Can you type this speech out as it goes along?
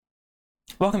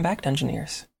Welcome back,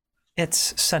 Dungeoneers.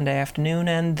 It's Sunday afternoon,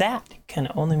 and that can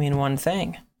only mean one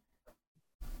thing.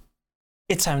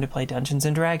 It's time to play Dungeons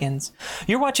 & Dragons.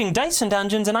 You're watching Dice and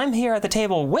Dungeons, and I'm here at the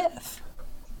table with...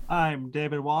 I'm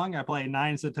David Wong. I play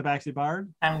Nines the Tabaxi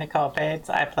Bard. I'm Nicole Bates.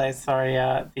 I play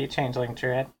Soria, the Changeling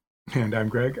Druid. And I'm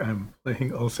Greg. I'm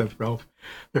playing Ulseth Ralph,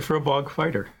 the Furbolg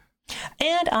Fighter.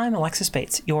 And I'm Alexis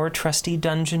Bates, your trusty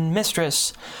dungeon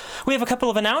mistress. We have a couple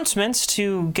of announcements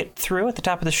to get through at the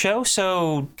top of the show,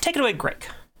 so take it away, Greg.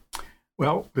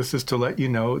 Well, this is to let you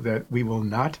know that we will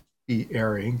not be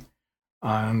airing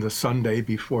on the Sunday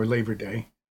before Labor Day,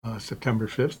 September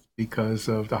 5th, because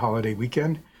of the holiday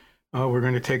weekend. We're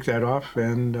going to take that off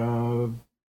and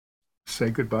say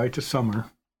goodbye to summer.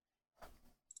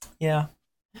 Yeah.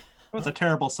 It was a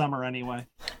terrible summer anyway.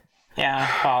 Yeah,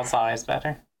 fall's always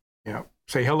better. Yeah.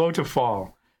 Say hello to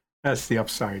fall. That's the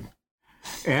upside.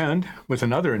 And with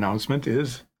another announcement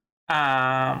is...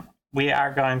 we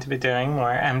are going to be doing more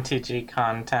MTG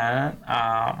content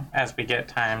as we get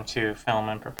time to film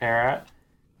and prepare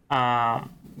it.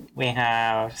 We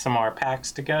have some more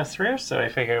packs to go through, so we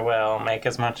figure we'll make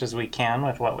as much as we can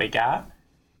with what we got.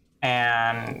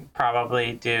 And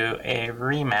probably do a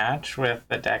rematch with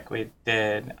the deck we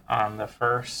did on the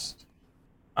first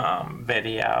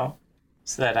video,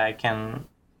 so that I can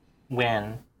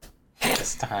win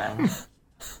this time.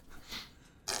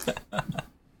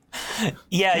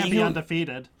 Yeah, Can't be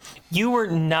undefeated. You were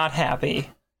not happy.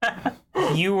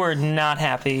 You were not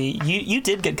happy. You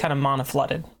did get kind of mana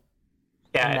flooded.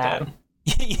 Yeah, I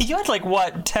did. You had like,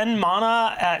 what, 10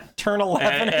 mana at turn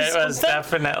 11 or It something? was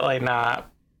definitely not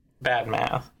bad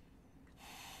math.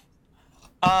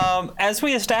 As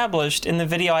we established in the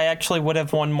video, I actually would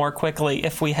have won more quickly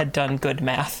if we had done good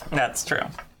math. That's true.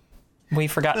 We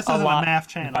forgot This a isn't lot. a math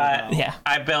channel. But though. Yeah.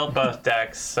 I built both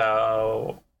decks,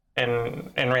 so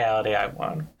in reality, I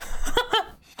won.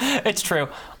 It's true.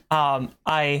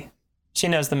 She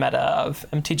knows the meta of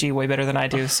MTG way better than I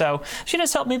do, so she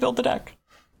just helped me build the deck.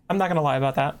 I'm not gonna lie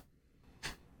about that.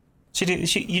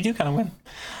 You do kind of win.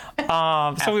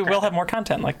 So we will have more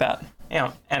content like that,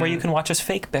 Yeah, and where you can watch us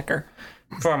fake bicker.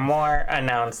 for more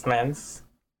announcements,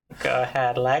 go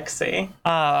ahead, Lexi.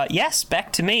 Yes,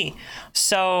 back to me.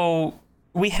 So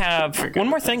we have one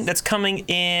more thing that's coming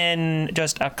in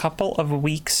just a couple of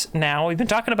weeks now. We've been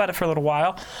talking about it for a little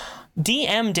while.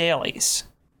 DM Dailies.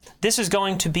 This is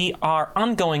going to be our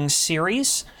ongoing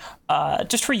series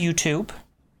just for YouTube.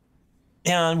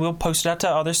 And we'll post it out to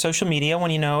other social media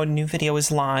when a new video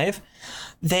is live.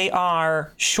 They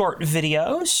are short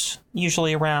videos,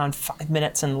 usually around 5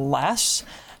 minutes and less,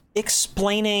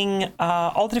 explaining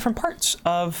all the different parts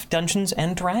of Dungeons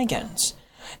and Dragons.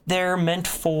 They're meant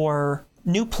for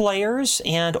new players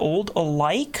and old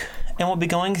alike, and we'll be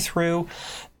going through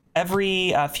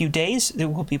every few days.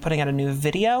 We'll be putting out a new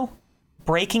video,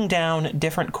 breaking down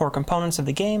different core components of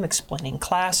the game, explaining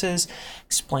classes,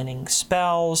 explaining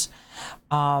spells.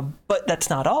 But that's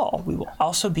not all. We will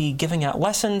also be giving out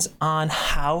lessons on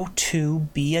how to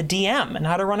be a DM and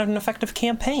how to run an effective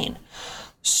campaign.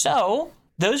 So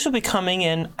those will be coming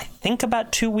in, I think,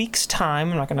 about 2 weeks'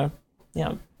 time. I'm not going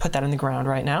to, put that in the ground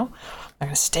right now. I'm not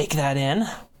going to stake that in,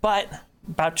 but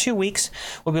about 2 weeks,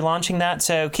 we'll be launching that.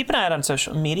 So keep an eye out on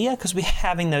social media because we're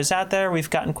having those out there. We've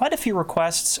gotten quite a few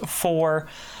requests for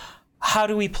how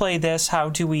do we play this? How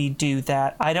do we do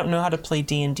that? I don't know how to play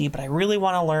D&D, but I really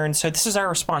want to learn. So this is our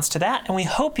response to that, and we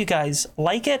hope you guys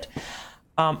like it.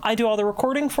 I do all the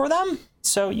recording for them,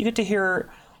 so you get to hear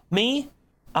me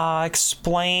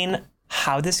explain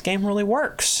how this game really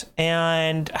works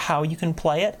and how you can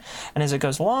play it. And as it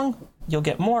goes along, you'll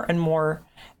get more and more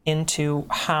into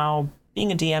how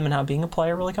being a DM and how being a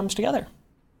player really comes together.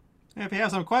 If you have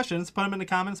some questions, put them in the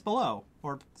comments below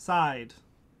or side.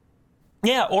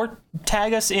 Yeah, or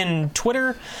tag us in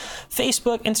Twitter,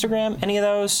 Facebook, Instagram, any of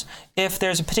those. If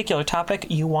there's a particular topic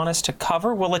you want us to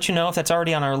cover, we'll let you know if that's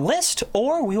already on our list,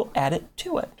 or we will add it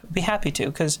to it. We'd be happy to,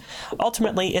 because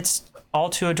ultimately it's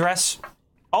all to address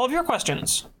all of your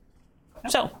questions.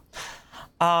 So,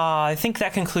 I think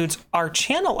that concludes our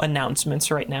channel announcements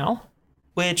right now,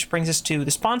 which brings us to the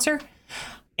sponsor,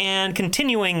 and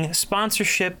continuing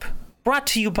sponsorship brought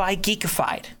to you by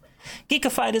Geekified.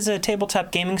 Geekified is a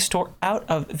tabletop gaming store out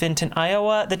of Vinton,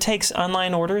 Iowa that takes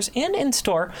online orders and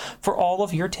in-store for all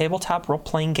of your tabletop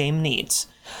role-playing game needs.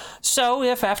 So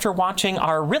if after watching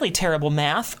our really terrible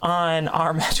math on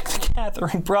our Magic the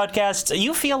Gathering broadcasts,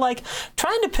 you feel like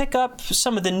trying to pick up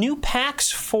some of the new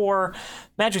packs for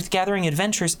Magic the Gathering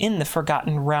Adventures in the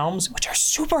Forgotten Realms, which are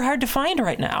super hard to find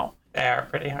right now. They are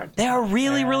pretty hard. They are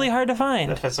really, really hard to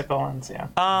find. The physical ones, yeah.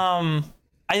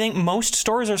 I think most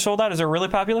stores are sold out as a really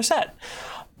popular set.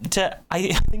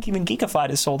 I think even Geekified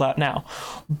is sold out now.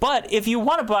 But if you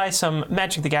want to buy some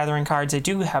Magic the Gathering cards, they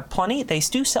do have plenty. They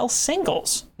do sell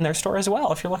singles in their store as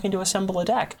well if you're looking to assemble a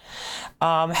deck.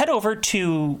 Head over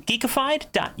to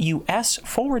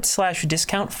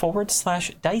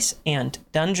geekified.us/discount/dice and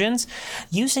dungeons.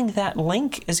 Using that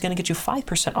link is going to get you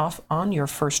 5% off on your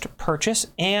first purchase,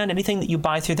 and anything that you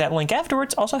buy through that link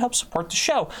afterwards also helps support the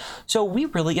show. So we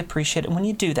really appreciate it when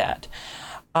you do that.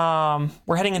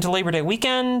 We're heading into Labor Day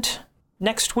weekend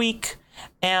next week,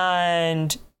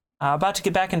 and about to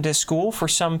get back into school for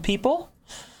some people,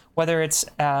 whether it's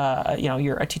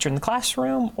you're a teacher in the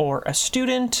classroom or a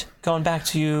student going back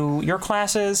to your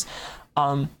classes.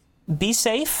 Be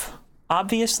safe,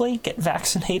 obviously. Get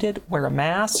vaccinated, wear a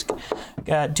mask,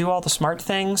 do all the smart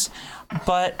things,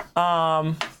 but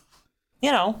don't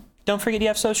forget you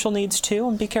have social needs too,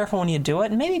 and be careful when you do it,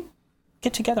 and maybe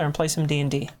get together and play some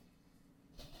D&D.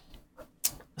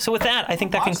 So with that, I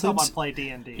think that Watch concludes. someone play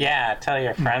D&D. Yeah, tell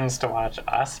your friends to watch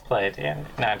us play D&D.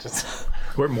 No, just...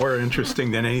 We're more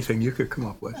interesting than anything you could come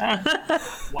up with.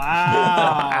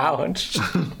 Wow. Ouch.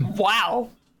 Wow,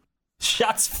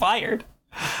 shots fired.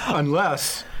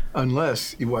 Unless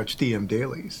you watch DM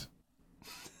Dailies.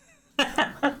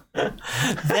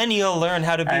 Then you'll learn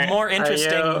how to be more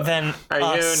interesting than Are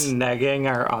us. you negging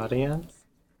our audience?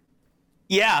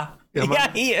 Yeah, Am I?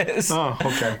 yeah, he is. Oh,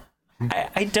 okay.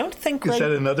 I don't think Is Greg.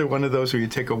 that another one of those where you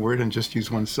take a word and just use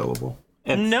one syllable?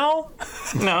 No,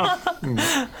 No.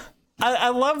 I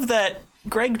love that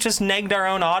Greg just negged our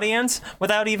own audience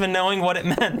without even knowing what it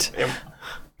meant.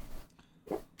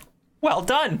 Well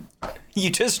done. You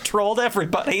just trolled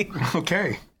everybody.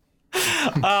 Okay.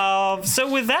 So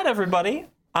with that, everybody,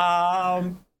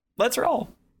 let's roll.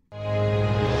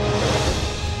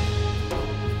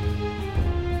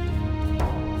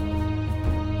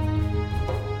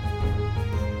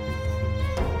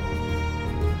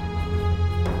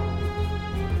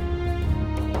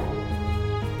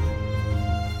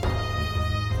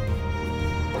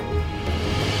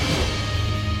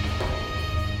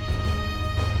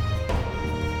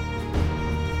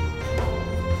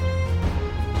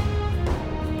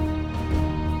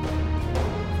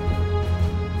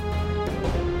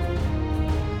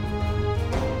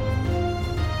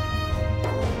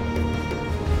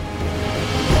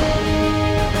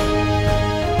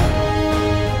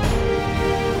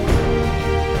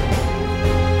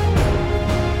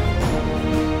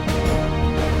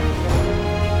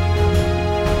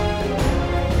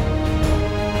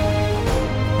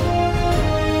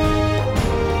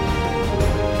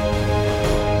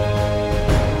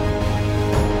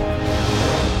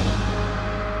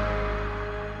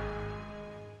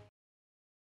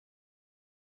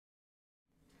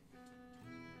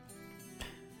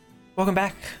 Welcome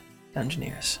back,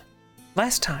 Dungeoneers.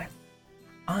 Last time,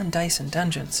 on Dice and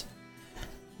Dungeons,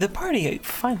 the party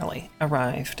finally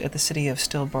arrived at the city of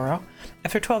Stillborough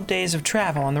after 12 days of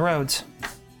travel on the roads.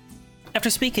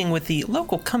 After speaking with the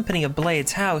local company of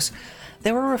Blade's House,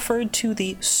 they were referred to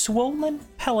the Swollen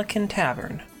Pelican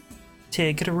Tavern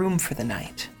to get a room for the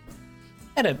night.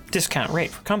 At a discount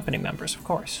rate for company members, of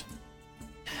course.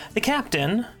 The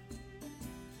captain,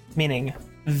 meaning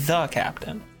the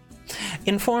captain,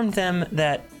 informed them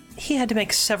that he had to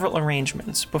make several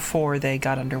arrangements before they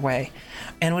got underway,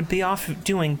 and would be off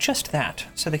doing just that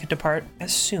so they could depart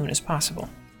as soon as possible.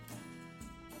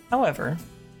 However,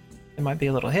 there might be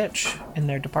a little hitch in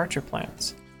their departure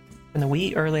plans. In the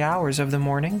wee early hours of the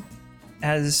morning,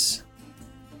 as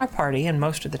our party and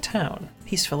most of the town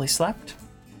peacefully slept,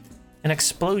 an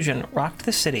explosion rocked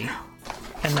the city,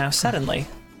 and now suddenly,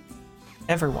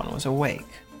 everyone was awake.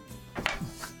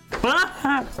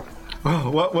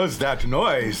 Oh, what was that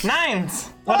noise?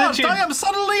 Nines! I am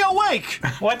suddenly awake!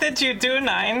 What did you do,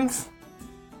 Nines?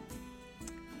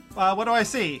 What do I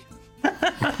see?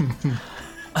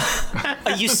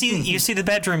 You see the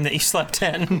bedroom that you slept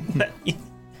in.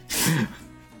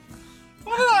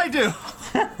 What did I do?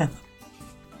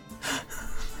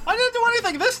 I didn't do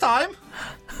anything this time.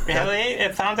 Really?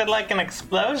 It sounded like an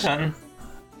explosion.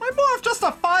 I'm more of just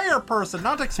a fire person,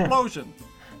 not explosion.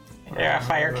 You're a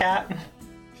fire cat?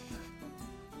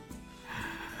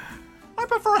 I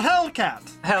prefer Hellcat.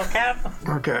 Hellcat?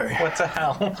 Okay. What's a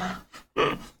hell?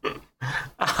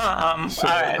 So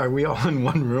alright. are we all in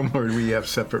one room or do we have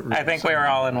separate rooms? I think we were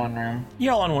all in one room.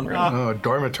 You're all in one room. Oh,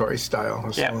 dormitory style.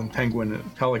 Yeah. So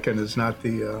Pelican is not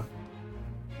the,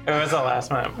 It was a last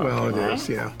minute booking, well, it right? is,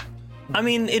 yeah. I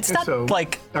mean, it's not So,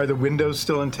 like are the windows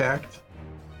still intact?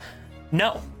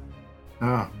 no.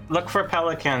 Oh, Look for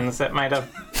pelicans that might have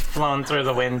flown through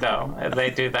the window.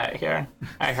 They do that here.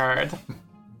 I heard.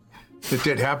 it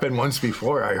did happen once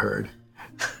before, I heard.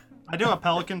 I do a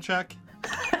pelican check.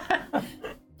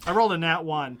 I rolled a nat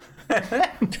 1.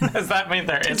 Does that mean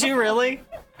there Did is? you really?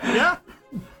 Yeah.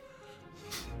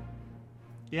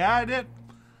 Yeah, I did.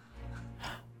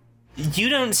 You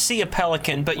don't see a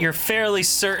pelican, but you're fairly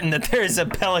certain that there is a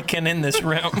pelican in this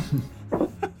room.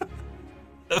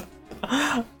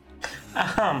 I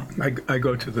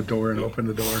go to the door and open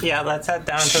the door. Yeah, let's head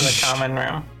down to the common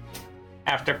room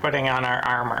after putting on our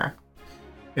armor.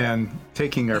 And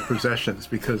taking our possessions,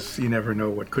 because you never know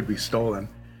what could be stolen.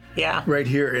 Yeah. Right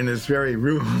here in this very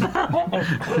room.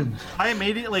 I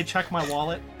immediately check my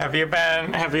wallet. Have you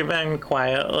been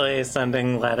quietly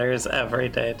sending letters every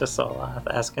day to Soloth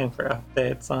asking for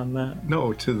updates on that?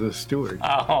 No, to the steward.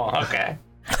 Oh, okay.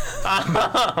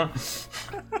 I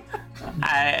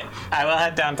will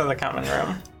head down to the common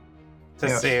room to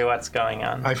Yes. see what's going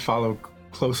on. I follow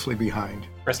closely behind.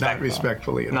 Respectful. Not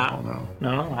respectfully at Not- all, no.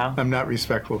 No, wow. I'm not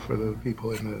respectful for the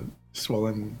people in the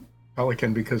swollen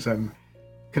pelican because I'm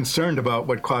concerned about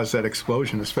what caused that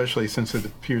explosion, especially since it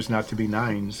appears not to be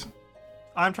Nines.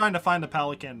 I'm trying to find a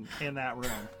pelican in that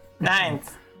room. Nines.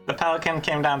 The pelican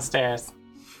came downstairs.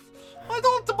 I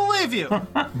don't believe you.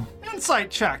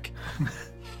 Insight check.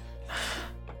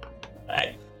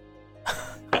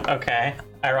 Okay.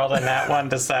 I rolled a nat 1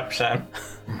 deception.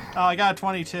 Oh, I got a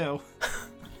 22.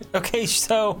 Okay,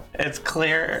 so It's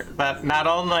clear that not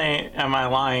only am I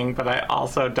lying, but I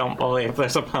also don't believe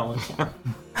there's a pelican.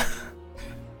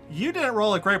 You didn't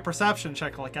roll a great perception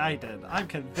check like I did. I'm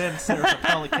convinced there's a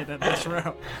pelican in this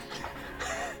room.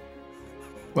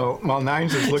 Well, while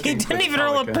Nines is he looking for didn't the even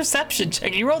roll a pelican, perception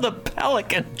check. He rolled a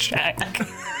pelican check.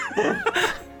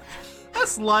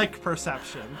 That's like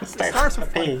perception. It Starts starts with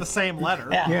with a P. like the same letter.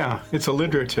 Yeah. Yeah, it's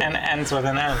alliterative. And ends with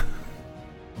an N.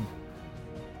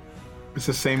 It's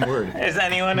the same word. Is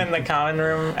anyone in the common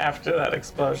room after that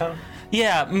explosion?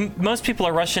 Yeah, most people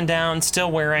are rushing down,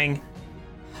 still wearing.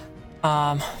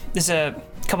 There's a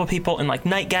couple people in like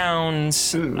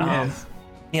nightgowns. Ooh, Yes.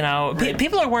 You know,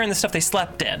 people are wearing the stuff they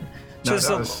slept in. So Not there's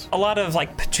us. a lot of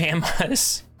like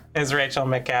pajamas. Is Rachel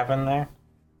McGavin there?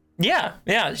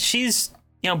 Yeah, she's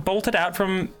bolted out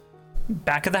from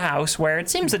back of the house where it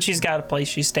seems that she's got a place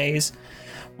she stays.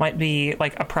 Might be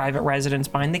like a private residence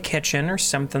behind the kitchen or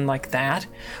something like that.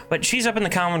 But she's up in the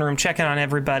common room checking on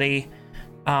everybody,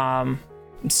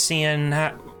 seeing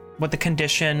what the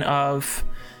condition of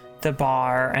the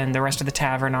bar and the rest of the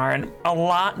tavern are. And a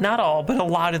lot, not all, but a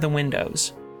lot of the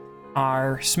windows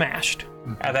are smashed.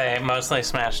 Are they mostly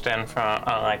smashed in from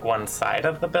like one side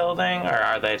of the building, or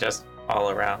are they just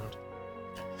all around?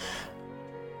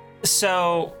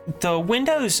 So the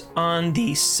windows on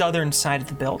the southern side of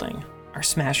the building are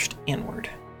smashed inward.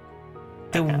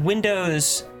 The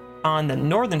windows on the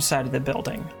northern side of the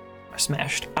building are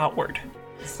smashed outward.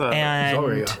 So, And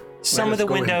Zoria, some let of the us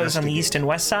go windows on the investigate. east and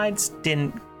west sides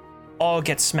didn't all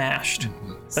get smashed,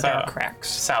 but there are So- cracks.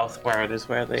 southward is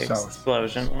where the South.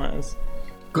 explosion was.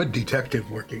 Good detective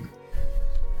working.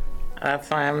 That's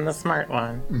why I'm the smart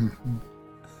one.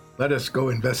 Let us go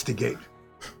investigate.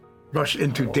 Rush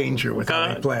into danger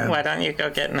without a plan. Why don't you go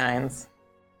get Nines?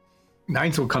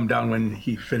 Nines will come down when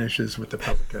he finishes with the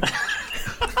pelican.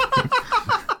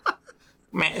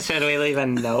 Should we leave a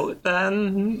note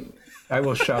then? I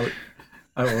will shout.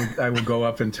 I will go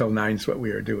up and tell Nines what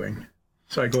we are doing.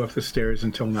 So I go up the stairs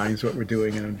and tell Nines what we're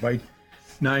doing and invite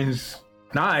Nines,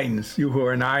 you who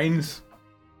are Nines.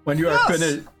 When you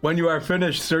are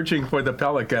finished searching for the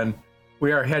pelican,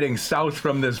 we are heading south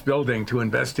from this building to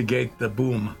investigate the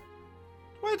boom.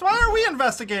 Wait, why are we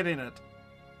investigating it?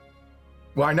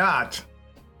 Why not?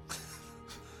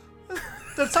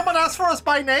 Did someone ask for us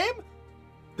by name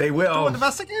They to will.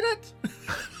 investigate it?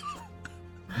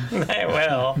 They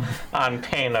will, on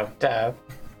pain of death.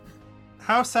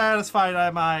 How satisfied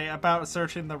am I about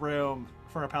searching the room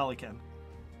for a pelican?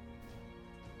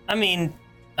 I mean,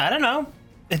 I don't know.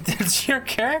 It's your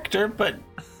character, but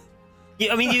you.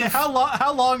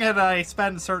 How long had I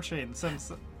spent searching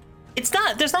since?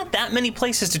 There's not that many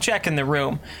places to check in the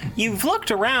room. You've looked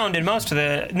around in most of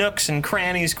the nooks and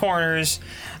crannies, corners,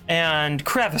 and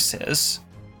crevices,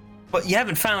 but you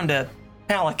haven't found a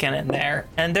pelican in there,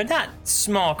 and they're not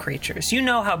small creatures. You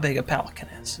know how big a pelican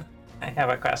is. I have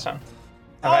a question.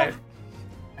 Oh.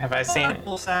 Have I seen?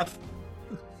 Seth.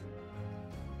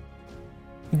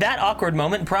 That awkward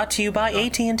moment brought to you by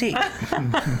AT&T.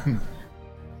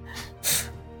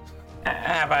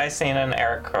 Have I seen an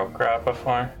Aarakocra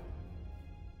before?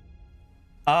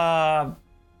 I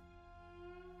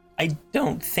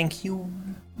don't think you.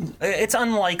 It's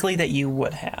unlikely that you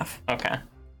would have. Okay.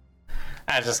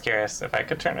 I was just curious if I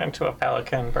could turn into a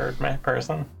pelican bird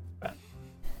person, but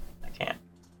I can't.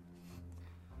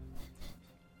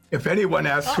 If anyone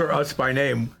asks for us by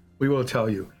name, we will tell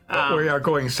you. But we are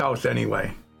going south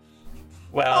anyway.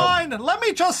 Well, Fine, let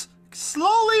me just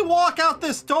slowly walk out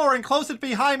this door and close it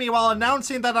behind me while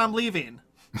announcing that I'm leaving.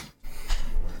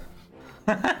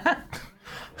 I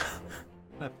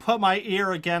put my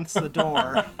ear against the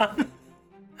door.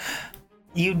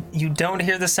 You don't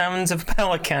hear the sounds of a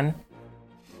pelican.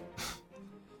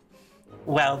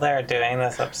 while they're doing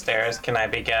this upstairs, can I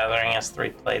be gathering us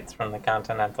 3 plates from the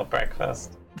continental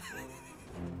breakfast?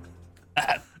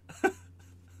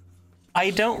 I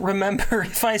don't remember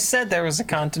if I said there was a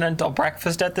continental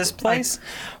breakfast at this place.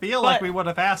 Feel like we would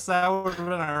have asked that would have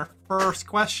been our first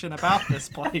question about this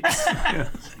place.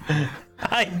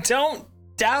 I don't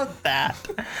doubt that.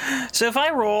 So if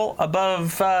I roll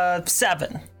above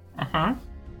 7,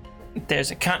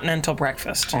 there's a continental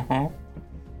breakfast.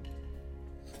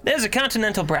 There's a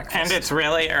continental breakfast. And it's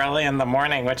really early in the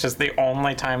morning, which is the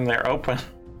only time they're open.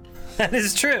 That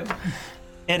is true.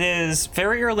 It is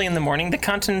very early in the morning. The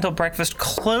continental breakfast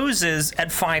closes at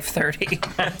 5:30.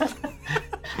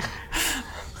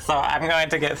 So I'm going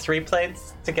to get 3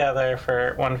 plates together,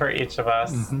 for one for each of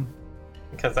us,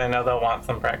 because I know they'll want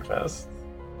some breakfast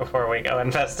before we go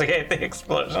investigate the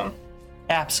explosion.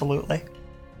 Absolutely.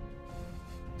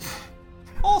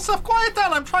 Olsef, quiet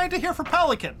down. I'm trying to hear for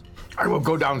Pelican. I will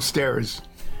go downstairs.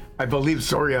 I believe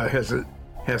Zoria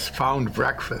has found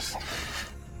breakfast.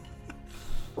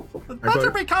 It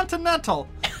better be continental.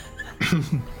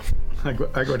 I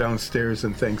go downstairs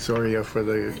and thank Zoria for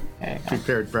the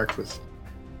prepared breakfast.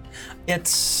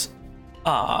 It's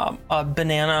a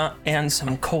banana and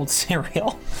some cold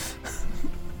cereal.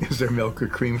 Is there milk or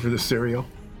cream for the cereal?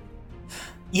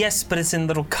 Yes, but it's in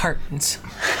little cartons.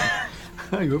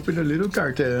 I open a little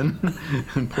carton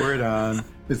and pour it on.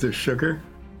 Is there sugar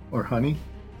or honey?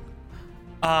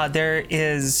 There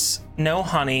is no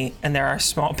honey, and there are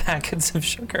small packets of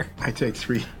sugar. I take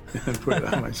 3 and put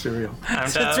it on my cereal.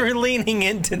 Since we're leaning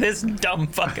into this dumb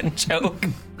fucking joke.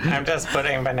 I'm just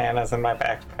putting bananas in my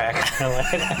backpack.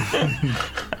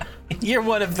 You're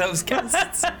one of those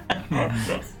guests.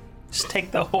 Just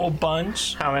take the whole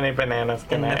bunch. How many bananas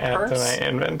can In I the add to purse? my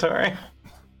inventory?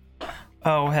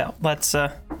 Oh, hell. Let's,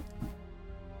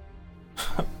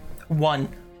 1.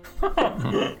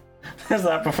 Is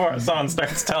that before someone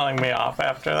starts telling me off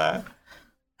after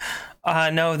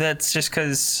that? No, that's just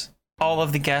because all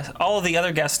of the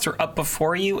other guests are up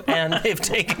before you, and they've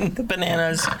taken the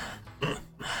bananas.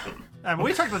 And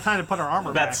we took the time to put our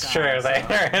armor That's back true.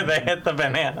 on. They hit the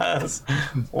bananas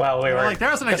while we We're were like,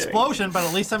 there's an explosion, but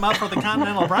at least I'm up for the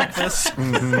continental breakfast.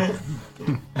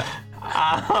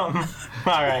 All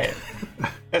right.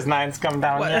 Has Nines come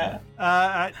down yet?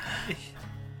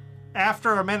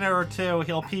 After a minute or two,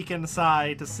 he'll peek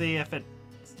inside to see if it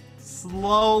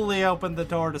slowly opened the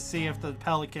door to see if the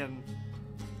pelican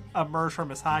emerged from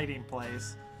his hiding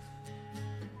place.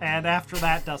 And after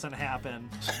that doesn't happen,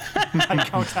 I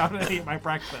go down and eat my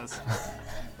breakfast,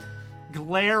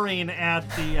 glaring at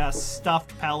the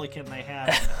stuffed pelican they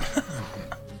had.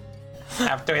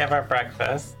 After we have our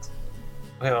breakfast,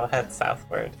 we will head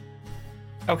southward.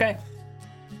 Okay.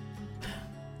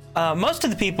 Most of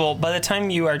the people, by the time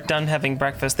you are done having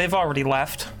breakfast, they've already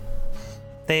left.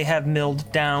 They have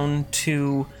milled down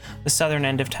to the southern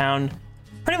end of town.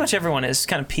 Pretty much everyone has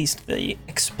kind of pieced the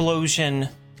explosion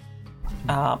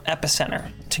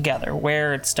epicenter together,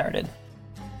 where it started.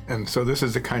 And so this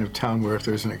is the kind of town where if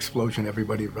there's an explosion,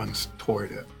 everybody runs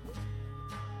toward it.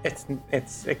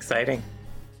 It's exciting.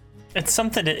 It's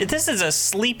something. This is a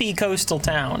sleepy coastal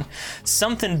town.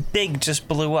 Something big just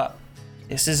blew up.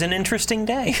 This is an interesting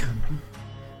day.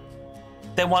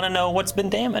 They want to know what's been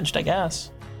damaged, I guess.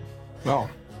 Well,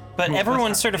 But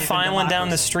everyone's sort of Even filing down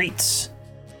the democracy. streets,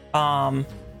 trying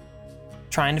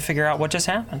to figure out what just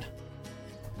happened.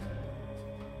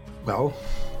 well,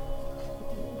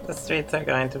 The streets are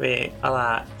going to be a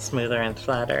lot smoother and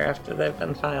flatter after they've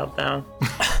been filed down.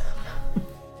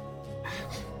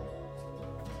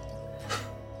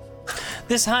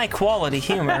 This high-quality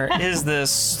humor is the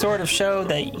sort of show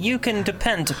that you can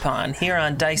depend upon here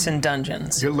on Dyson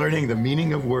Dungeons. you're learning the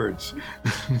meaning of words.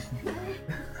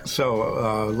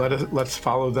 So let's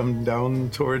follow them down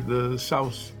toward the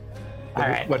south. All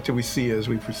right. What do we see as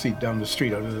we proceed down the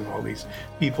street, other than all these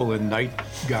people in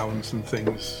nightgowns and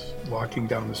things walking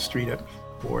down the street at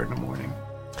 4 in the morning?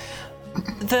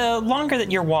 The longer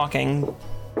that you're walking,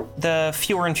 the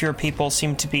fewer and fewer people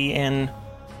seem to be in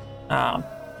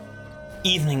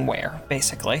evening wear,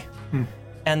 basically.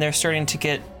 And they're starting to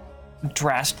get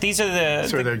dressed. These are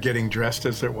So they're getting dressed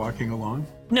as they're walking along?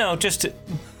 No, just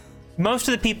most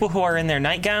of the people who are in their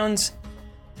nightgowns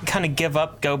kind of give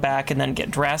up, go back, and then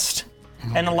get dressed.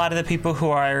 And a lot of the people who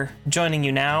are joining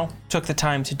you now took the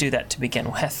time to do that to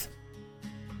begin with.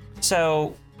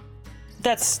 So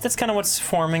that's kind of what's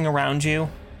forming around you.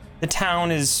 The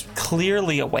town is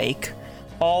clearly awake.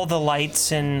 All the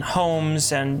lights in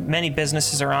homes and many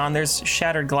businesses are on. There's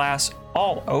shattered glass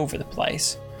all over the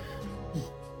place.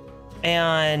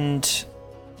 And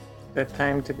Good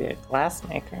time to be a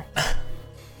glassmaker.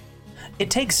 it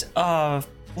takes a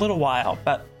little while,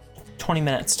 about 20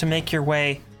 minutes, to make your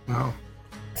way Wow.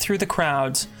 through the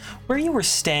crowds. Where you were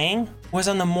staying was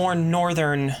on the more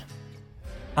northern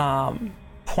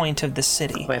point of the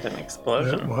city. Quite an It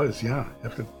explosion. was, yeah.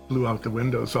 It blew out the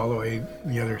windows all the way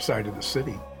the other side of the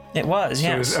city. It was,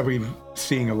 yes. So are we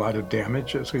seeing a lot of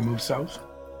damage as we move south?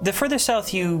 The further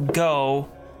south you go,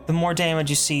 the more damage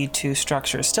you see to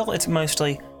structures. Still, it's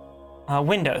mostly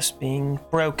windows being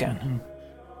broken.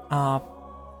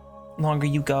 Longer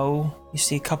you go, you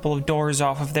see a couple of doors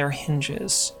off of their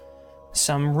hinges.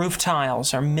 Some roof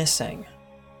tiles are missing.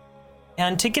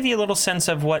 And to give you a little sense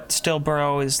of what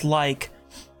Stillborough is like,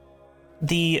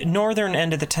 the northern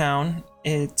end of the town,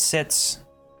 it sits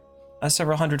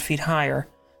several hundred feet higher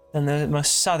than the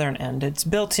most southern end. It's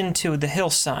built into the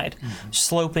hillside,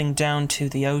 sloping down to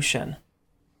the ocean.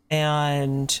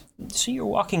 And so you're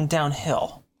walking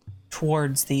downhill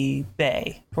towards the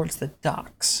bay, towards the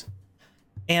docks.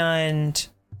 And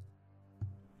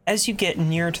as you get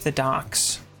near to the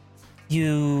docks,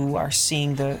 you are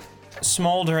seeing the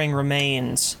smoldering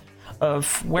remains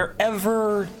of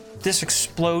wherever this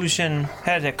explosion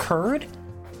had occurred.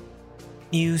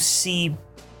 You see,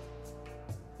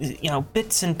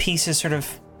 bits and pieces sort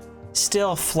of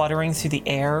still fluttering through the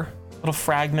air, little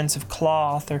fragments of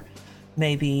cloth or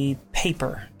maybe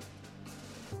paper.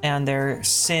 And they're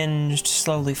singed,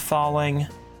 slowly falling.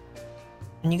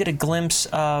 And you get a glimpse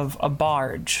of a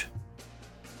barge,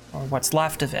 or what's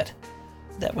left of it,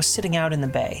 that was sitting out in the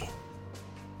bay.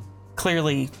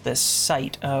 Clearly the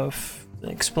site of the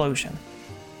explosion.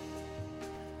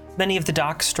 Many of the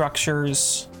dock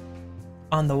structures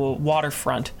on the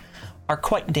waterfront are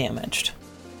quite damaged.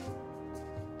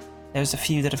 There's a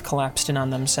few that have collapsed in on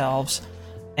themselves,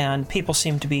 and people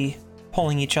seem to be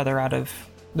pulling each other out of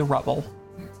the rubble.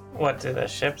 What do the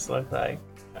ships look like?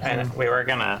 We were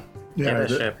gonna get a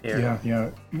ship here. Yeah.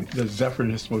 The Zephyr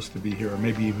is supposed to be here, or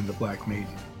maybe even the Black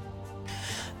Maiden.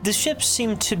 The ships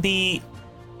seem to be,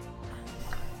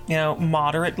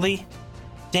 moderately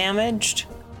damaged.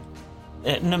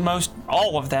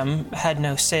 All of them had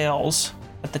no sails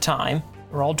at the time.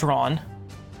 They were all drawn,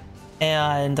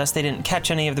 and thus they didn't catch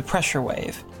any of the pressure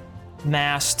wave.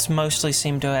 Masts mostly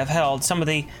seem to have held. Some of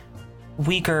the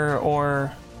weaker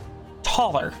or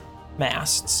taller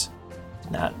masts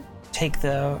did not take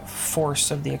the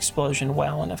force of the explosion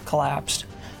well and have collapsed.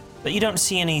 But you don't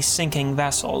see any sinking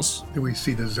vessels. Do we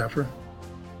see the Zephyr?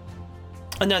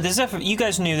 No, the Zephyr, you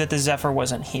guys knew that the Zephyr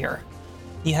wasn't here.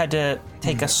 You had to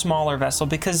take a smaller vessel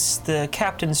because the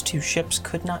captain's two ships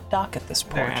could not dock at this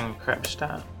They're port. in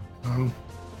Krebstadt. Oh,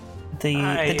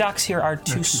 The docks here are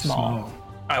they're too small.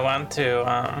 I want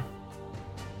to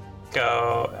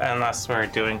go, unless we're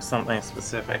doing something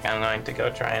specific, I'm going to go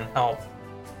try and help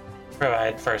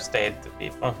provide first aid to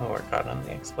people who were caught in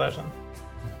the explosion.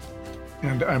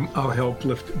 And I'll help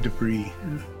lift debris.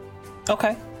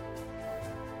 Okay.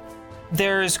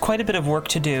 There's quite a bit of work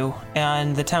to do,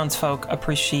 and the townsfolk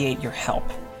appreciate your help.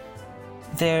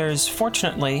 There's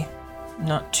fortunately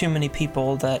not too many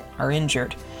people that are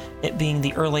injured. It being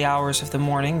the early hours of the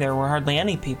morning, there were hardly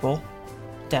any people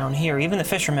down here. Even the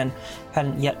fishermen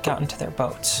hadn't yet gotten to their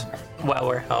boats. While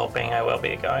we're helping, I will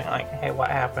be going like, hey, what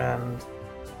happened?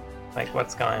 Like,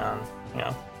 what's going on?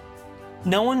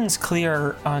 No one's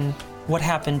clear on what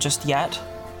happened just yet.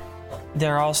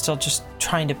 They're all still just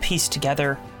trying to piece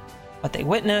together what they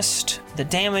witnessed, the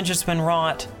damage that's been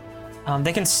wrought.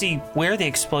 They can see where the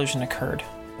explosion occurred,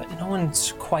 but no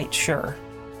one's quite sure.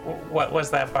 What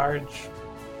was that barge?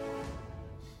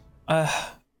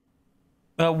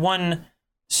 One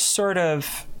sort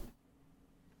of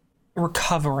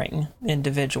recovering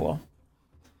individual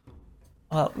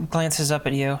glances up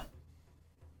at you.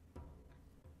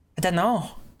 I don't know.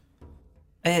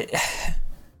 I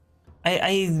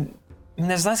mean,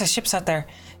 there's lots of ships out there.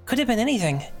 Could have been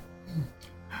anything.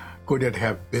 Could it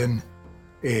have been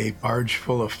a barge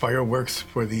full of fireworks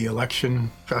for the election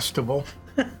festival?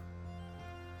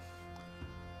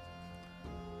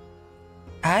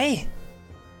 Aye.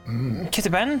 Could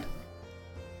have been.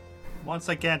 Once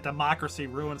again, democracy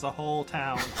ruins a whole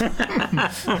town.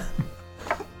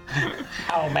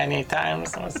 How many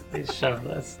times must we show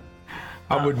this?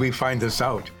 How would we find this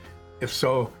out? If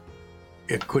so,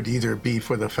 it could either be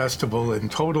for the festival in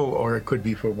total, or it could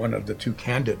be for one of the two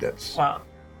candidates. Well,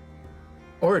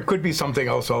 Or it could be something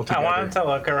else I altogether. wanted to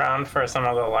look around for some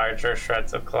of the larger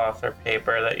shreds of cloth or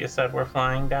paper that you said were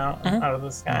flying down out of the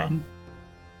sky.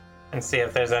 And see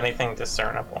if there's anything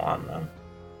discernible on them.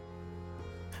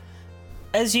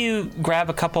 As you grab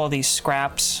a couple of these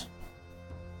scraps,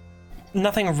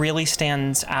 nothing really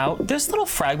stands out. There's little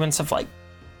fragments of like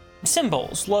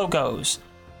symbols, logos,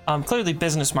 clearly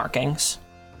business markings,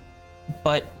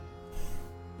 but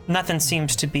nothing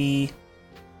seems to be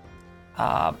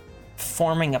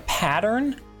forming a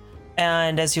pattern.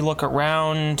 And as you look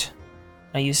around,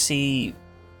 you see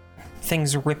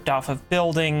things ripped off of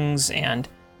buildings, and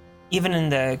even in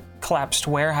the collapsed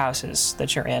warehouses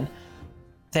that you're in,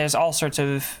 there's all sorts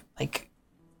of like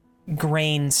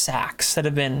grain sacks that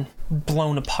have been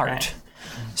blown apart. Right.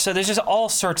 So there's just all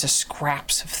sorts of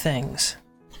scraps of things.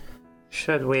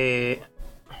 Can we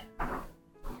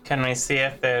see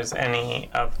if there's any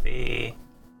of the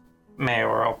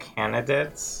mayoral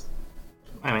candidates?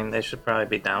 I mean, they should probably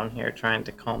be down here trying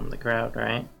to calm the crowd,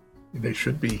 right? They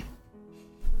should be.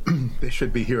 They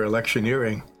should be here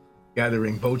electioneering,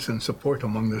 gathering votes and support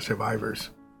among the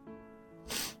survivors.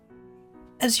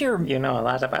 As you're You know a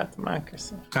lot about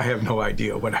democracy. I have no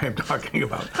idea what I am talking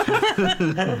about.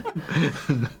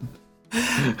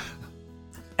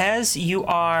 as you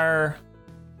are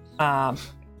kind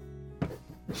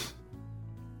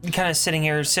of sitting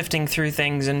here sifting through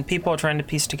things, and people are trying to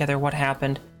piece together what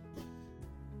happened,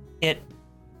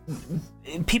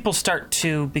 people start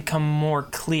to become more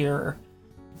clear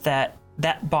that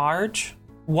that barge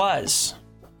was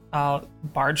a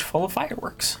barge full of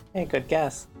fireworks. Hey, good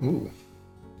guess. Ooh.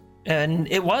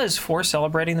 And it was for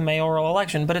celebrating the mayoral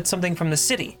election, but it's something from the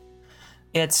city.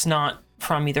 It's not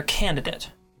from either candidate.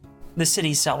 The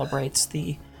city celebrates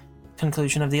the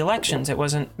conclusion of the elections. It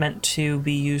wasn't meant to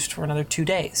be used for another 2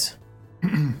 days.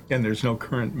 And there's no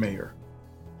current mayor.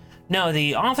 No,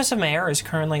 the office of mayor is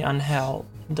currently unheld,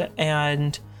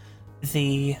 and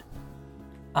the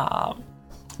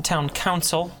town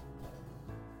council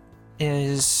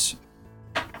is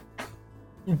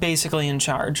basically in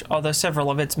charge, although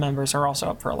several of its members are also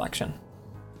up for election.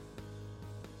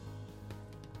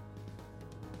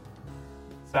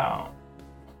 So,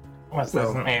 what's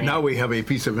Well, this maybe? now we have a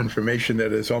piece of information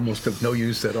that is almost of no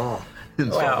use at all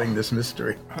in solving this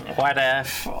mystery. What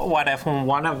if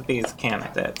one of these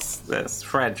candidates, this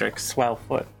Frederick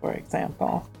Swellfoot, for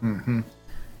example,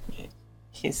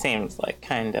 he seems like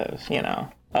kind of,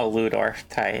 a Ludorf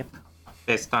type,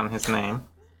 based on his name.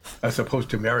 As opposed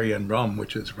to Marion Rum,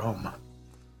 which is rum.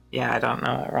 Yeah, I don't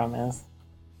know what rum is.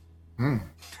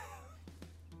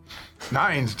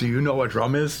 Nines, do you know what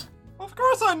rum is? Of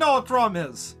course I know what rum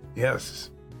is. Yes.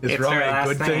 Is It's rum her a last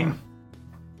good name.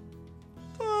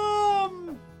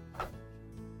 thing?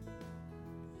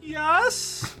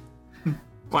 Yes?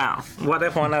 Wow, what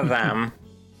if one of them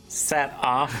set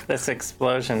off this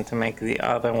explosion to make the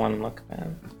other one look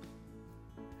bad?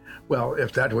 Well,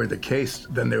 if that were the case,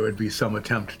 then there would be some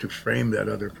attempt to frame that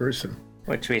other person.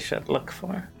 Which we should look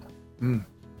for.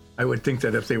 I would think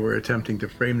that if they were attempting to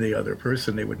frame the other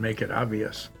person, they would make it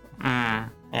obvious. Yeah,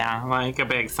 like a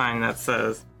big sign that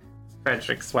says,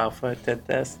 Frederick Swellfoot did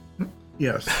this.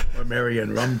 Yes, or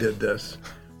Marion Rum did this.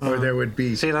 Or there would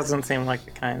be, She doesn't seem like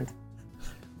the kind.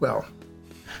 well,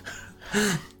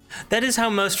 That is how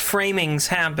most framings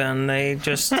happen. They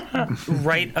just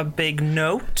write a big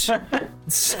note,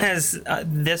 says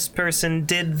this person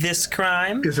did this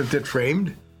crime. isn't it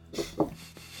framed?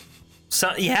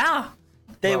 So yeah,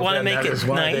 they Well, want to then make that it is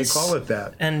why nice. they call it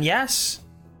that. And yes,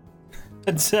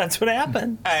 that's what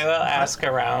happened. I will ask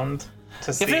around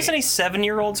to see. If there's any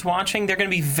 7-year-olds watching, they're going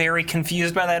to be very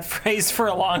confused by that phrase for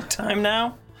a long time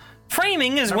now.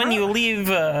 Framing is when you leave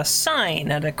a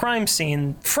sign at a crime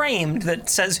scene framed that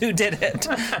says who did it.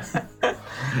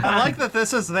 I like that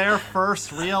this is their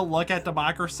first real look at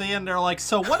democracy, and they're like,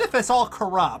 so what if it's all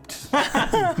corrupt?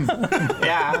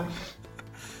 Yeah.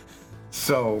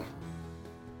 So,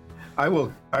 I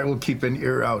will keep an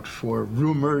ear out for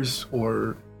rumors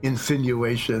or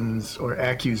insinuations or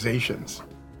accusations.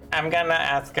 I'm gonna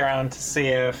ask around to see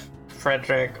if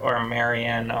Frederick or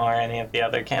Marion or any of the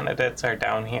other candidates are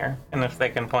down here, and if they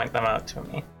can point them out to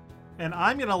me. And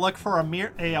I'm gonna look for a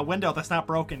window that's not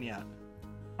broken yet.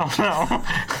 Oh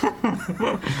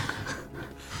no.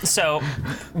 So,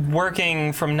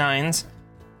 working from nines,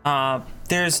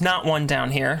 there's not one down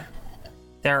here.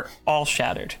 They're all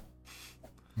shattered.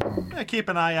 Yeah, keep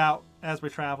an eye out as we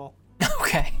travel.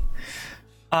 Okay.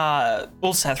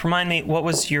 Well, Seth, remind me, what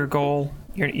was your goal,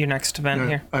 your next event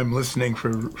here? I'm listening for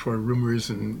rumors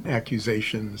and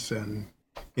accusations and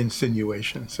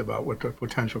insinuations about what the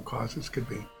potential causes could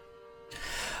be.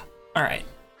 All right.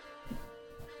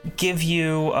 Give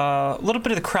you a little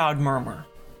bit of the crowd murmur.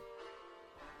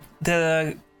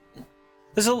 There's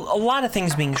a lot of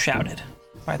things being shouted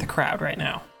by the crowd right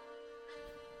now.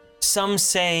 Some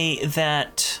say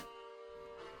that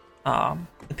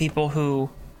the people who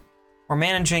were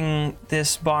managing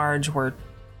this barge were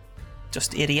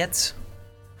just idiots.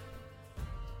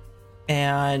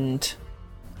 And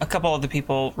a couple of the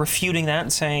people refuting that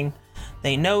and saying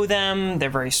they know them, they're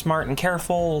very smart and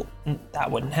careful,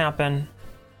 that wouldn't happen.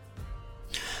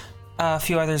 A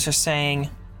few others are saying,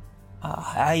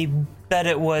 I bet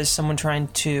it was someone trying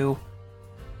to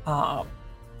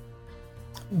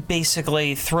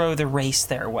basically throw the race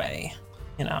their way,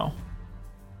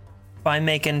 by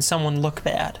making someone look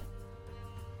bad.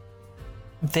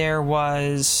 There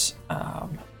was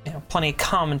plenty of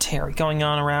commentary going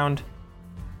on around,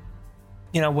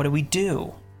 what do we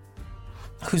do?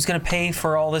 Who's going to pay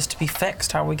for all this to be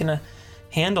fixed? How are we going to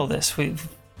handle this?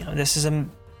 This is a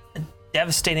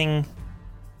devastating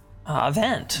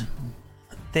event.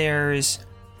 There's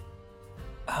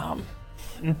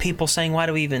people saying, why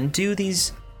do we even do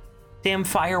these damn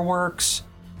fireworks?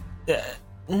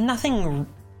 Nothing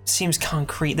seems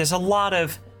concrete. There's a lot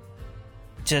of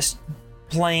just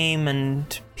blame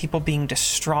and people being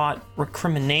distraught,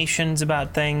 recriminations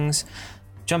about things,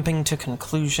 jumping to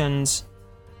conclusions.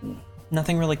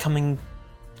 Nothing really coming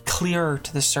clear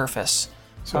to the surface.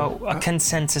 So a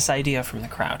consensus idea from the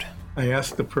crowd. I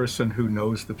asked the person who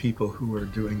knows the people who are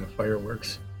doing the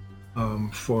fireworks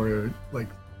for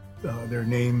their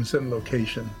names and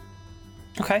location.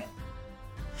 Okay.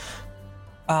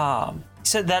 He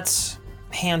said that's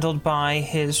handled by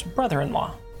his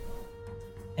brother-in-law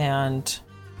and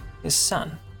his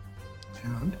son.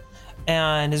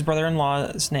 And his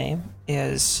brother-in-law's name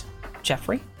is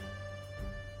Jeffrey.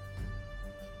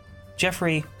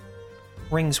 Jeffrey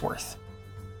Ringsworth.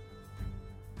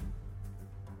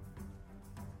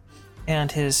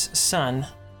 And his son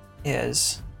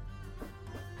is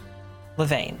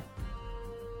Levain.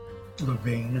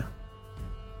 Levain.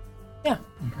 Yeah.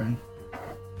 Okay.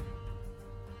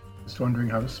 Just wondering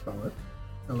how to spell it.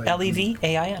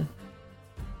 Levain.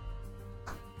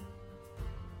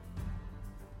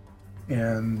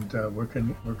 And where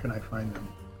can I find them?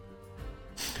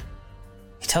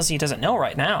 He tells you he doesn't know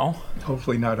right now.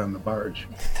 Hopefully not on the barge.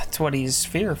 That's what he's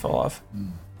fearful of.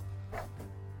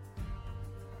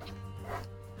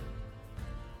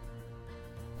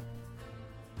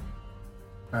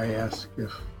 I ask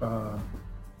if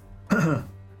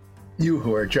you,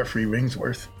 who are Jeffrey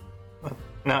Ringsworth.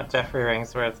 No, Jeffrey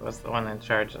Ringsworth was the one in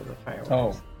charge of the fireworks.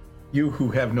 Oh, you who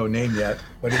have no name yet.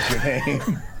 What is your name?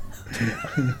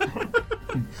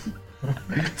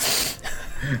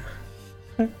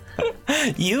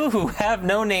 You who have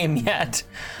no name yet.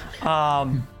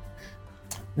 That's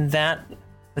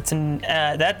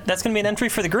gonna be an entry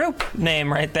for the group name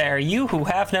right there. You who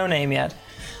have no name yet.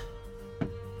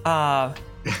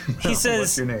 He says.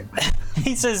 What's your name?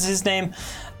 He says his name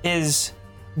is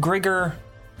Grigor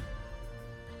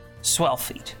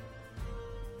Swellfeet.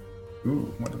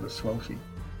 Ooh, one of the swell feet.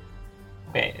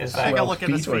 Wait, is Take that a look at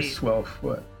his or feet. swell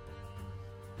foot?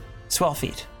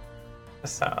 Swellfeet.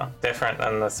 so different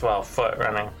than the swell foot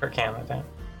running for Canada?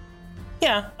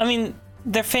 Yeah, I mean,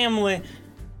 their family.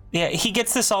 Yeah, he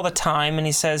gets this all the time, and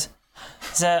he says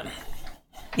that,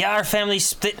 yeah, our family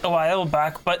split a while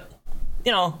back, but,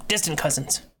 distant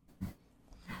cousins.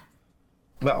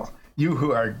 Well, you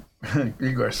who are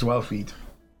Igor Swellfeet,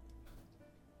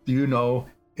 do you know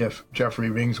if Jeffrey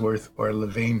Ringsworth or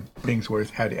Levain Ringsworth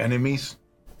had enemies?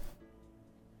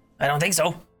 I don't think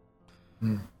so.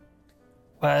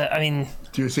 Well, I mean,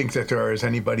 Do you think that there is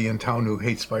anybody in town who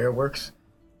hates fireworks?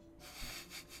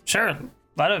 sure, a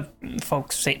lot of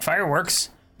folks hate fireworks.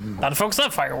 A lot of folks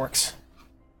love fireworks.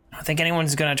 I don't think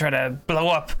anyone's gonna try to blow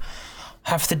up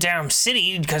half the damn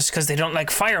city because they don't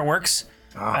like fireworks.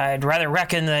 I'd rather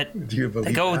reckon that Do you believe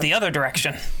they go that? the other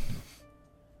direction.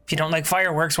 If you don't like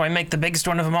fireworks, why make the biggest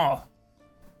one of them all?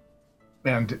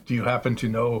 And do you happen to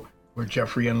know where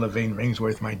Jeffrey and Levain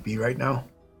Ringsworth might be right now?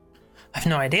 I have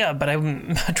no idea, but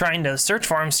I'm trying to search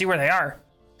for them, see where they are.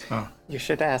 You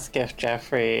should ask if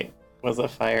Jeffrey was a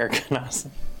fire genasi.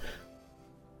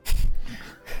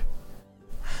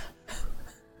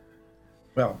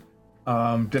 Well,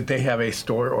 did they have a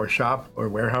store or shop or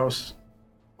warehouse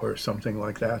or something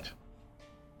like that?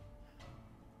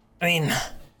 I mean,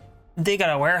 they got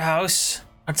a warehouse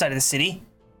outside of the city.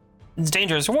 It's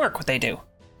dangerous work what they do.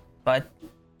 But,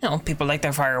 people like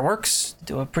their fireworks,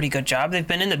 do a pretty good job. They've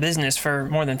been in the business for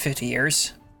more than 50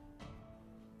 years.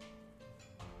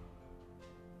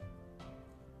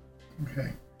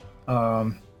 Okay.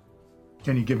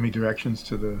 Can you give me directions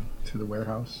to the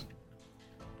warehouse?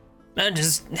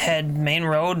 Just head main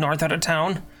road north out of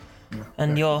town, Yeah,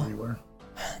 and that's you'll where we were.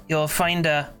 you'll find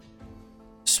a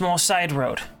small side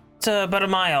road. It's about a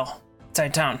mile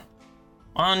outside town.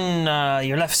 On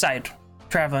your left side,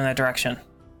 traveling that direction,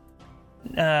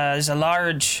 there's a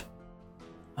large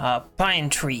pine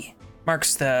tree.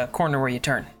 Marks the corner where you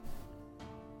turn.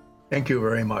 Thank you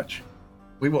very much.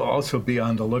 We will also be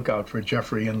on the lookout for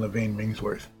Jeffrey and Levine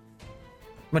Ringsworth.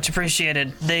 Much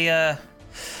appreciated. They,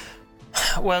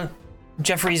 well,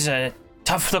 Jeffrey's a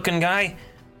tough-looking guy.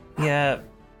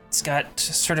 He's got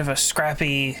sort of a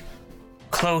scrappy,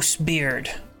 close beard.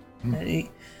 He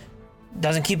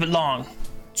doesn't keep it long.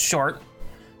 It's short.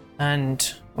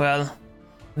 And, well,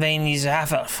 Vane, he's a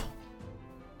half-elf.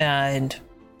 And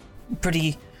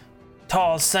pretty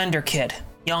tall, slender kid.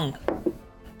 Young.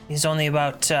 He's only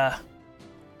about,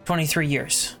 23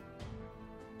 years.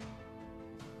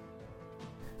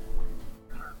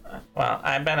 Well,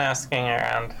 I've been asking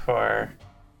around for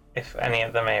if any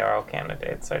of the mayoral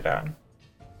candidates are done.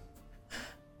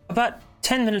 About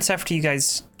 10 minutes after you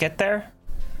guys get there,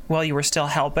 while you were still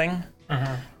helping,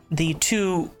 the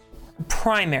two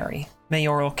primary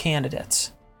mayoral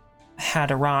candidates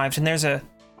had arrived, and there's a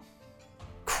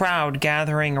crowd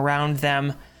gathering around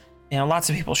them. You know, lots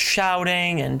of people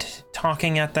shouting and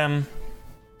talking at them.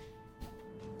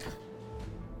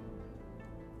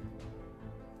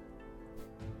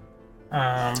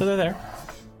 So they're there.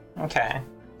 Okay.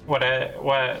 What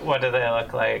do they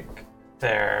look like?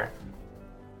 I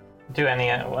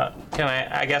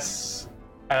guess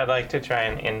I would like to try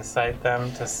and insight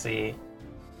them to see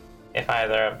if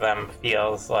either of them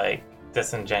feels like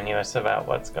disingenuous about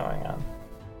what's going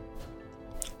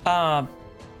on.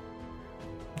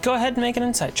 Go ahead and make an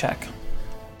insight check.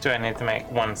 Do I need to make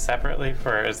one separately,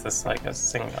 or is this like a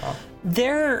single?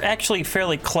 They're actually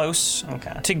fairly close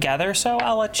Okay. together, so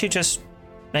I'll let you just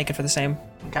make it for the same.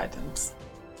 Guidance.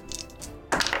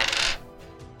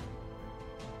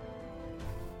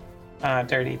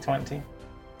 Dirty 20.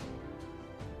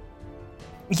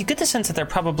 You get the sense that they're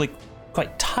probably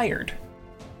quite tired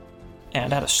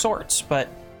and out of sorts, but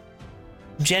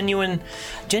genuine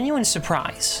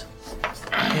surprise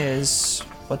is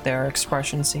what their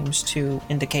expression seems to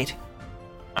indicate.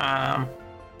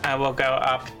 I will go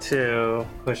up to,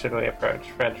 who should we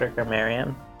approach? Frederick or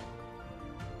Marion?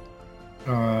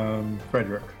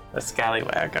 Frederick. The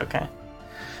scallywag, okay.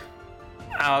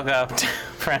 I'll go up to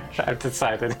Frederick. I've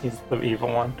decided he's the evil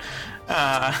one.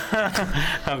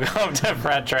 I'll go up to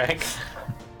Frederick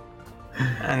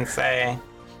and say,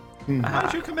 How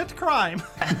did you commit crime?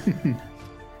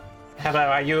 hello,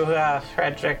 are you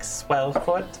Frederick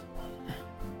Swellfoot?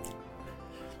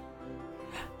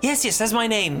 Yes, that's my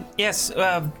name. Yes,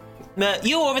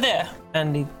 you over there.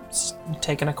 And he's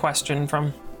taken a question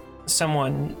from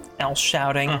someone else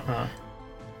shouting.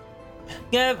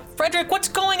 Yeah, Frederick, what's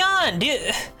going on? Do you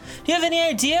have any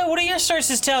idea? What do your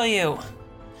sources tell you?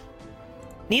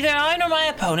 Neither I nor my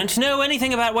opponent know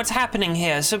anything about what's happening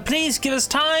here, so please give us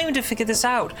time to figure this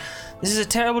out. This is a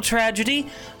terrible tragedy,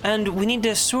 and we need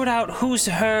to sort out who's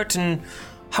hurt and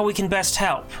how we can best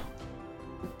help.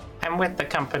 I'm with the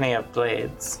Company of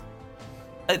Blades.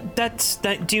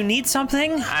 Do you need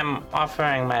something? I'm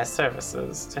offering my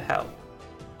services to help.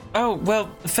 Oh, well,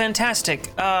 fantastic.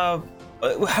 How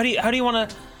do you want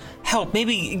to help?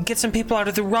 Maybe get some people out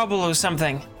of the rubble or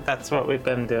something. That's what we've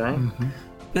been doing.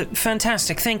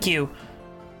 Fantastic, thank you.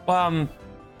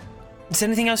 Is there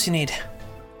anything else you need?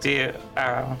 They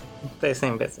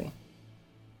seem busy.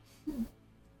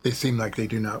 They seem like they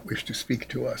do not wish to speak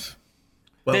to us.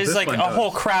 Well, There's this like one a does.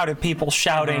 whole crowd of people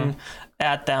shouting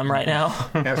at them right now.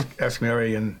 Ask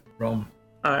Mary in Rome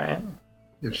All right.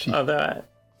 if she. Although,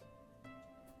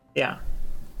 yeah.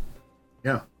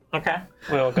 Yeah. Okay.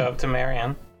 We'll go up to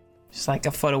Marion. Just like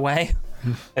a foot away.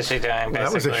 Is she doing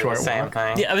that was a basically short the same walk.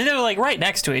 thing? Yeah, I mean, they're like right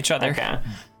next to each other. Okay.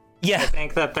 Yeah. I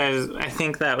think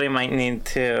that we might need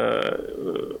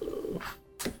to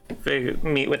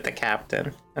meet with the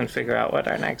captain and figure out what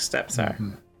our next steps are.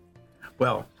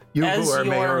 Well, you As who are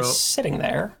you're mayoral. sitting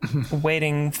there,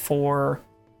 waiting for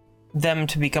them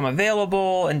to become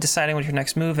available and deciding what your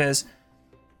next move is,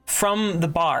 from the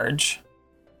barge,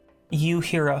 you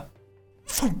hear a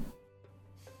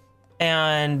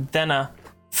and then a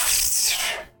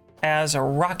as a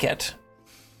rocket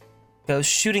goes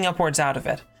shooting upwards out of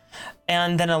it,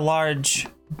 and then a large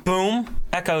boom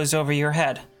echoes over your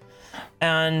head,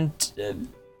 and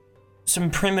some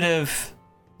primitive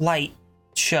light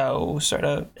show sort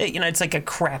of, it's like a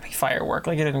crappy firework,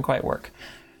 like it didn't quite work,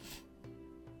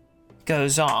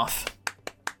 goes off,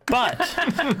 But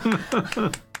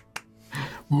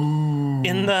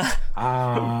in the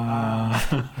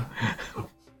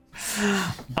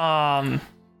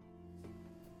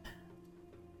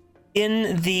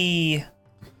in the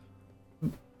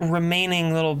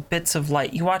remaining little bits of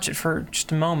light, you watch it for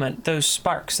just a moment, those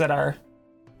sparks that are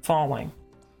falling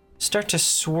start to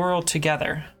swirl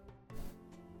together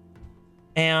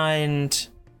and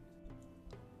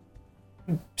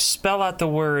spell out the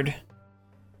word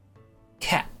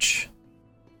catch.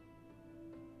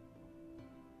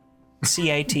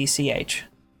 CATCH.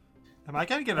 Am I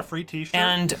gonna get a free T-shirt?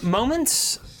 And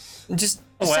moments, just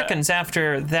seconds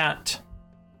after that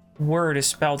word is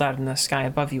spelled out in the sky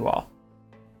above you all,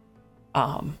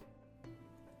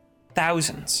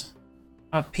 thousands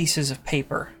of pieces of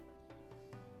paper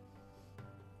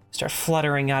start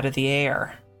fluttering out of the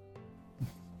air,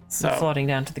 and floating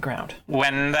down to the ground.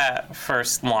 When that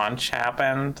first launch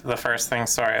happened, the first thing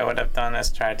Soria would have done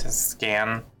is try to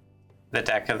scan the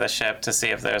deck of the ship to see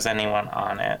if there's anyone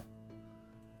on it.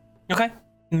 Okay.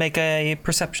 Make a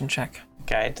perception check.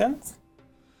 Guidance?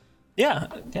 Yeah.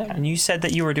 And you said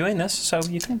that you were doing this, so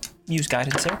you can use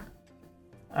guidance there.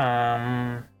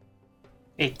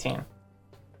 18.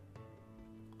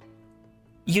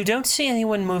 You don't see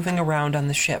anyone moving around on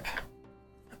the ship.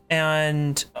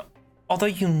 And although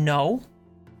you know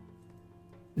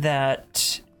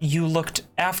that you looked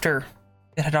after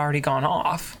it had already gone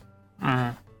off,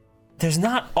 there's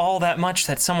not all that much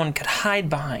that someone could hide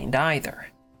behind either.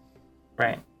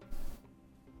 Right.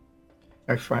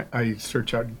 I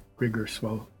search out Grigor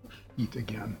Swell feet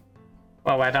again.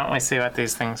 Well, why don't we see what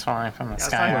these things falling from the Yes,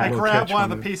 sky I are? We'll grab catch one of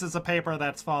one the of- pieces of paper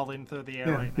that's falling through the air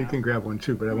Yeah, right you now. can grab one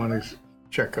too, but I want to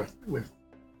check with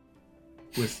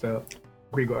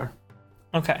Grigor.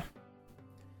 Okay.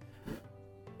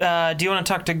 Do you want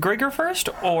to talk to Grigor first,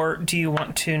 or do you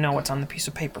want to know what's on the piece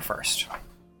of paper first?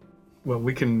 Well,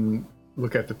 we can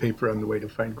look at the paper on the way to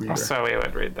find Grigor. So we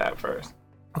would read that first.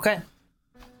 Okay.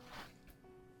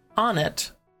 On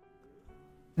it,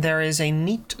 there is a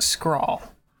neat scrawl.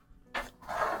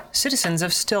 Citizens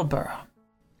of Stillborough,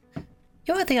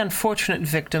 you are the unfortunate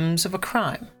victims of a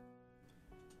crime.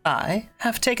 I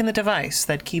have taken the device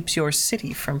that keeps your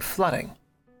city from flooding.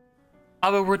 I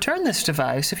will return this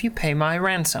device if you pay my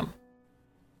ransom.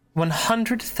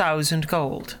 100,000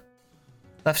 gold.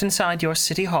 Left inside your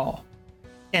city hall.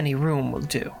 Any room will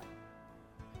do.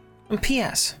 And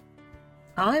P.S.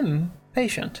 I'm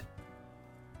patient.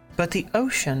 But the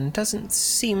ocean doesn't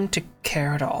seem to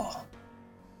care at all.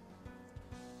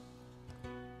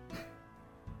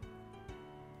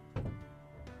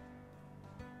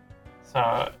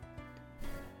 So,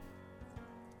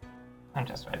 I'm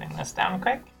just writing this down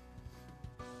quick.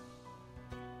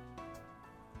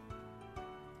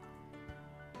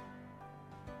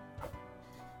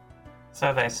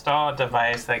 So they stole a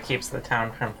device that keeps the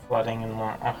town from flooding and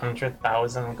want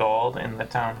 100,000 gold in the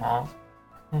town hall.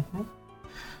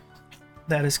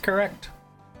 That is correct.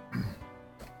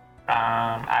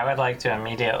 I would like to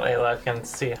immediately look and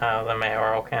see how the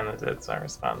mayoral candidates are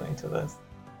responding to this.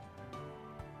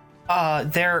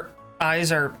 Their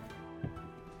eyes are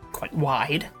quite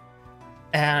wide,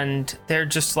 and they're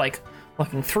just like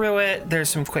looking through it. There's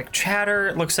some quick chatter.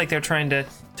 It looks like they're trying to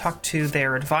talk to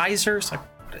their advisors. Like,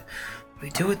 what do we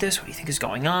do with this? What do you think is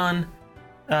going on?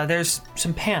 There's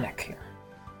some panic here.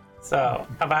 So,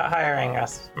 about hiring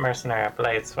us mercenary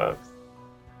blades folks.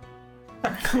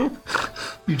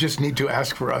 You just need to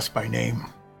ask for us by name.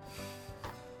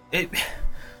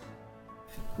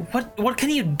 What can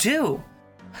you do?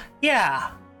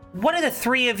 Yeah. What are the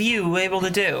three of you able to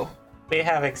do? We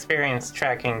have experience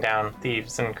tracking down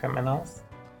thieves and criminals.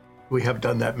 We have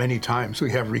done that many times.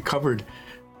 We have recovered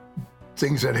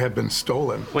things that have been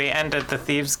stolen. We ended the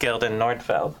Thieves Guild in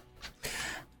Nordfeld.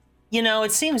 You know,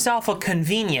 it seems awful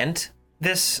convenient.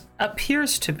 This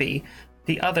appears to be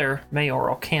the other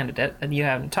mayoral candidate that you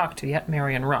haven't talked to yet,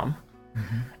 Marion Rum.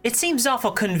 It seems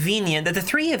awful convenient that the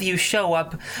three of you show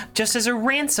up just as a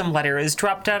ransom letter is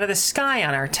dropped out of the sky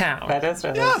on our town. That is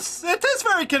really... Yes, it is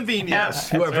very convenient.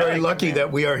 Yes. You are It's very really lucky convenient.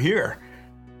 that we are here.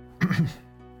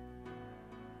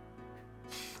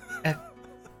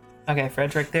 Okay,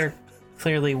 Frederick, they're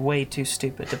clearly way too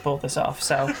stupid to pull this off,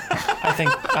 so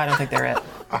I don't think they're it.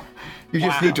 You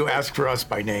just need to ask for us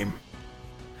by name.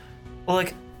 Well,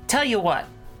 look, tell you what.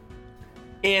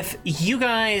 If you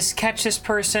guys catch this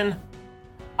person,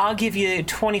 I'll give you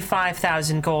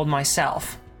 25,000 gold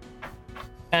myself.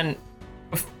 And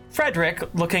Frederick,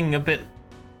 looking a bit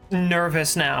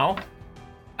nervous now,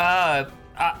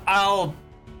 I'll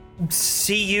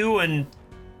see you and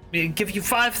give you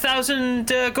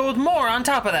 5,000 gold more on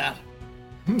top of that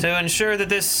to ensure that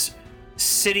this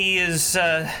city is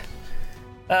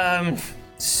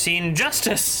seen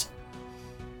justice.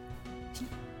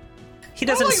 He I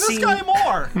doesn't like seem this guy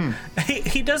more.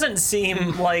 he doesn't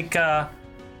seem like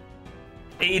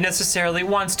he necessarily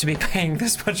wants to be paying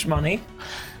this much money.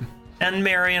 And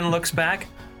Marion looks back.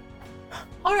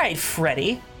 All right,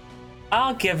 Freddy,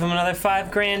 I'll give him another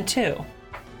 $5,000 too,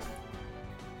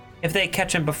 if they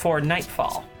catch him before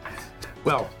nightfall.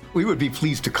 Well, we would be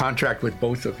pleased to contract with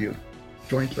both of you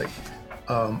jointly.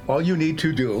 All you need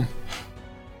to do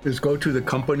is go to the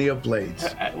Company of Blades.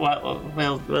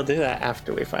 We'll do that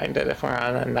after we find it if we're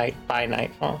on a night by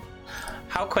nightfall.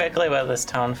 How quickly will this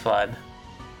town flood?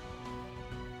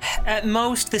 At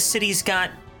most, the city's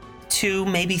got 2,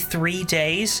 maybe 3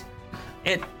 days.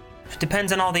 It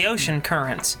depends on all the ocean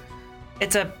currents.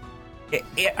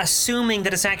 Assuming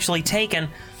that it's actually taken,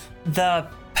 the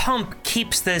pump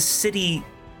keeps the city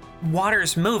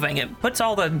waters moving. It puts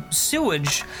all the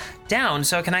sewage down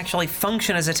so it can actually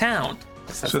function as a town.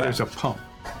 So there's a pump.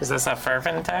 Is this a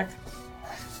fervent tech?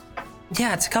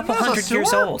 Yeah, it's a couple There's a hundred years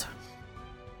sewer? old.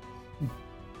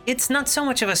 It's not so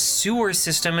much of a sewer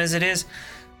system as it is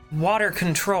water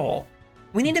control.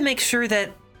 We need to make sure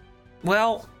that,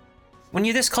 well, when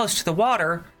you're this close to the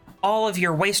water, all of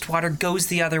your wastewater goes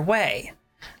the other way.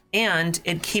 And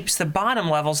it keeps the bottom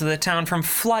levels of the town from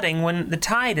flooding when the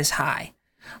tide is high.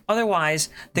 Otherwise,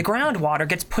 the groundwater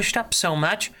gets pushed up so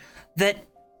much that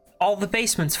all the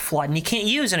basements flood and you can't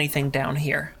use anything down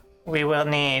here. We will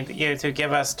need you to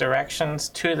give us directions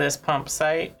to this pump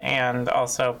site and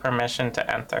also permission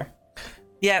to enter.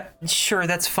 Yeah, sure,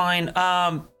 that's fine.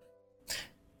 Can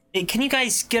you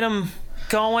guys get them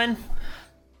going?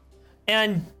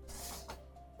 And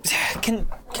can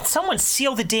someone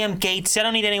seal the damn gates? I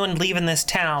don't need anyone leaving this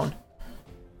town.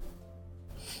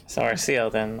 So we're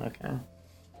sealed in, okay.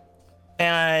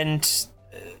 And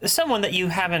someone that you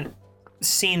haven't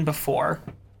seen before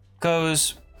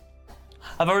goes,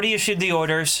 I've already issued the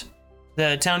orders.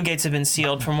 The town gates have been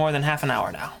sealed for more than half an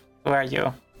hour now. Who are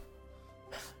you?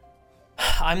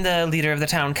 I'm the leader of the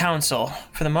town council.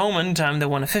 For the moment, I'm the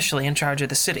one officially in charge of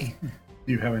the city.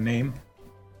 Do you have a name?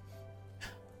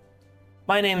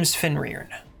 My name's Finrearn.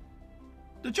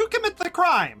 Did you commit the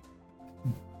crime?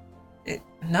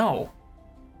 No.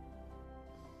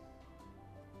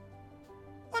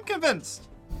 I'm convinced.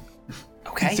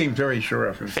 Okay. He seemed very sure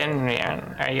of himself.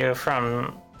 Finrian, are you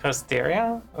from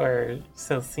Costeria or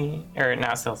Silcine? Or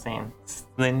not Silcine?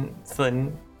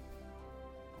 Slin.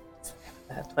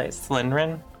 That place.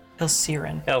 Slinrin?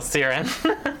 Ilsirin.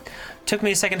 Elsirin. Took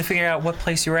me a second to figure out what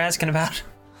place you were asking about.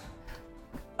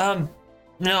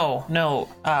 No.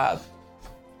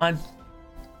 I'm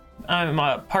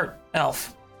a part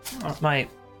elf. My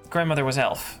grandmother was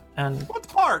elf, and What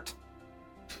part?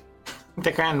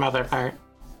 The grandmother part.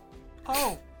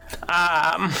 Oh.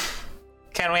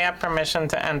 Can we have permission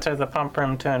to enter the pump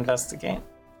room to investigate?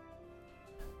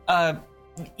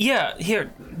 yeah,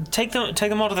 here, take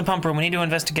them all to the pump room. We need to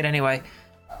investigate anyway.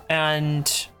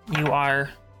 And you are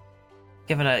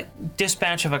given a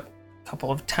dispatch of a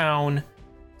couple of town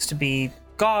to be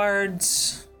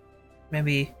guards,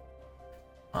 maybe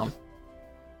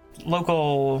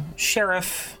local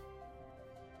sheriff,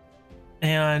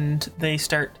 and they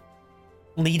start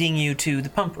leading you to the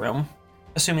pump room,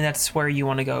 assuming that's where you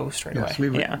want to go straight Yes,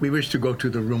 away. we wish to go to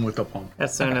the room with the pump.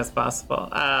 As soon as possible.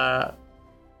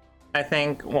 I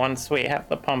think once we have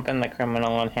the pump and the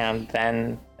criminal in hand,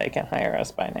 then they can hire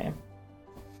us by name.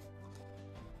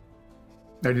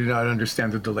 I do not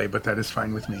understand the delay, but that is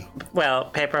fine with me. Well,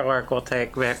 paperwork will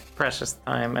take precious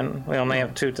time, and we only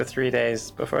have 2 to 3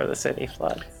 days before the city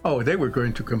floods. Oh, they were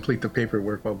going to complete the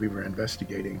paperwork while we were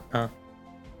investigating.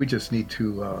 We just need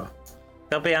to...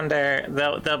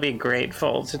 They'll be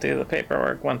grateful to do the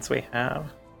paperwork once we have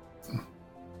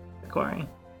the quarry.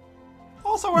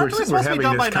 Also, aren't we supposed to be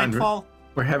done by nightfall?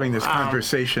 We're having this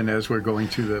conversation as we're going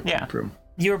to the Yeah. pump room.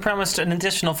 You were promised an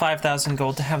additional 5,000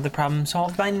 gold to have the problem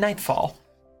solved by nightfall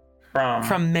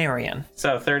from Marion.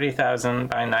 So 30,000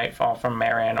 by nightfall from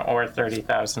Marion, or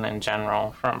 30,000 in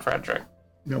general from Frederick.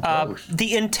 No, both.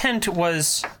 The intent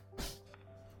was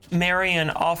Marion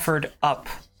offered up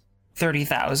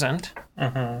 30,000.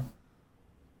 Mm-hmm.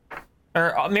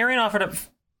 Or Marion offered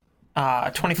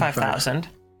up 25,000.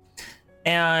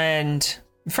 And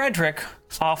Frederick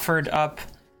offered up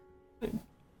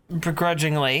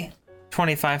begrudgingly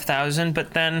 25,000,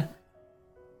 but then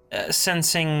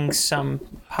sensing some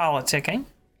politicking,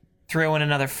 threw in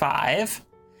another 5.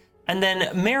 And then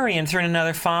Marion threw in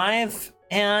another 5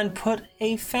 and put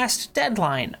a fast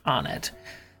deadline on it.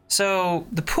 So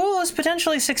the pool is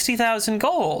potentially 60,000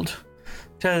 gold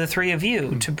to the three of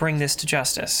you to bring this to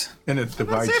justice. And it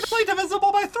divides. Simply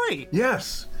divisible by 3.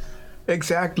 Yes,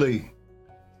 exactly.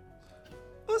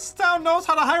 This town knows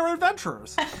how to hire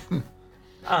adventurers, All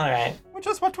right. which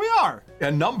is what we are.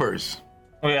 And numbers.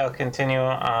 We'll continue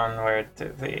onward to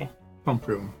the Pump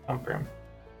room. pump room.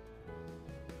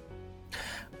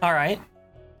 All right.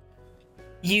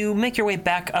 You make your way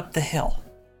back up the hill,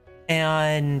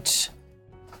 and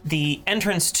the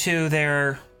entrance to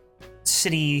their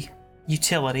city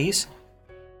utilities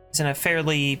is in a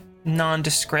fairly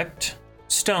nondescript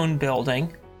stone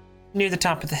building near the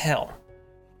top of the hill.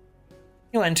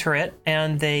 You enter it,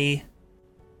 and they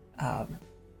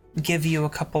give you a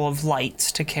couple of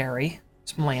lights to carry,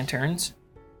 some lanterns,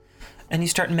 and you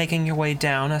start making your way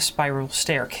down a spiral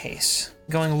staircase,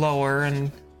 going lower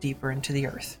and deeper into the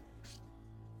earth.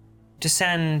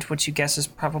 Descend what you guess is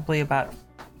probably about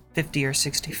 50 or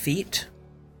 60 feet,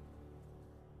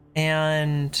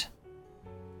 and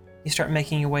you start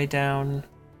making your way down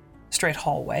a straight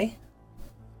hallway,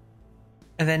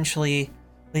 eventually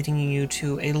leading you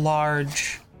to a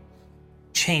large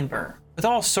chamber with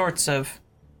all sorts of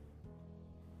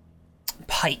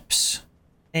pipes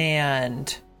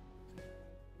and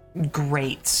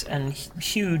grates and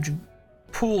huge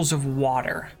pools of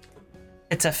water.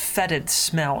 It's a fetid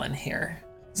smell in here.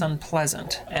 It's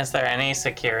unpleasant. Is there any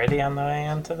security on the way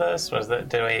into this?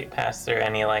 Did we pass through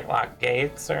any like locked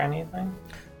gates or anything?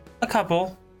 A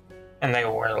couple. And they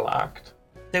were locked.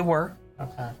 They were.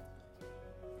 Okay.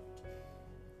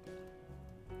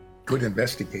 Good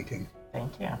investigating.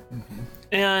 Thank you.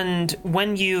 And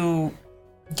when you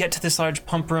get to this large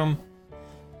pump room,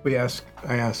 I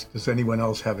asked, does anyone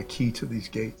else have a key to these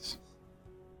gates?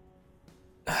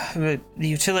 the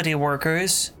utility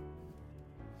workers,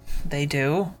 they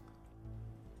do.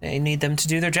 They need them to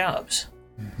do their jobs.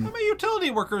 How many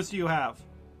utility workers do you have?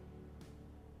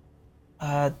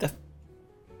 About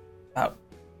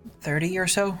 30 or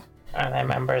so. Are they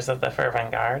members of the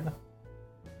Fervent Guard?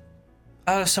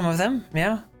 Some of them,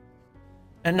 yeah.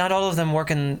 And not all of them work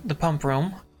in the pump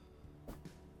room.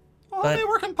 Well, But- they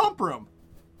work in pump room.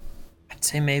 I'd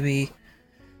say maybe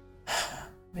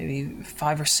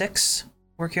 5 or 6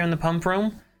 work here in the pump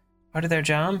room. Part of their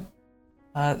job.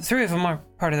 3 of them are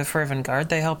part of the Fervent Guard.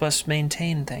 They help us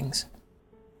maintain things.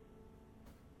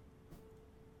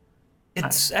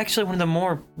 It's actually one of the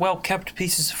more well-kept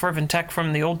pieces of Fervent tech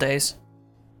from the old days.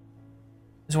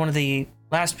 It was one of the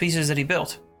last pieces that he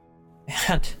built.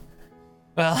 And,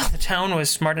 well, the town was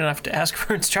smart enough to ask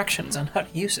for instructions on how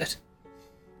to use it.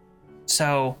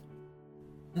 So,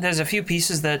 there's a few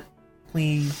pieces that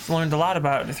we've learned a lot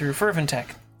about through Fervent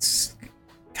tech. It's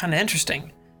kind of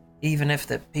interesting, even if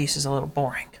the piece is a little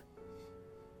boring.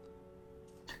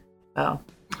 Oh.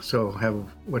 So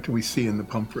what do we see in the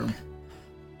pump room?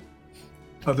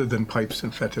 Other than pipes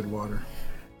and fetid water.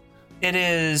 It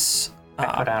is... I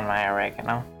put on my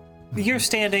oregano. You're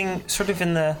standing sort of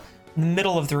in the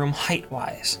middle of the room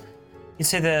height-wise. You'd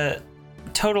say the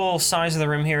total size of the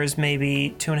room here is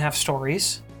maybe 2.5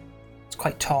 stories. It's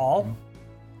quite tall.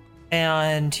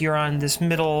 And you're on this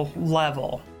middle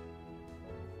level.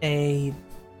 They're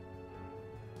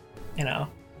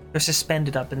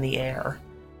suspended up in the air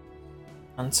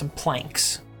on some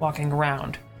planks, walking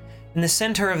around. In the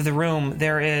center of the room,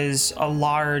 there is a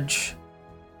large,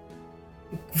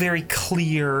 very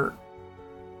clear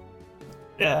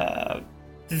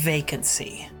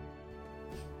vacancy.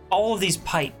 All of these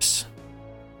pipes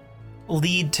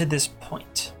lead to this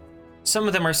point. Some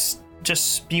of them are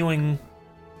just spewing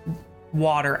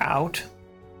water out,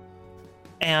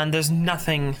 and there's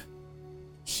nothing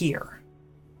here.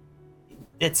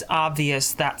 It's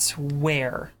obvious that's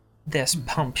where this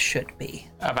pump should be.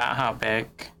 About how big?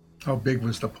 How big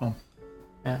was the pump?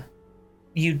 Yeah.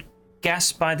 You'd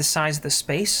guess by the size of the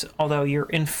space, although you're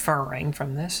inferring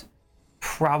from this,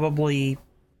 probably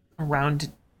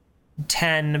around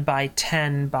 10 by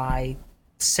 10 by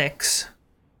 6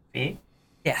 Feet?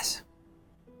 Yes.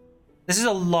 This is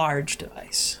a large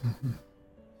device.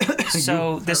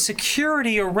 So the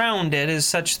security around it is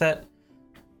such that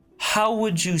how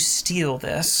would you steal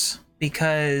this?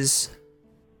 Because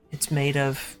it's made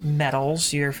of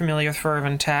metals. You're familiar with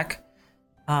Fervent tech.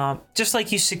 Just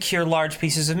like you secure large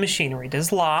pieces of machinery. It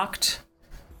is locked.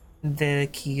 The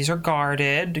keys are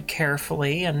guarded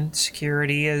carefully, and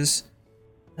security is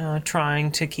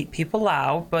trying to keep people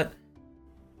out, but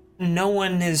no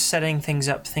one is setting things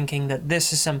up thinking that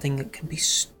this is something that can be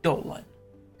stolen.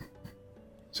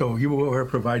 So you are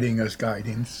providing us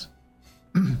guidance.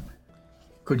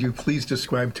 Could you please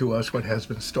describe to us what has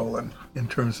been stolen in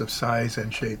terms of size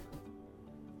and shape?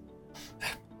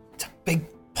 It's a big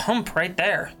pump right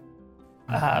there.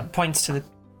 Points to the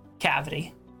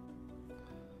cavity.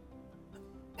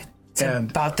 It's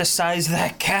And about the size of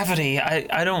that cavity.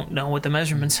 I don't know what the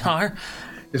measurements are.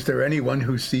 is there anyone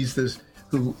who sees this,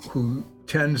 who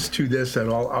tends to this at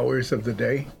all hours of the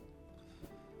day?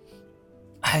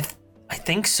 I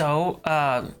think so.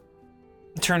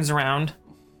 Turns around.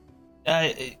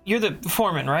 You're the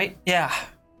foreman, right? Yeah.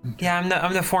 Yeah,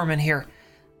 I'm the foreman here.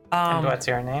 And what's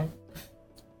your name?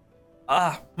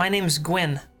 My name's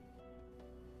Gwyn.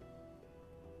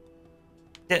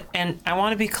 And I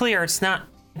want to be clear, it's not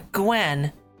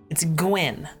Gwen, it's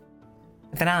Gwyn.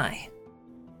 With an I.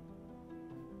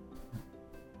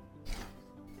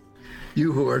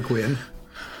 You who are Gwyn,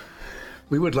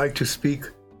 we would like to speak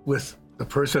with the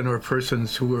person or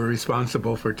persons who are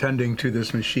responsible for tending to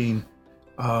this machine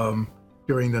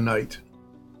during the night.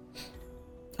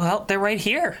 Well, they're right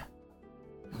here.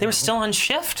 They were still on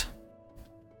shift.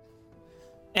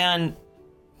 And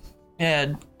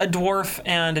a dwarf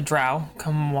and a drow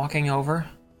come walking over.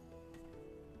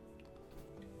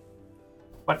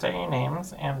 What are your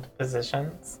names and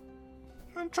positions?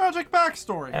 And tragic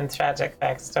backstory. And tragic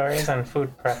backstories and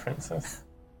food preferences.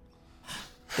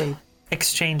 They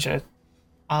exchange a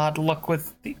odd look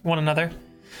with one another.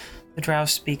 The drow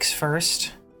speaks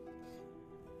first.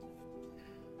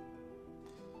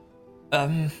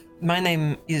 My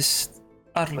name is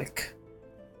Arlik.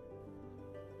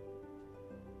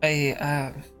 I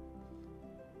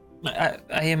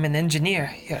am an engineer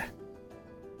here.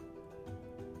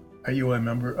 Are you a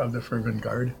member of the Fervent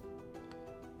Guard?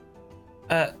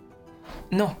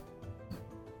 No.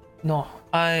 No,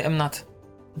 I am not.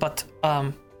 But,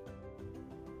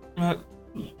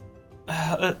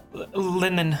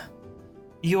 Lennon,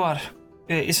 you are,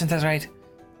 isn't that right?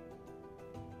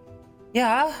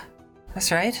 Yeah,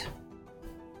 that's right.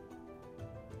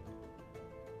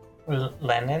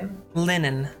 Lennon?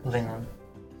 Linen. Lennon.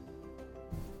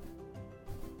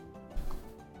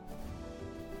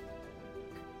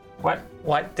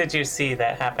 What did you see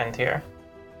that happened here?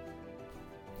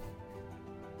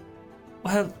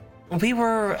 Well, we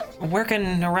were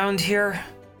working around here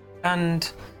and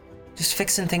just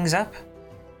fixing things up.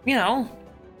 You know,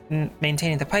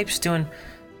 maintaining the pipes, doing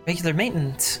regular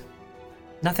maintenance.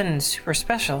 Nothing super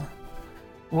special.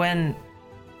 When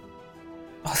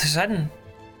all of a sudden,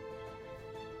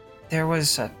 there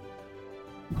was a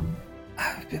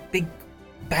big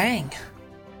bang.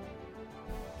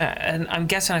 And I'm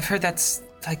guessing I've heard that's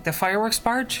like the fireworks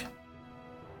barge?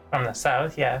 From the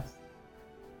south, yes.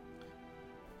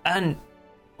 And,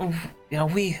 you know,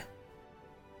 we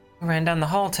ran down the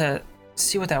hall to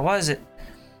see what that was. It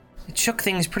shook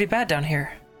things pretty bad down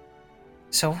here.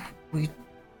 So we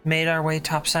made our way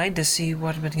topside to see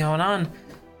what had been going on.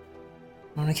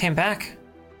 When we came back,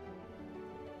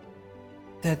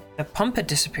 the pump had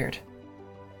disappeared.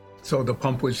 So the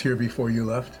pump was here before you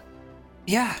left?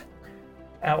 Yeah.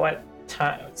 At what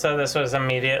time? So this was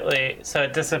immediately. So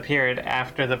it disappeared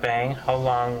after the bang. How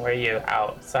long were you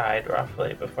outside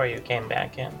roughly before you came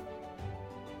back in?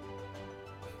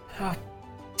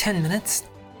 10 minutes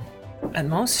at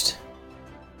most.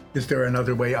 Is there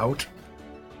another way out?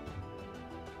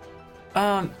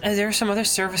 There are some other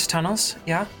service tunnels,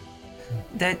 yeah,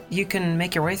 that you can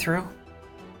make your way through.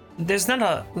 There's not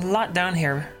a lot down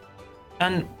here,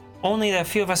 and only a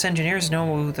few of us engineers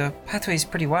know the pathways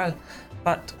pretty well,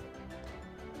 but,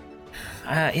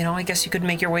 you know, I guess you could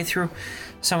make your way through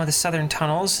some of the southern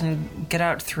tunnels and get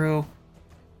out through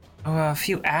a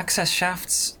few access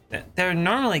shafts. They're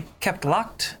normally kept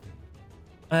locked.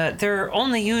 They're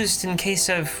only used in case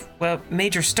of, well,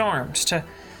 major storms to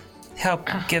help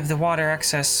give the water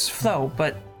access flow,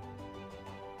 but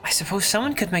I suppose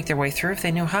someone could make their way through if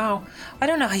they knew how. I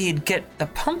don't know how you'd get the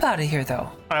pump out of here,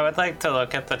 though. I would like to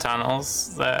look at the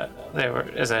tunnels that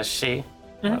she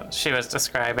was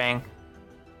describing.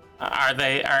 Are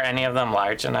any of them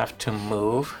large enough to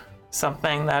move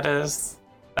something that is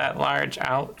that large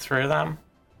out through them?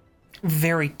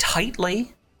 Very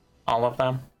tightly. All of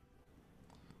them?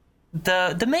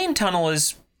 The main tunnel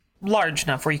is large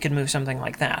enough where you could move something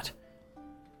like that.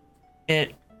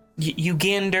 You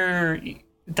gander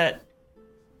that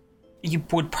you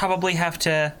would probably have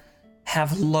to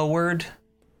have lowered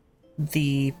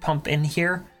the pump in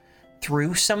here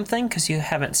through something because you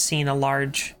haven't seen a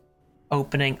large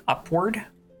opening upward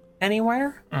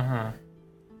anywhere. Mm-hmm.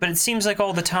 But it seems like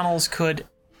all the tunnels could,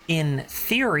 in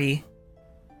theory,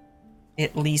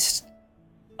 at least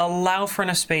allow for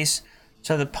enough space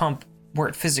so the pump, where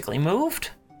it physically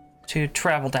moved, to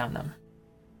travel down them.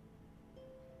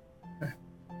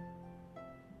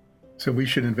 So we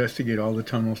should investigate all the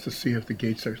tunnels to see if the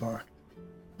gates are locked.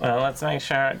 Well, let's make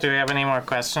sure. Do we have any more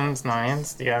questions,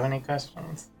 Nines? Do you have any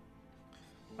questions?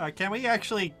 Can we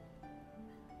actually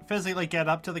physically get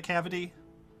up to the cavity?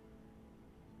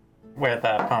 Where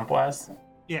the pump was?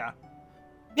 Yeah.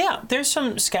 Yeah, there's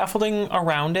some scaffolding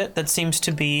around it that seems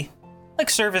to be like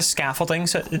service scaffolding,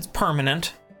 so it's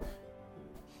permanent.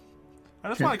 I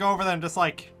just want to go over there and just,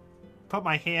 like, put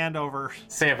my hand over.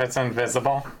 See if it's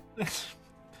invisible.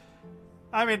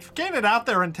 I mean, getting it out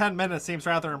there in 10 minutes seems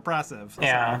rather impressive.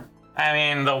 Yeah. I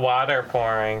mean, the water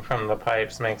pouring from the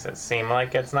pipes makes it seem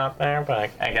like it's not there, but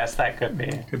I guess that could be.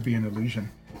 Could be an illusion.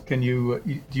 Can you,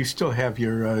 do you still have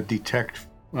your detect?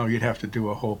 Well, you'd have to do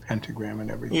a whole pentagram and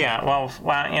everything. Yeah, well,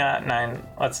 why don't you let Nine,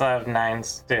 let's have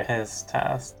Nines do his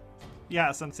test.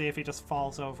 Yes, and see if he just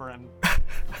falls over and...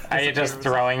 Are you just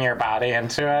throwing your body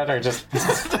into it, or just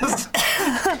just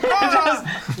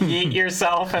yeet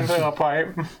yourself into a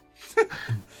pipe?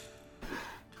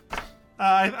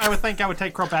 I would think I would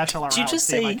take Crowbachelor out. Did you just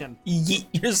see if say I can...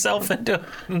 yeet yourself into?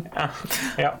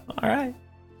 Yep. All right.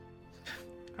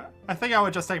 I think I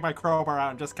would just take my crowbar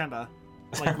out and just kind of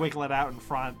like wiggle it out in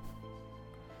front.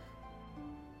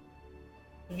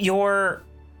 Your,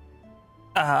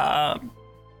 well,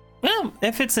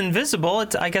 if it's invisible,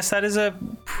 I guess that is a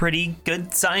pretty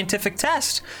good scientific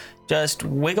test. Just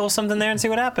wiggle something there and see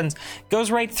what happens.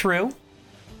 Goes right through,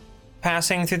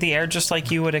 passing through the air just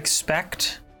like you would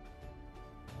expect.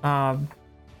 Well,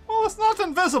 it's not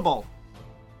invisible.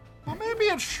 Well, maybe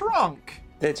it shrunk.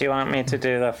 Did you want me to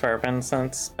do the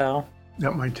fervescence spell?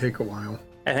 That might take a while.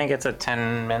 I think it's a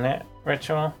 10-minute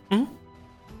ritual. Mm-hmm.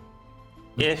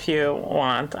 If you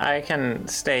want, I can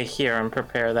stay here and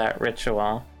prepare that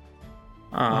ritual.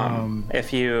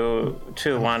 If you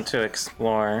two want to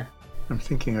explore. I'm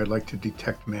thinking I'd like to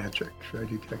detect magic. Should I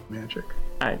detect magic?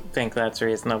 I think that's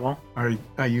reasonable.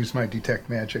 I use my detect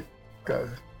magic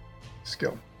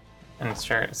skill. And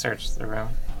search the room.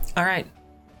 All right.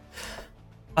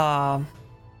 A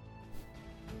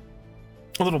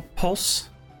little pulse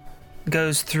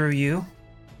goes through you,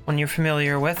 one you're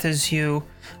familiar with, as you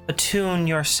attune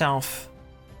yourself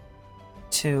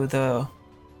to the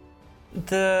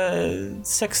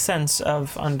sixth sense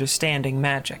of understanding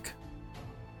magic.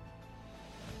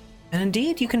 And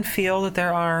indeed, you can feel that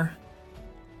there are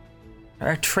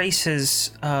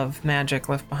traces of magic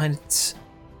left behind. It's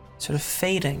sort of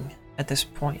fading at this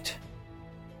point.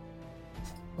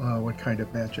 What kind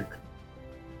of magic?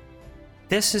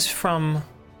 This is from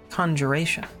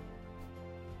conjuration.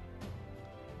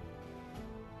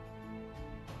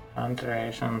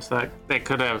 Conjuration, so that they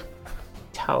could have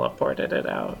teleported it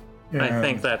out. I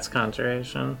think that's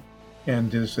conjuration.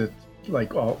 And is it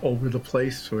like all over the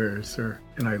place, or is there?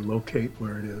 Can I locate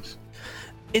where it is?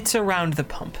 It's around the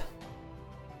pump,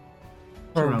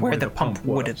 or where the pump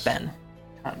would have been.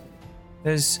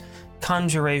 There's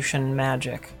conjuration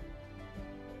magic.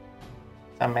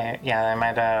 They might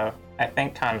have. I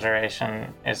think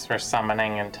conjuration is for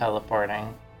summoning and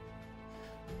teleporting.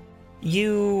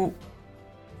 You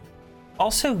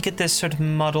also get this sort of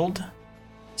muddled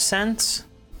sense,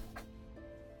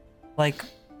 like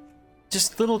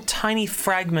just little tiny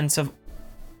fragments of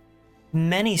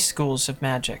many schools of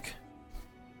magic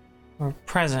are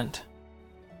present.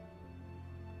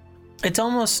 It's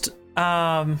almost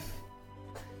to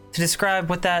describe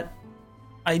what that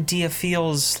idea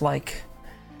feels like.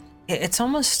 It's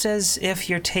almost as if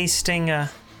you're tasting a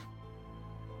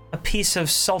piece of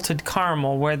salted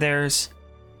caramel where there's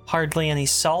hardly any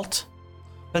salt,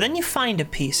 but then you find a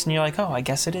piece and you're like, oh, I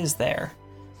guess it is there.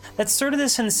 That's sort of the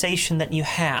sensation that you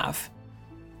have.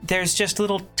 There's just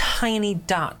little tiny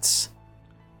dots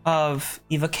of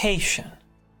evocation.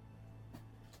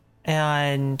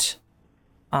 And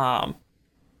am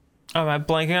I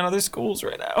blanking on other schools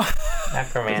right now?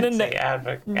 Necromancy,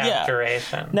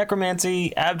 abjuration.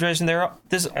 Necromancy, abjuration.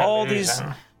 There's all these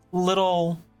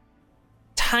little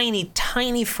tiny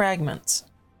fragments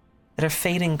that are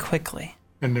fading quickly.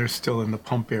 And they're still in the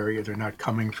pump area. They're not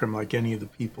coming from like any of the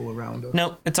people around us.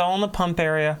 No, it's all in the pump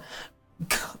area.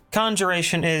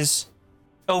 Conjuration is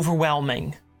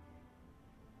overwhelming.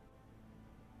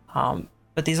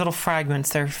 But these little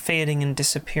fragments, they're fading and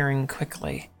disappearing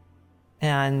quickly.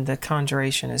 And the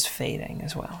conjuration is fading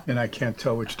as well. And I can't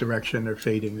tell which direction they're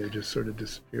fading. They're just sort of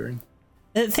disappearing.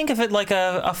 Think of it like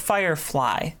a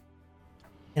firefly.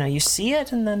 You know, you see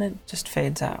it and then it just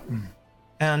fades out.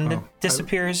 And it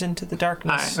disappears into the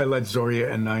darkness. I let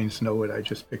Zoria and Nines know what I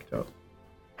just picked up.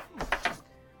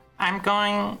 I'm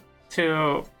going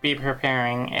to be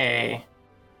preparing a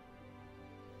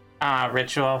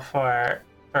ritual for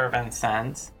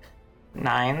fervescence.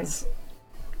 Nines,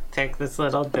 take this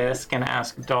little disc and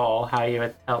ask Dole how you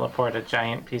would teleport a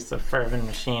giant piece of fervent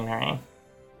machinery.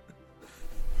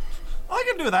 I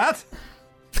can do that.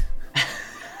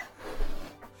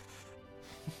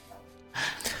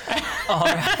 All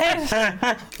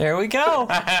right. There we go.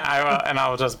 I will, and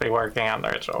I'll just be working on the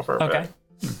ritual for a Okay.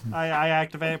 bit. I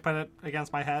activate, put it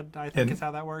against my head. I think is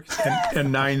how that works.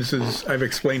 And Nines is, I've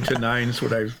explained to Nines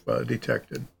what I've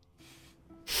detected.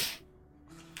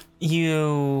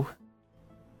 You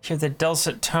hear the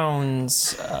dulcet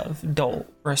tones of Dole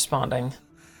responding.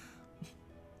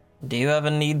 Do you have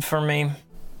a need for me?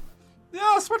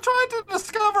 Yes, we're trying to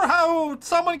discover how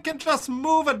someone can just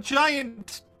move a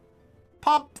giant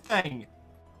pump thing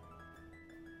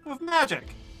with magic.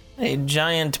 A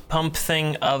giant pump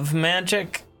thing of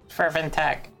magic? Fervent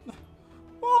tech.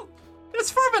 Well,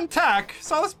 it's fervent tech,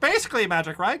 so it's basically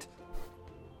magic, right?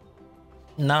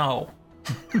 No.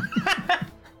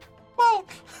 Well,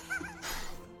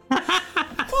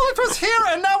 it was here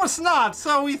and now it's not.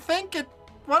 So we think it.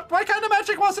 What kind of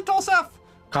magic was it, Dolsef?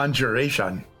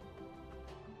 Conjuration.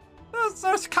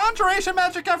 There's conjuration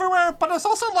magic everywhere, but there's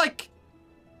also like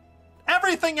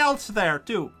everything else there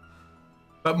too.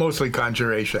 But mostly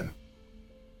conjuration.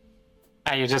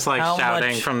 Are you just like How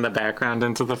shouting much- from the background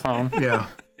into the phone? Yeah.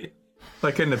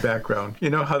 Like in the background.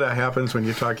 You know how that happens when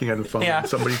you're talking on the phone Yeah. and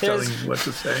somebody's There's- telling you what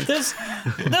to say?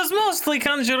 There's mostly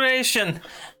conjuration.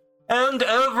 And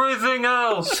everything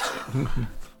else. And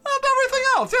everything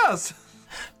else, yes.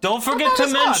 Don't forget not to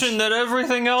as much. mention that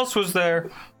everything else was there.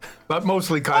 But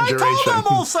mostly I conjuration. told him,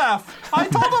 Olsef. I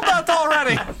told him that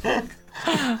already.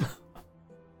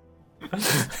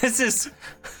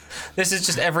 This is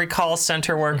just every call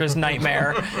center worker's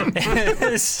nightmare.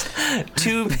 It's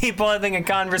two people having a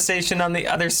conversation on the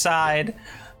other side,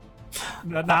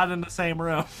 Not in the same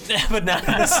room. but not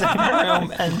in the same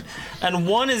room. And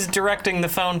one is directing the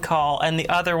phone call, and the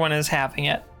other one is having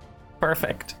it.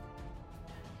 Perfect.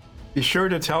 Be sure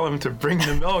to tell him to bring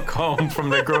the milk home from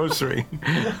the grocery.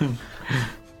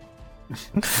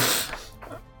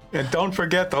 And don't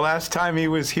forget the last time he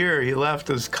was here, he left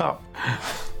his cup.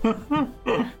 Anyway,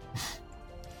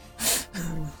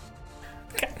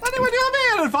 do you have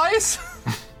any advice?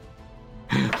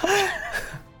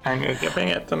 I knew giving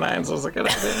it to Nines was a good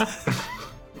idea.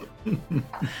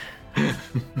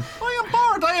 I am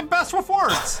bored. I am best with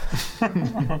words.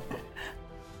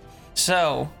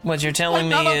 So, what you're telling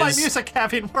None me of my is music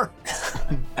having words.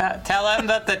 Tell him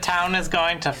that the town is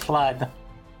going to flood.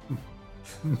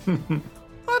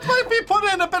 That might be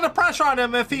putting a bit of pressure on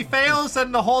him. If he fails,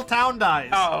 then the whole town dies.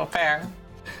 Oh, fair.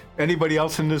 Anybody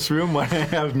else in this room want to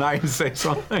have Nine say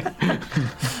something?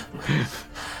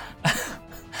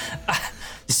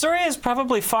 Soria is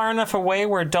probably far enough away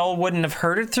where Dull wouldn't have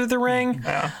heard it through the ring.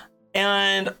 Yeah.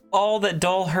 And all that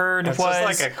Dull heard It's was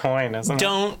just like a coin, isn't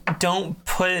it? don't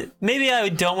put, maybe I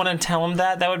don't want to tell him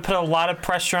that. That would put a lot of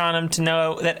pressure on him to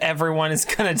know that everyone is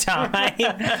gonna die.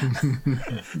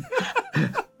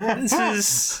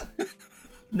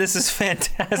 This is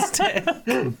fantastic.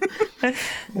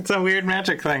 It's a weird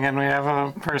magic thing, and we have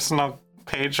a personal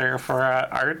pager for an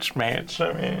archmage.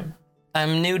 I mean,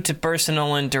 I'm new to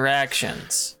personal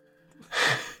interactions.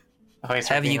 always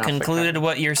Have working you off the concluded cuff.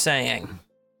 what you're saying?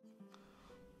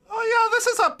 Oh yeah, this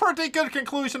is a pretty good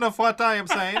conclusion of what I am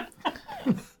saying.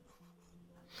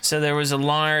 So there was a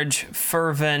large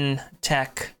Fervin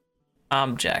tech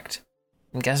object.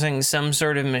 I'm guessing some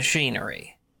sort of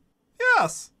machinery.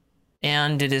 Yes.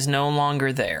 And it is no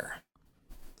longer there.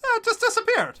 Yeah, it just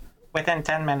disappeared. Within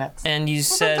 10 minutes. And you Within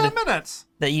said 10 minutes.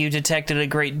 that you detected a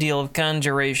great deal of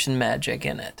conjuration magic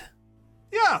in it.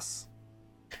 Yes.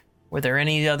 Were there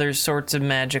any other sorts of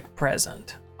magic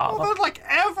present? Well, there's like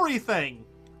everything.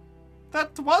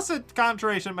 That wasn't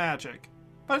conjuration magic.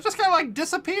 But it just kind of like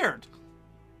disappeared.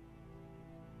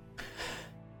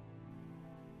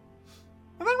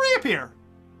 And then reappear.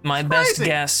 My best crazy.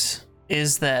 guess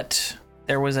is that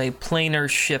there was a planar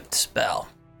shift spell.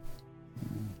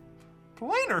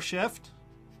 Planar shift?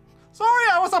 Sorry,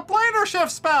 I was a planar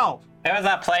shift spell. It was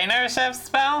a planar shift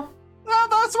spell? No,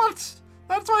 that's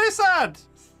what he said.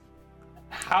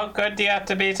 How good do you have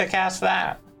to be to cast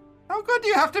that? How good do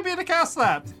you have to be to cast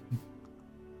that?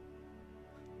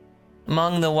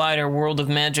 Among the wider world of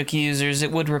magic users,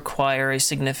 it would require a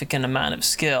significant amount of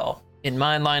skill. In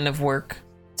my line of work,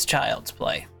 it's child's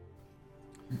play.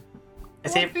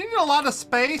 Is Well, he, do you need a lot of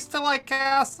space to like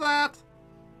cast that?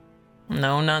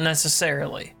 No, not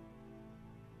necessarily.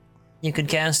 You could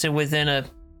cast it within a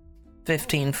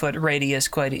 15-foot radius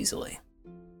quite easily.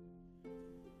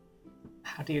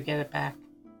 how do you get it back?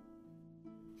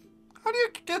 How do you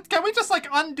get? Can we just like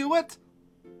undo it?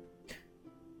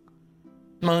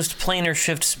 Most planar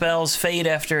shift spells fade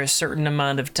after a certain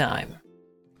amount of time.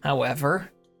 However,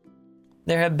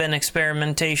 there have been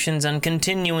experimentations on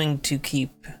continuing to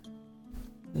keep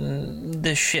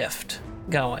the shift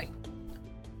going.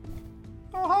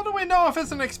 Well, how do we know if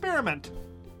it's an experiment?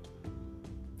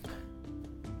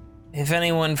 If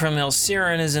anyone from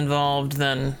Elsiren is involved,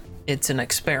 then it's an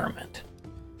experiment.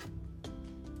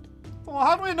 Well,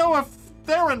 how do we know if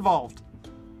they're involved?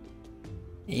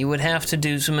 You would have to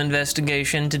do some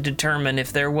investigation to determine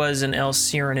if there was an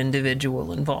Elsiren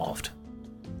individual involved.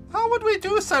 How would we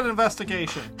do said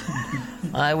investigation?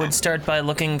 I would start by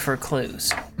looking for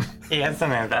clues. He is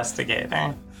an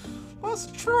investigator. That's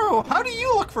true. How do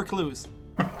you look for clues?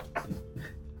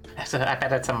 I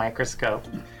bet it's a microscope.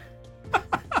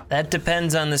 That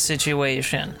depends on the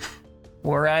situation.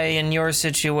 Were I in your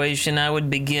situation, I would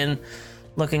begin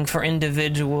looking for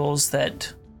individuals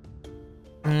that...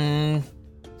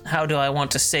 how do I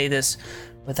want to say this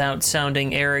without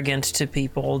sounding arrogant to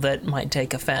people that might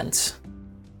take offense?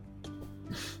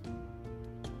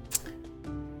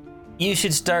 You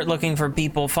should start looking for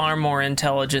people far more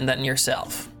intelligent than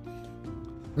yourself.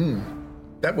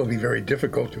 That will be very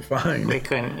difficult to find. We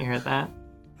couldn't hear that.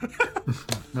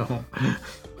 No.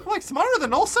 Like, smarter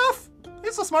than Olsef?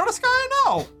 He's the smartest guy I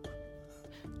know.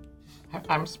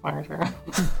 I'm smarter.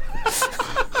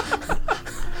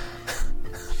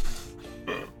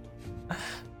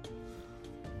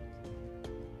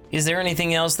 Is there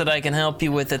anything else that I can help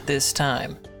you with at this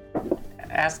time?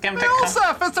 Ask him to Hey, come.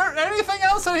 Olsef, is there anything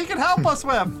else that he can help us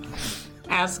with?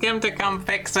 Ask him to come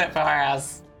fix it for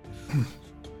us.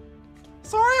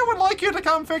 Soria would like you to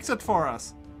come fix it for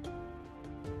us.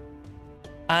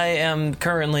 I am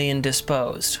currently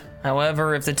indisposed.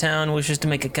 However, if the town wishes to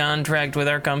make a contract with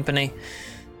our company,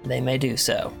 they may do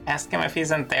so. Ask him if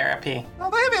he's in therapy. No,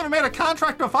 they haven't even made a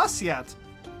contract with us yet.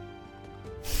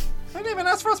 They didn't even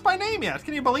ask for us by name yet.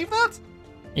 Can you believe that?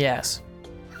 Yes.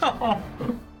 Well,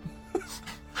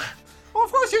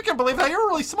 of course you can believe that. You're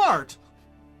really smart.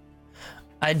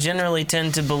 I generally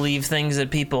tend to believe things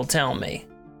that people tell me.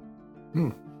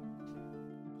 Well,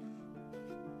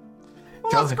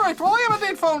 that's great. Well, I have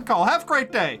a phone call. Have a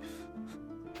great day.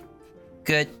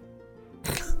 Good.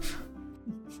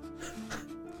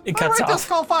 It I cuts rate this off.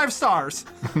 call 5 stars.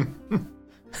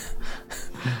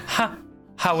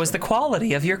 How was the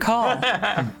quality of your call?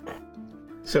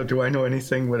 So do I know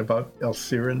anything about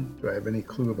Elsiren? Do I have any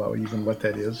clue about even what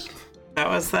that is? What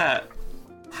was that?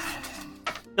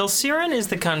 Elsiren is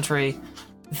the country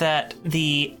that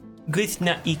the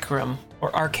Githna Ikram,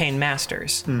 or Arcane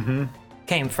Masters,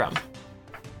 came from.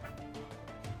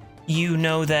 You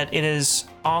know that it is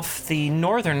off the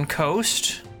northern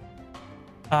coast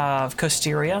of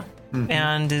Costeria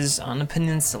and is on a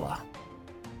peninsula.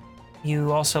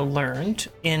 You also learned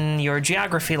in your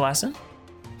geography lesson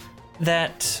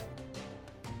that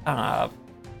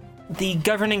the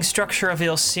governing structure of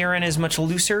Elsiren is much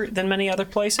looser than many other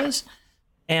places,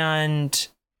 and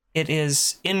it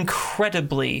is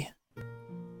incredibly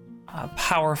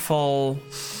powerful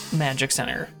magic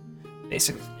center.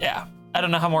 Basically, yeah. I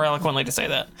don't know how more eloquently to say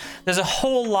that. There's a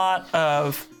whole lot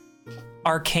of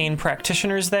arcane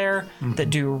practitioners there that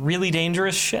do really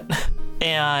dangerous shit,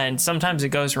 and sometimes it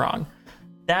goes wrong.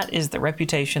 That is the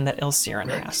reputation that Elsiren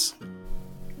has.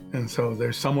 And so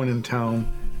there's someone in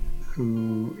town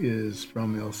who is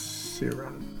from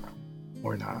Elsiren,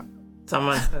 or not.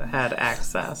 Someone had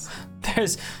access.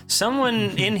 There's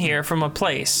someone in here from a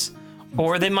place,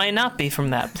 or they might not be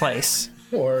from that place.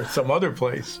 Or some other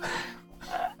place.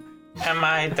 Am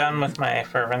I done with my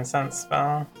fervent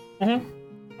spell? Okay.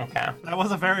 That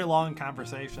was a very long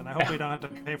conversation. I hope we don't have to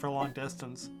pay for long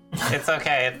distance. It's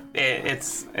okay.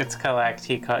 It's collect.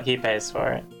 He pays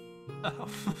for it.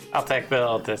 I'll take the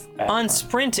little discount. On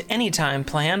Sprint Anytime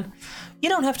plan, you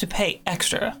don't have to pay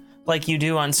extra like you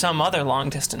do on some other long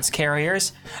distance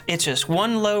carriers. It's just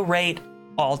one low rate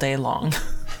all day long.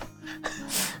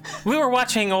 We were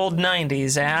watching old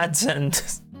 90s ads and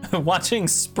watching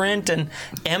Sprint and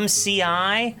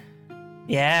MCI.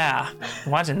 Yeah,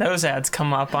 watching those ads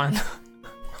come up on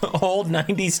old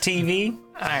 90s TV.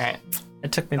 All right.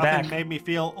 It took me Nothing back. made me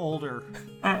feel older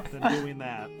than doing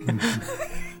that.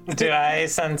 Do I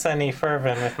sense any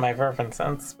fervent with my fervent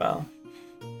sense spell?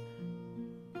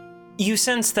 You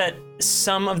sense that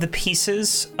some of the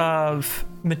pieces of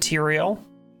material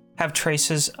have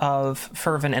traces of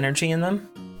fervent energy in them,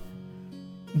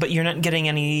 but you're not getting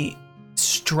any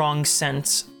strong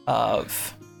sense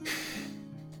of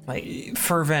like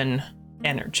fervent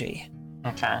energy.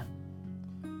 Okay.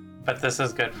 But this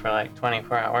is good for like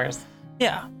 24 hours.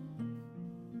 Yeah.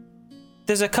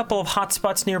 There's a couple of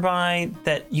hotspots nearby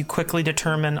that you quickly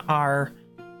determine are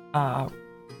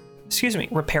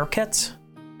repair kits.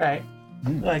 Right.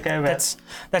 Like I bet.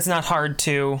 That's not hard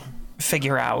to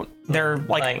figure out. They're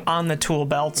like on the tool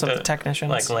belts of the technicians.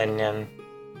 Like Linian.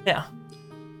 Yeah.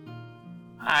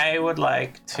 I would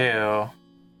like to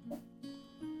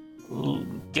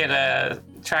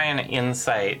try an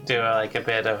insight, do like a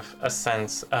bit of a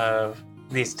sense of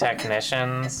these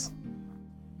technicians,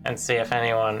 and see if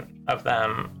anyone of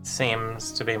them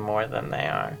seems to be more than they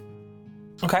are.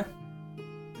 Okay.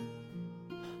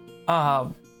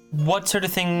 What sort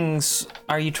of things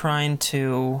are you trying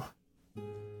to...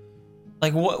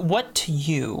 Like, what to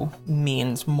you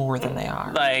means more than they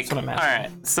are? Like, That's what I'm all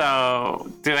asking. right,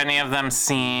 so do any of them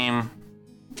seem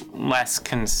less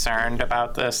concerned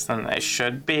about this than they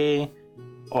should be,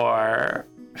 or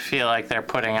feel like they're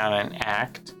putting on an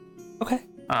act? Okay.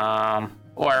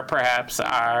 Or perhaps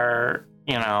are,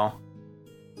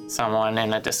 someone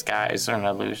in a disguise or an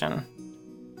illusion.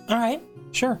 All right,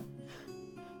 sure.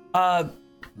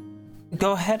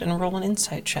 Go ahead and roll an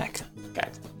insight check.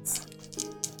 Guidance.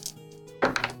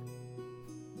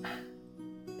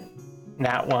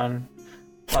 Nat 1,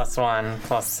 +1,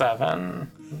 +7,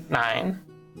 9.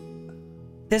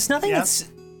 There's nothing Yes.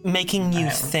 that's making you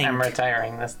think... I'm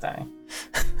retiring this die.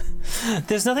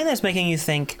 There's nothing that's making you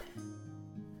think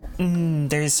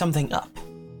there's something up.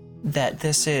 That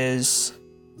this is,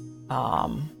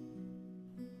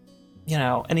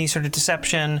 any sort of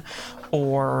deception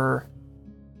or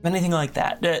anything like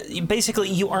that. Basically,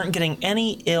 you aren't getting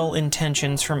any ill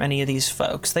intentions from any of these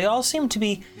folks. They all seem to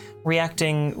be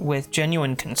reacting with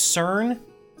genuine concern.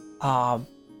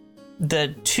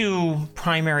 The two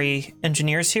primary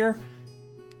engineers here,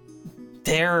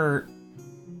 their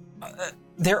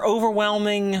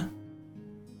overwhelming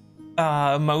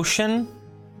emotion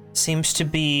seems to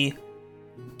be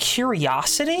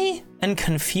curiosity and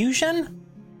confusion.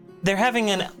 They're having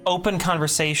an open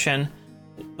conversation,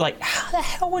 like, how the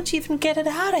hell would you even get it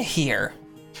out of here?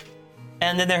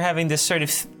 And then they're having this sort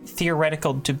of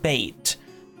theoretical debate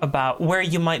about where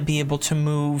you might be able to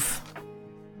move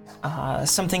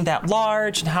something that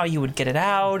large and how you would get it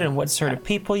out and what sort of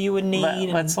people you would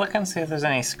need. Let's look and see if there's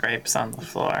any scrapes on the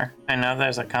floor. I know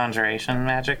there's a conjuration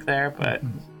magic there, but...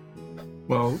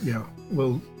 Well, yeah,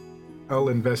 I'll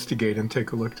investigate and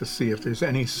take a look to see if there's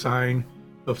any sign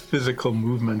of physical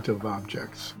movement of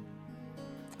objects.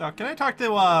 Can I talk to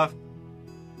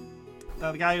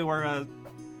the guy who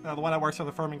the one that works for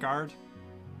the Furman Guard?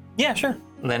 Yeah, sure.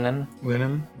 Linen?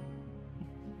 Linen?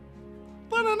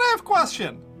 Lennon, I have a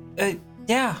question.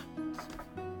 Yeah.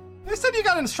 They said you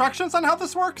got instructions on how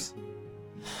this works?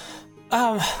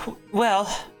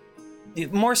 Well,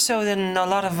 more so than a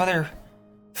lot of other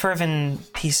Fervin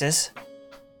pieces.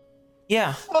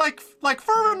 Yeah. Like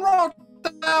Furman wrote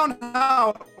down how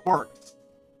it works.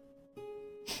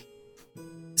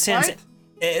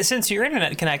 Since your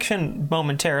internet connection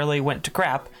momentarily went to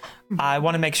crap, I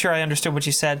want to make sure I understood what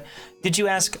you said. Did you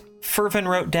ask Fervin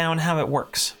wrote down how it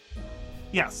works?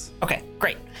 Yes. Okay,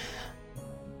 great.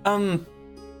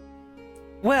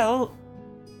 Well,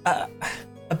 a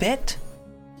bit.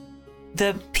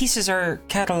 The pieces are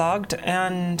cataloged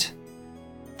and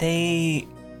they,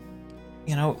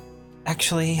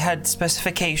 actually had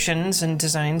specifications and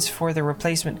designs for the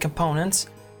replacement components.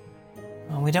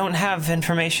 We don't have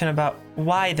information about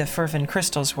why the Fervin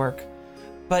crystals work,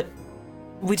 but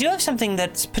we do have something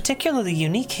that's particularly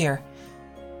unique here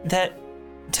that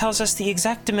tells us the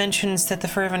exact dimensions that the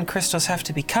Fervin crystals have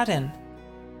to be cut in.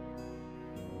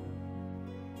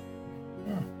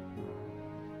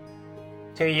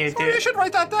 You should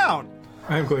write that down.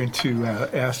 I'm going to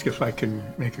ask if I can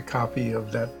make a copy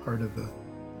of that part of the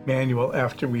manual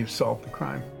after we've solved the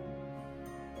crime.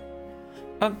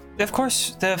 Of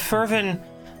course,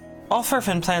 all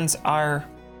Fervin plans are,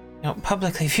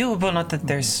 publicly viewable, not that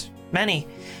there's many,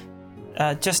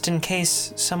 just in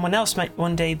case someone else might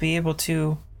one day be able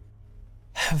to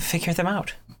figure them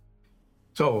out.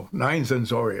 So, Nines and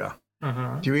Zoria,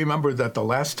 do you remember that the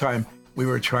last time we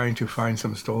were trying to find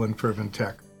some stolen Fervin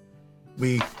tech,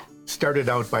 we started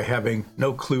out by having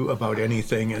no clue about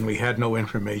anything and we had no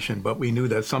information, but we knew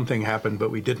that something happened, but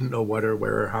we didn't know what or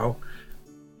where or how?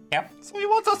 Yep. So he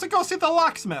wants us to go see the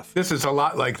locksmith. This is a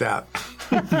lot like that.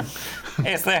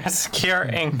 Is there a secure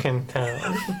ink in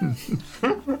town?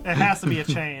 It has to be a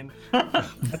chain. A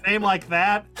name like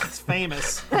that, it's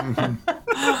famous.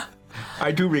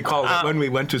 I do recall that when we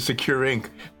went to Secure Inc.,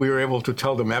 we were able to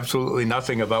tell them absolutely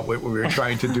nothing about what we were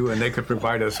trying to do, and they could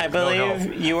provide us I no help.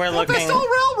 believe you were But they looking. still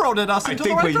railroaded us into the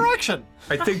think right direction.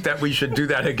 I think that we should do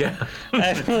that again.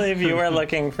 I believe you were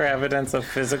looking for evidence of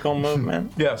physical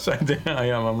movement. Yes, I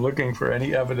am. I'm looking for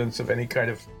any evidence of any kind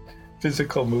of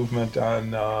physical movement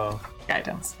on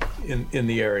Guidance. in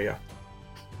the area.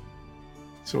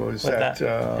 So is With that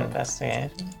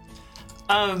investigation?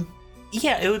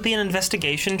 Yeah, it would be an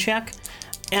investigation check.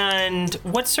 And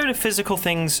what sort of physical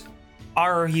things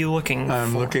are you looking for?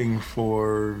 I'm looking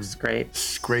for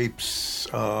Scrapes.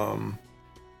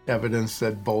 Evidence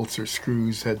that bolts or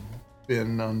screws had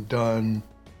been undone,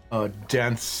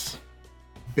 dents,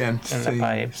 bent In things. the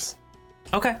pipes.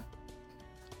 Okay.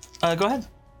 Go ahead.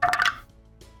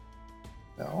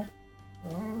 No.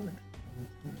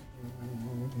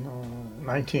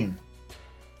 19.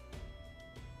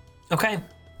 Okay.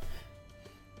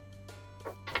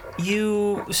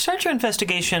 You start your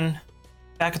investigation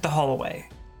back at the hallway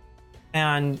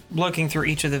and looking through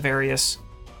each of the various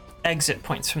exit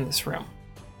points from this room.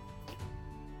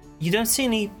 You don't see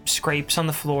any scrapes on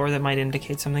the floor that might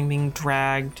indicate something being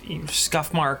dragged,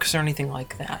 scuff marks, or anything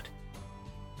like that.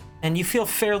 And you feel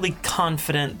fairly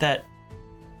confident that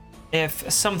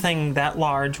if something that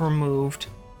large were moved,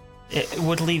 it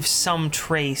would leave some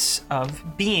trace of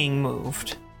being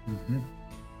moved.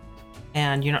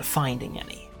 And you're not finding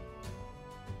any.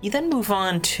 You then move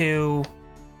on to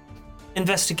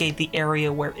investigate the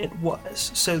area where it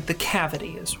was. So the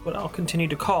cavity is what I'll continue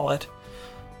to call it.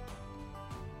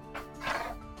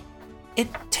 It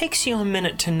takes you a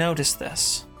minute to notice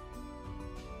this,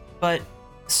 but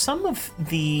some of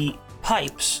the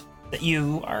pipes that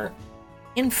you are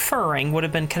inferring would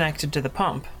have been connected to the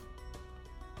pump,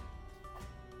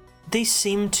 they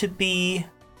seem to be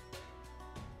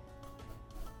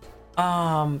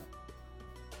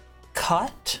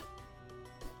cut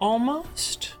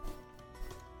almost.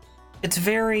 It's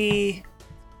very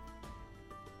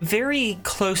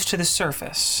close to the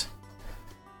surface,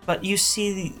 but you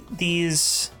see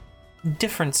these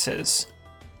differences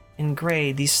in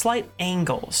grade, these slight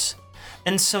angles,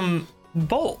 and some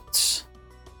bolts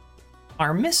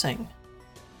are missing.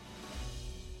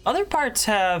 Other parts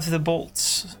have the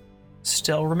bolts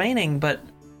still remaining, but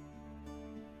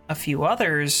a few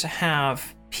others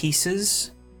have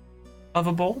pieces of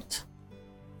a bolt,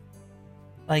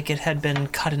 like it had been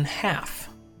cut in half.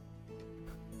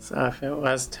 So if it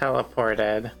was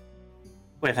teleported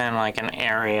within like an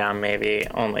area, maybe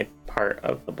only part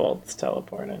of the bolt's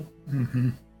teleported.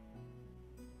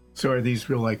 So are these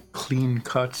real like clean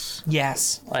cuts?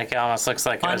 Yes. Like it almost looks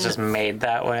like it was just made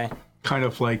that way. Kind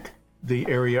of like the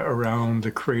area around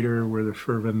the crater where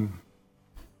Fervin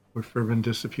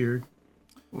disappeared,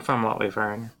 From what we've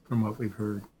heard. from what we've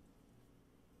heard.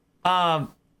 I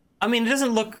mean, it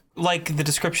doesn't look like the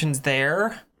description's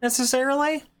there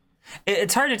necessarily.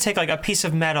 It's hard to take like a piece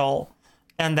of metal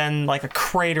and then like a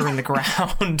crater in the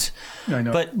ground. I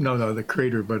know. But- no, the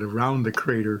crater, but around the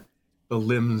crater, the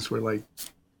limbs were like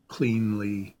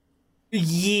cleanly.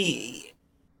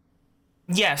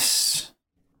 Yes.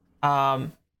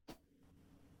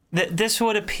 This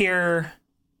would appear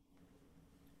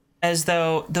as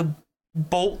though the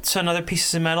bolts and other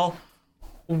pieces of metal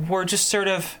were just sort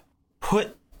of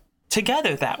put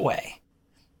together that way.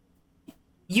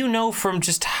 You know from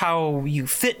just how you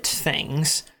fit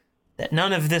things that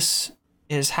none of this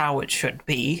is how it should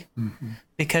be,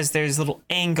 because there's little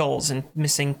angles and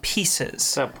missing pieces.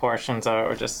 So portions of it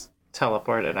were just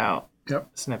teleported out, Yep.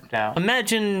 snipped out.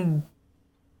 Imagine,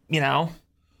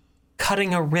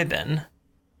 cutting a ribbon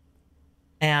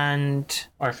and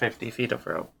Or 50 feet of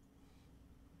rope.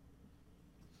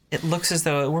 it looks as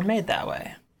though it were made that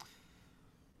way.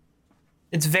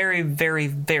 It's very, very,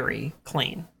 very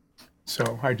clean.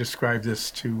 So I described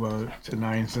this to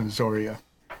Nines and Zoria,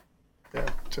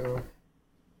 that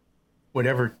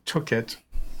whatever took it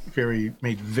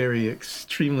made very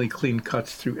extremely clean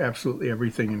cuts through absolutely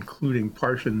everything, including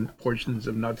portions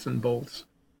of nuts and bolts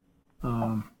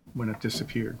when it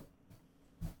disappeared.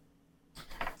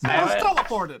 So it was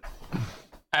teleported.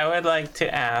 I would like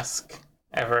to ask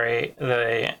everyone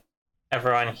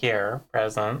here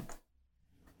present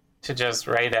to just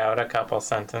write out a couple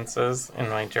sentences in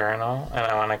my journal, and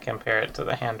I want to compare it to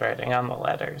the handwriting on the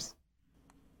letters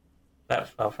that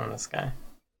fell from the sky.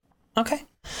 Okay.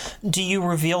 Do you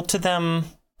reveal to them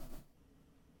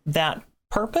that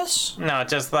purpose? No,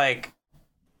 just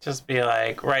be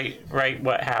like, write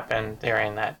what happened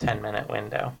during that 10-minute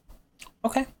window.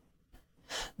 Okay.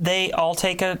 They all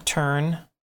take a turn.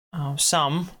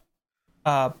 Some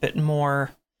a bit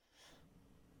more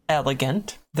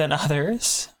elegant than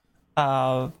others,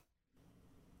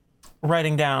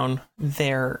 writing down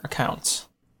their accounts.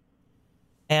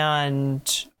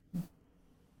 And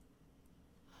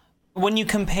when you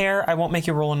compare, I won't make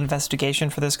you roll an investigation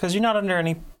for this because you're not under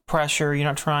any pressure. You're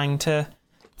not trying to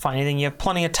find anything. You have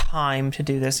plenty of time to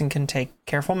do this and can take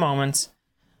careful moments.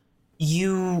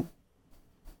 you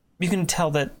can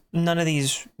tell that none of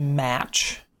these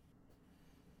match.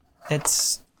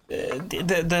 It's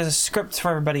the scripts for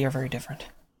everybody are very different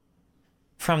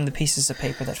from the pieces of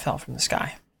paper that fell from the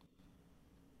sky.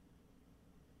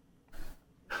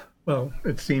 Well,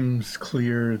 it seems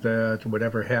clear that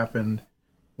whatever happened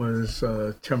was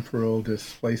temporal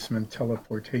displacement,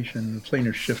 teleportation,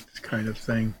 planar shift kind of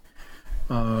thing.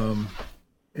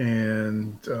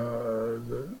 And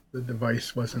the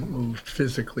device wasn't moved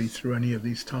physically through any of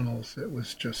these tunnels. It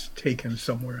was just taken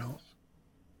somewhere else.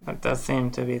 That does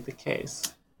seem to be the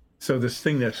case. So this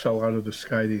thing that fell out of the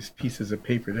sky, these pieces of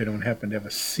paper, they don't happen to have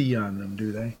a C on them,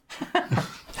 do they?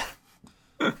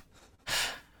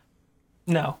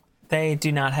 No, they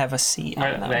do not have a C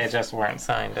on them. They just weren't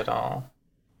signed at all.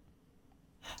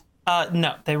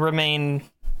 No, they remain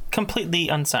completely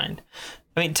unsigned.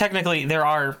 I mean, technically, there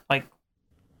are, like,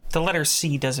 the letter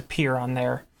C does appear on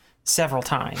there several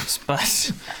times,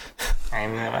 but I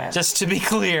knew it. just to be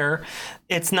clear,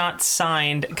 it's not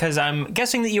signed, because I'm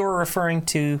guessing that you were referring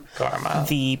to Garma.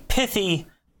 the pithy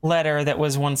letter that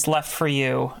was once left for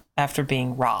you after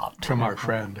being robbed From our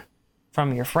friend.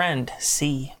 from your friend,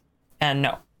 C. And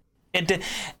no,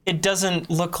 it doesn't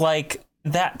look like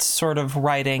that sort of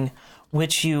writing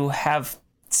which you have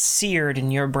seared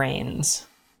in your brains.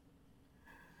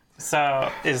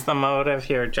 So, is the motive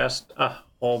here just a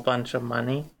whole bunch of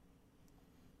money?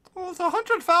 Well,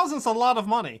 100,000 is a lot of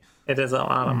money. It is a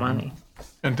lot of money.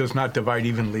 And does not divide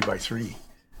evenly by 3.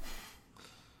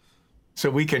 So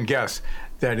we can guess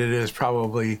that it is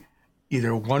probably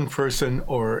either one person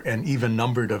or an even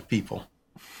numbered of people.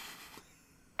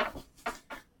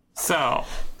 So,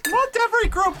 Not every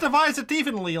group divides it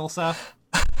evenly, Ilsa.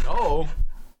 No.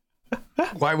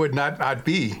 Why would not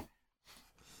be?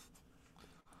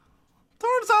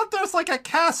 Turns out there's like a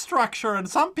caste structure, and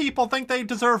some people think they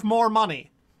deserve more money.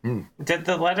 did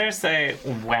the letter say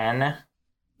when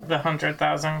the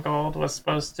 100,000 gold was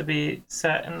supposed to be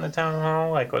set in the town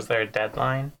hall? Like, was there a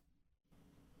deadline?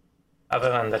 Other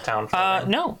than the town hall?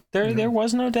 No, there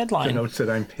was no The deadline. note said,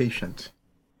 I'm patient.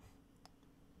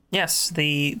 Yes,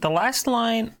 the last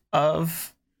line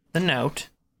of the note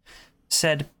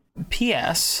said,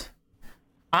 P.S.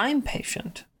 I'm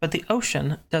patient, but the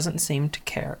ocean doesn't seem to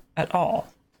care at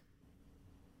all.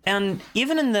 And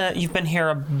even you've been here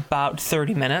about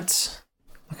 30 minutes,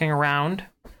 looking around.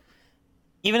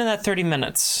 Even in that 30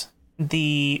 minutes,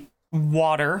 the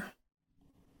water,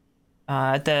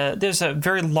 there's a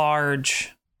very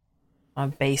large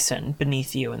basin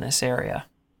beneath you in this area.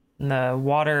 And the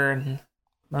water, and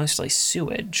mostly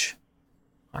sewage,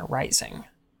 are rising.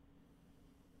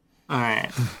 All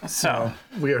right. So,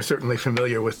 We are certainly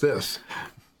familiar with this.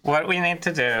 what we need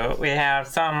to do, we have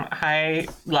some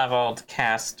high-leveled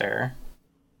spellcaster,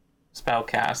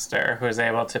 who is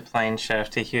able to plane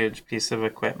shift a huge piece of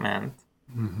equipment,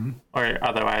 or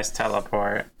otherwise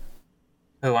teleport,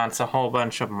 who wants a whole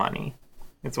bunch of money.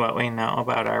 It's what we know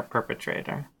about our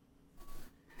perpetrator.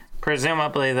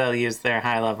 Presumably, they'll use their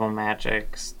high-level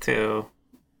magics to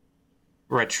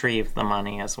retrieve the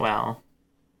money as well.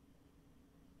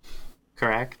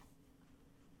 Correct?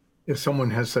 If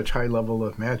someone has such high level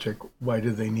of magic, why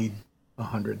do they need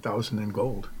 100,000 in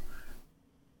gold?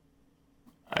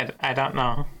 I don't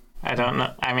know. I don't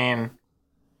know. I mean,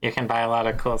 you can buy a lot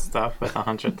of cool stuff with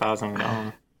 100,000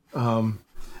 gold.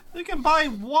 You can buy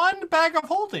one bag of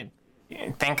holding.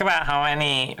 Think about how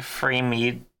many free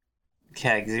mead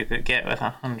kegs you could get with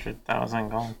 100,000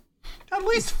 gold. At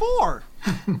least 4.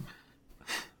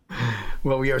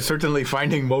 Well, we are certainly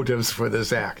finding motives for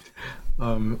this act.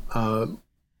 The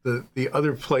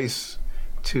other place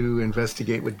to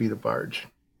investigate would be the barge.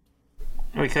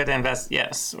 We could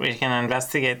yes, we can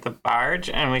investigate the barge,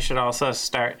 and we should also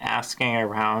start asking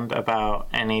around about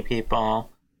any people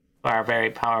who are very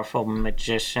powerful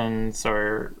magicians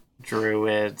or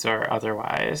druids or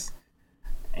otherwise.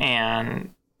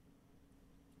 And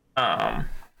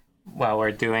while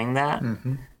we're doing that,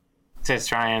 to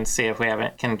try and see if we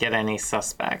can get any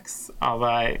suspects. Although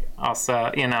I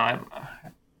also, I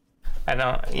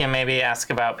don't, maybe ask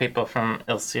about people from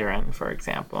Ilsirin, for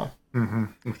example.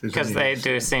 Because they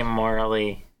do seem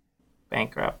morally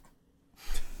bankrupt,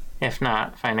 if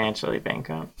not financially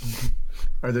bankrupt.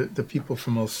 Are the people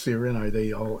from Osirin, are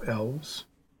they all elves?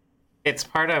 It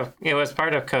was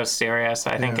part of Coast Syria,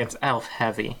 so I think it's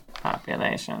elf-heavy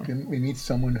population. Can we meet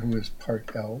someone who is part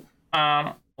elf?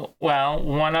 Well,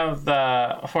 one of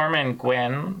the foreman,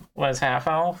 Gwyn, was half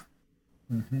elf,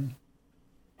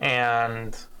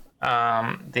 and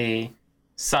the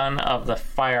son of the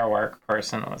firework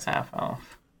person was half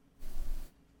elf.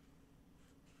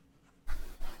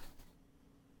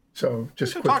 So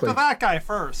just should talk quickly. to that guy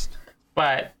first.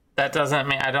 But that doesn't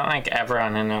mean I don't think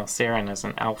everyone in Elsiren is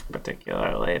an elf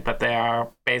particularly, but they are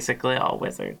basically all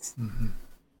wizards.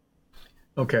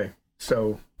 Okay,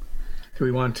 so do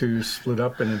we want to split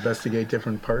up and investigate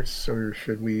different parts, or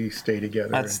should we stay together?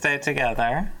 Let's stay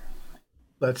together.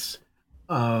 Let's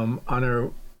honor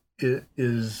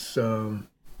is now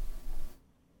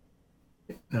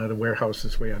the warehouse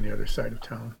is way on the other side of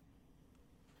town.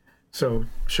 So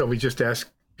shall we just ask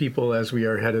people as we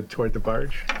are headed toward the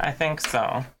barge? I think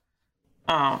so.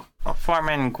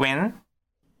 Foreman Gwyn,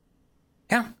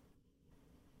 Yeah.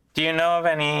 do you know of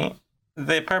any?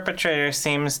 The perpetrator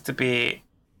seems to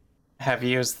have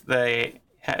used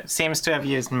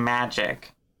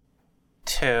magic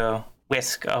to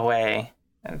whisk away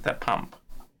the pump.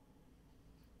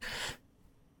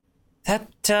 That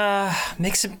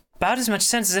makes about as much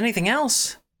sense as anything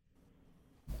else.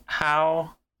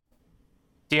 How?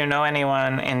 Do you know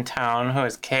anyone in town who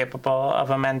is capable of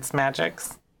immense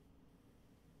magics?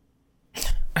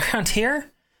 Around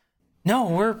here? No,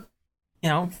 we're,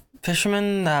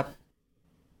 fishermen,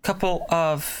 couple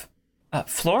of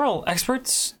floral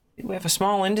experts. We have a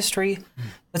small industry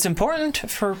that's important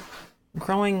for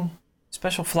growing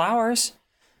special flowers,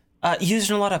 used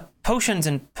in a lot of potions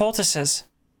and poultices.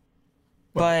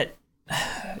 But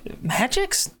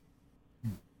magics?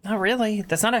 Not really.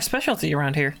 That's not our specialty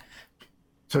around here.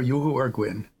 So you who are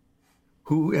Gwyn,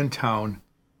 who in town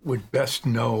would best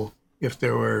know if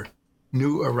there were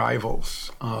new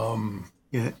arrivals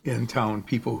in town,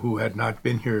 people who had not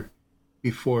been here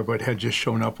before but had just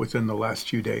shown up within the last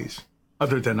few days?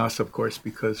 Other than us, of course,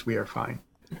 because we are fine.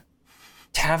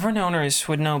 Tavern owners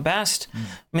would know best. I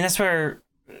mean, that's where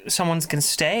someone's going to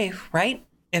stay, right?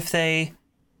 If they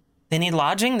need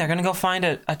lodging, they're going to go find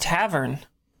a tavern.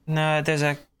 There's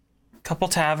a couple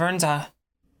taverns, a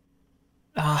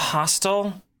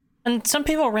hostel, and some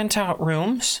people rent out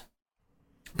rooms.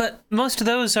 But most of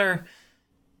those are,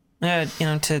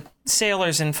 to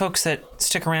sailors and folks that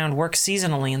stick around, work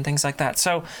seasonally and things like that.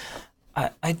 So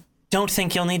I don't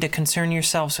think you'll need to concern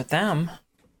yourselves with them.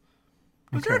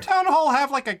 Does your town hall have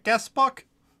like a guest book?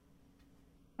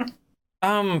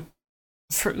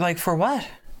 For what?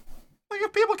 Like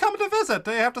if people come to visit,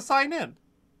 they have to sign in.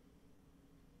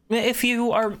 If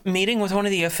you are meeting with one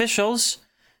of the officials,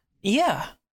 yeah.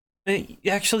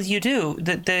 Actually, you do.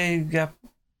 The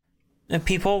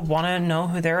people want to know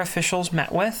who their officials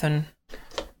met with and,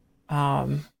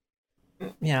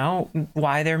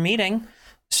 why they're meeting.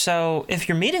 So if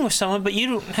you're meeting with someone, but you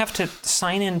don't have to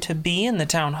sign in to be in the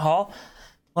town hall,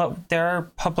 well, there are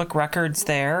public records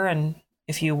there, and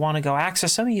if you want to go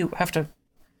access them, you have to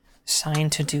sign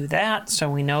to do that, so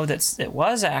we know that it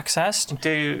was accessed.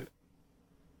 Do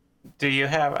you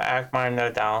have Akmar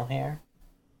Nodal here?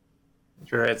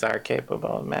 Druids are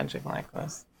capable of magic like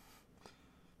this.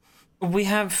 We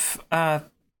have a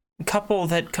couple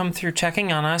that come through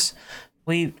checking on us.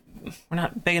 We're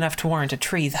not big enough to warrant a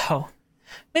tree, though.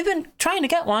 We've been trying to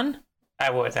get one. I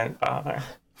wouldn't bother.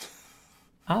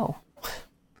 Oh.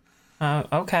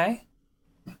 Okay.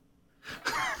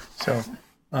 So,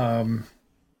 I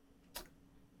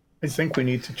think we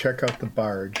need to check out the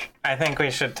barge, I think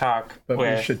we should talk but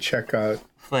with we should check out.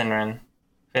 Finrin,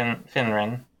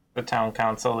 the town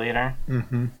council leader,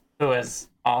 who is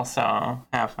also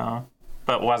half-elf,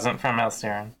 but wasn't from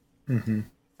Elsiren.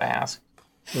 I asked.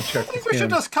 We'll check I think with we should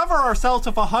him. just cover ourselves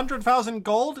with 100,000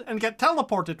 gold and get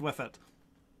teleported with it.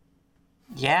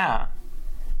 Yeah.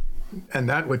 And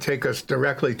that would take us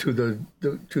directly to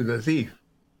the thief.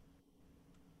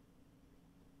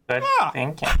 Good Yeah.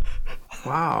 thinking.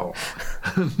 Wow.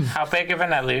 How big of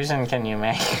an illusion can you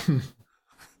make?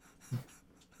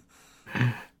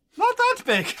 Not that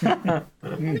big.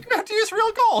 You have to use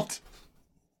real gold.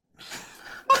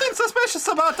 Nothing suspicious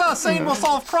about us saying we'll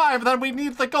solve crime, then we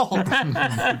need the gold.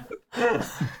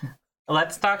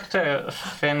 Let's talk to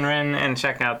Finrin and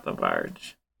check out the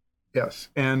barge. Yes,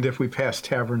 and if we pass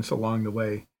taverns along the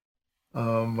way,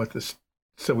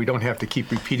 so we don't have to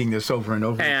keep repeating this over and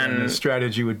over again. And- The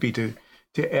strategy would be to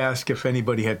ask if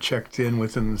anybody had checked in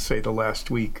within, say, the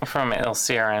last week, From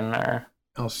Elsiren or...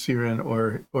 Elsiren,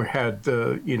 or had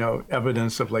the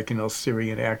evidence of like an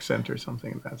Elsyrian accent or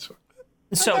something of that sort.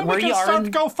 So Then where we can you are start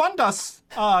in, Go Fund Us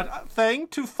thing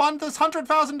to fund this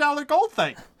 $100,000 gold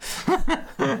thing.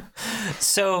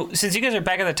 so since you guys are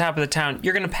back at the top of the town,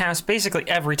 you're going to pass basically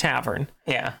every tavern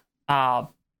Yeah. on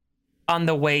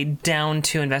the way down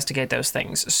to investigate those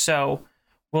things. So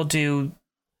we'll do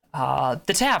the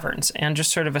taverns and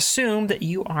just sort of assume that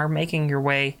you are making your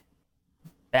way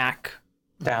back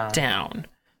down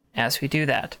as we do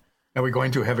that. Are we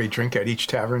going to have a drink at each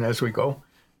tavern as we go?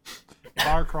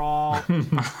 Bar crawl.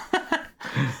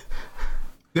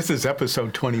 This is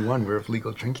episode 21. We're of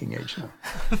legal drinking age now.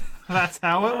 That's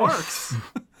how it works.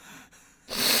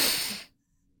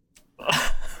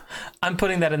 I'm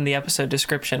putting that in the episode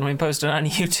description when we post it on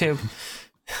YouTube.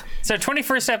 It's our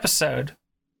 21st episode.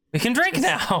 We can drink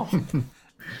now.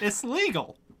 It's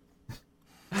legal.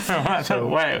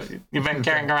 Wait, you've been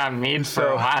carrying around mead for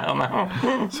a while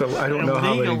now. So I don't know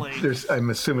how Illegally. many. I'm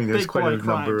assuming there's Big quite boy a number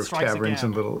crime of strikes taverns again.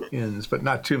 and little inns, but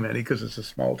not too many because it's a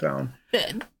small town.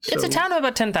 It's a town of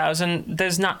about 10,000.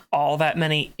 There's not all that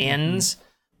many inns.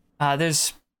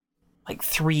 There's like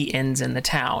 3 inns in the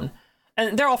town.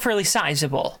 And they're all fairly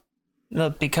sizable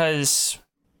because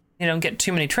you don't get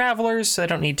too many travelers, so they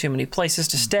don't need too many places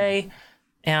to stay.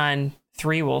 And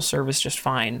 3 will service just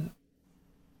fine.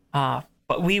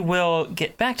 But we will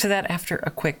get back to that after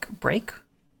a quick break.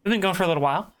 We've been going for a little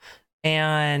while.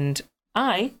 And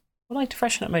I would like to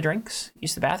freshen up my drinks,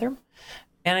 use the bathroom,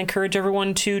 and encourage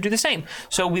everyone to do the same.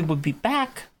 So we will be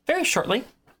back very shortly.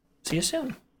 See you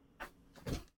soon.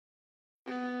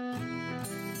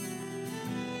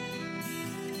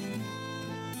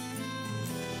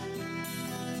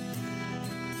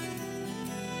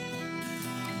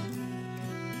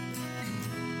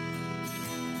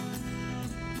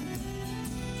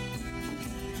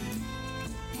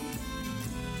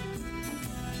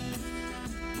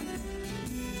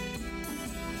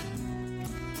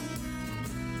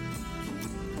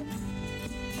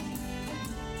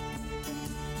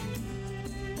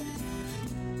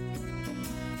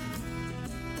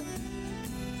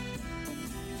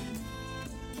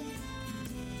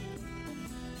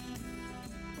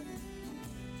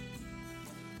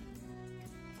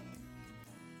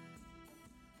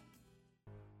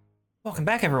 Welcome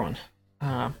back, everyone.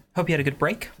 Hope you had a good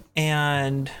break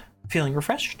and feeling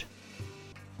refreshed.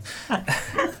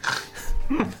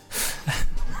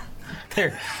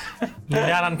 There, you're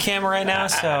not on camera right now,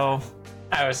 so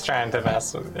I was trying to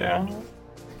mess with you.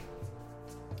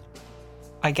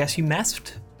 I guess you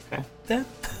messed. Okay. Then.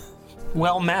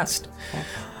 Well messed.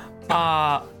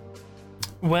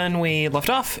 When we left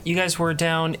off, you guys were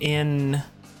down in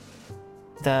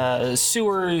the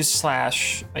sewers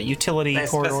 / utility They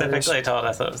corridors. specifically told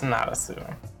us it was not a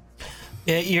sewer.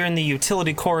 Yeah, you're in the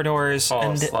utility corridors Full of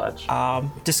and sludge.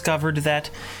 discovered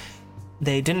that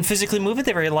they didn't physically move it.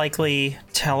 They very likely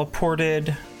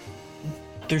teleported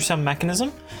through some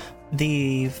mechanism,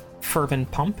 the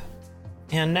fervent pump,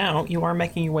 and now you are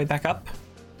making your way back up.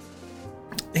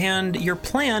 And your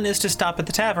plan is to stop at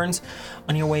the taverns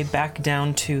on your way back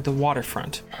down to the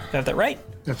waterfront. Do I have that right?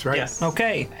 That's right. Yes.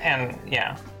 Okay. And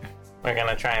yeah, we're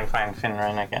gonna try and find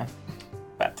Finrin again.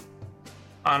 But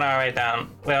on our way down,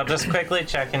 we'll just quickly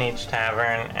check in each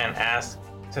tavern and ask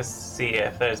to see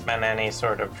if there's been any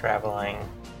sort of travelers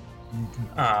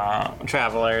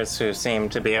who seem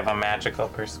to be of a magical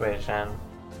persuasion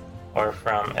or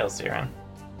from Ilzirin.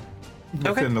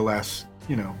 Within the last,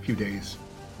 few days.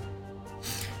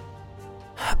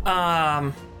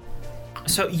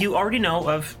 So you already know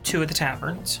of 2 of the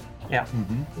taverns. Yeah. Do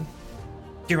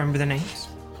you remember the names?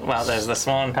 Well, there's the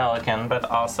Swollen Pelican, but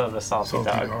also the Salty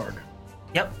Dog. Dog.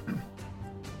 Yep.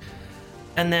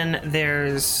 And then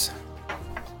there's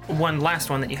one last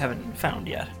one that you haven't found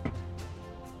yet.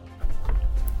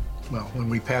 Well, when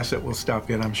we pass it, we'll stop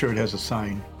in. I'm sure it has a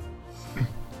sign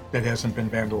that hasn't been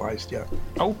vandalized yet.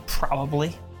 Oh,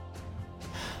 probably.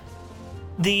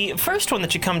 The first one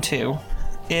that you come to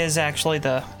is actually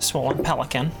the Swollen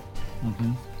Pelican.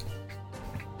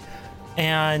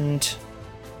 And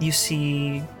you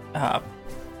see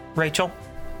Rachel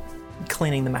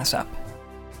cleaning the mess up.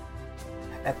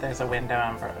 I bet there's a window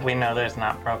on we know there's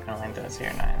not broken windows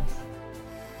here, Nines.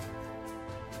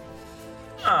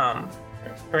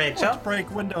 Rachel,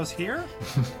 Break windows here?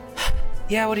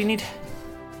 Yeah, what do you need?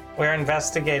 we're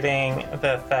investigating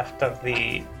the theft of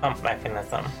the pump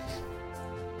mechanism.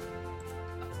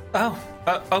 Oh,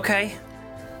 okay.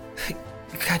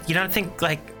 God, you don't think,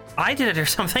 I did it or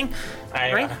something,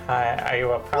 right? Are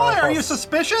you a powerful... Why, are you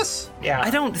suspicious? Yeah. I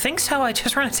don't think so. I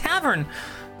just run a tavern.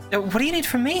 What do you need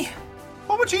from me?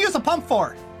 What would you use a pump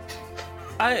for?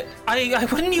 I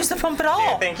wouldn't use the pump at Do you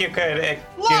all. think you could...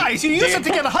 Lies! You use it to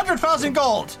get 100,000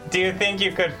 gold! Do you think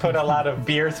you could put a lot of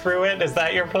beer through it? Is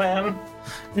that your plan?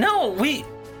 No,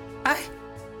 I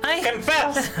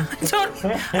Confess!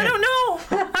 I don't know.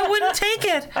 I wouldn't take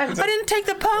it. I didn't take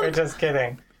the We're pump. just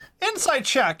kidding. Insight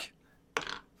check!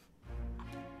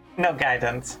 No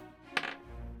guidance.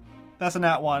 That's a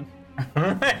nat 1.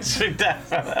 She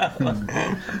definitely.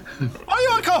 Are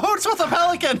you in cahoots with a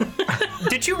pelican?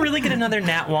 Did you really get another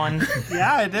nat 1?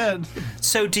 Yeah, I did.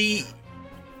 So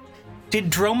Did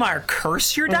Dromar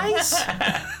curse your dice?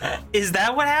 Is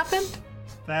that what happened?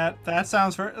 That's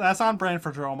on brand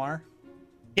for Dromar.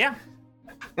 Yeah.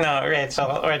 No,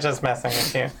 Rachel, we're just messing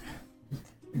with you.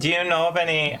 Do you know of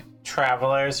any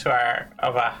travelers who are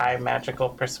of a high magical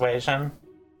persuasion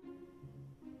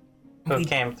who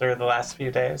came through the last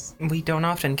few days? We don't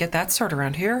often get that sort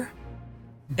around here.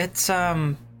 It's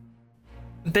a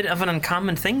bit of an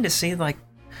uncommon thing to see, like,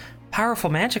 powerful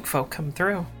magic folk come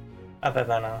through. Other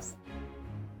than us.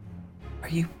 Are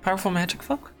you powerful magic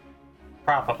folk?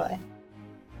 Probably.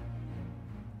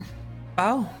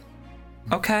 Oh.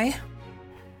 Okay.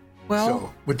 Well,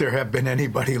 So, would there have been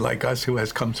anybody like us who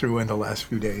has come through in the last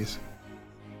few days?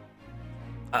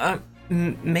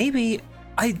 maybe.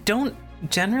 I don't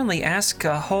generally ask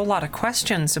a whole lot of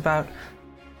questions about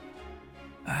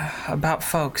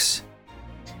folks.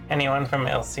 Anyone from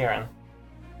Ilsiren?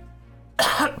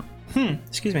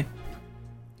 Excuse me.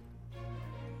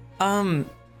 I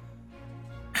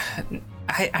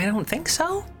don't think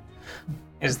so.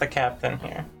 Is the captain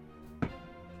here?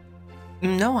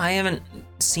 No, I haven't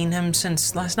seen him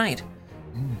since last night.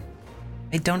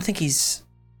 I don't think he's...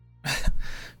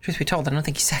 Truth be told, I don't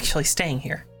think he's actually staying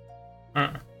here.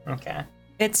 Okay.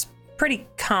 It's pretty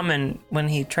common when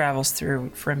he travels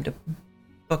through for him to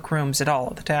book rooms at all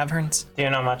at the taverns. Do you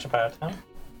know much about him?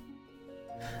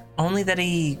 Only that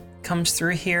he comes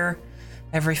through here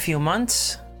every few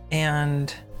months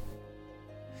and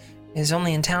is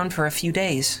only in town for a few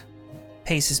days.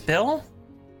 Pays his bill,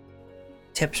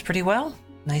 tips pretty well,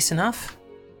 nice enough.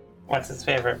 What's his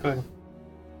favorite food?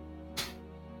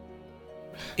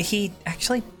 He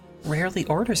actually rarely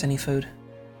orders any food.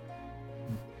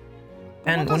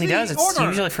 And What when he does does, he it's order?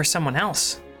 usually for someone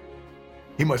else.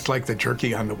 He must like the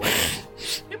jerky on the way.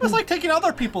 He was like taking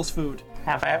other people's food.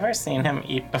 Have I ever seen him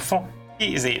eat before?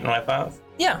 He's eaten with us.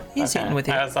 Yeah, he's Okay. eating with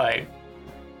you. I was like,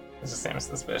 this just seems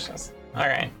suspicious.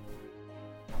 Alright.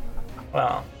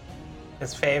 Well,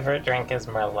 his favorite drink is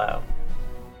Merlot.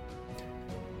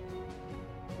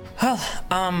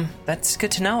 Well, that's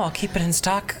good to know. I'll keep it in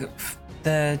stock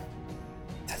the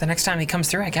next time he comes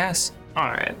through, I guess.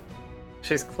 Alright.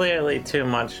 She's clearly too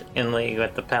much in league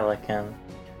with the Pelican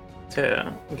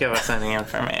to give us any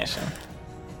information.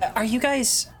 Are you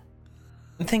guys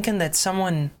thinking that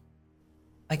someone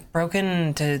like broke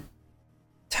into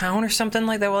town or something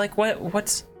like that? Like what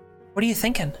are you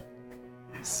thinking?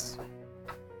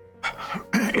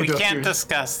 We can't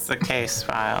discuss the case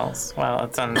files while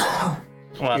it's under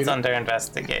under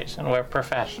investigation. We're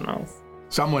professionals.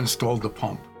 Someone stole the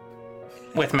pump.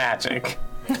 With magic.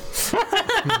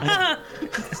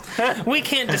 We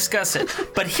can't discuss it,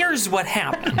 but here's what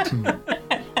happened.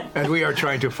 And we are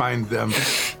trying to find them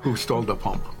who stole the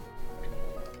pump.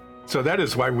 So that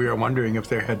is why we are wondering if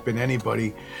there had been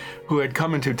anybody who had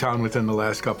come into town within the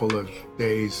last couple of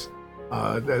days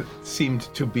that seemed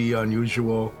to be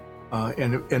unusual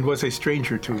and was a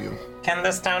stranger to you. Can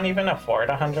this town even afford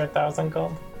 100,000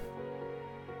 gold?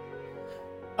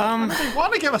 They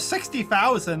want to give us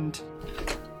 60,000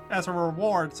 as a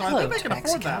reward, so I think they can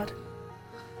afford that.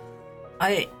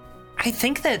 I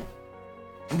think that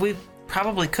we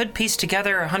probably could piece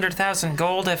together 100,000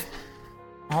 gold if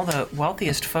all the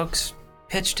wealthiest folks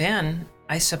pitched in,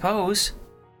 I suppose.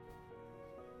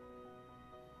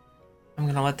 I'm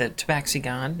gonna let the Tabaxi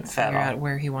figure out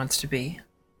where he wants to be.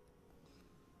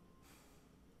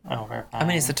 I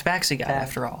mean, he's the Tabaxi god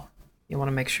after all. You want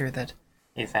to make sure that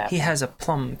He's happy he has a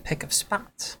plum pick of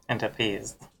spots. and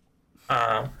appeased.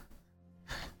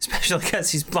 Especially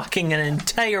because he's blocking an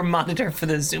entire monitor for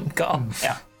the Zoom call.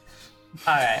 Yeah.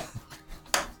 Alright.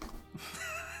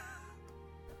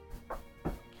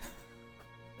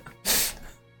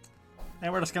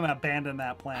 And we're just gonna abandon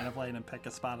that plan of letting him pick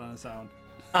a spot on his own.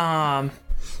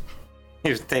 He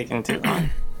was taking too long.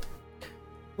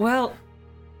 Well,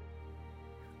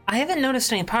 I haven't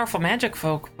noticed any powerful magic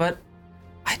folk, but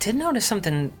I did notice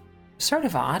something sort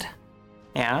of odd.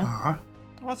 Yeah?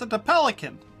 Was it the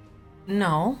Pelican?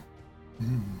 No.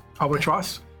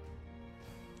 Albatross?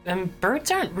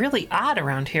 Birds aren't really odd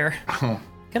around here.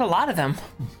 Get a lot of them.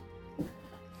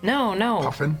 No.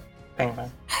 Puffin? Bing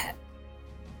bang.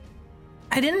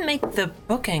 I didn't make the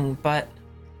booking, but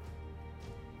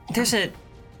there's a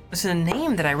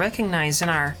name that I recognize in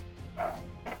our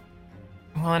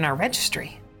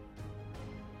registry.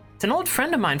 It's an old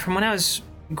friend of mine from when I was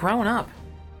growing up.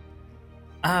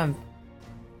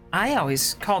 I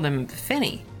always called him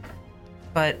Finny,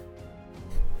 but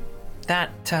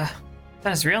that's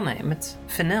his real name. It's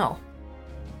Finil.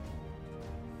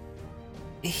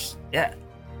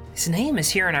 His name is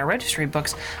here in our registry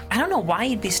books. I don't know why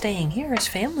he'd be staying here. His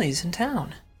family's in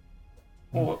town.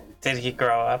 Did he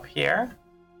grow up here?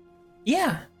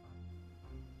 Yeah.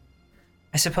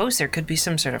 I suppose there could be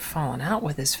some sort of falling out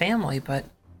with his family, but...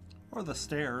 Or the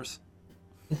stairs.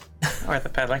 Or the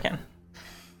pelican?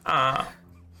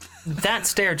 That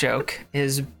stair joke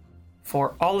is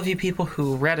for all of you people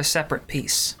who read a separate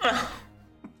piece.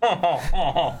 I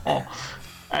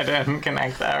didn't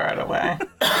connect that right away.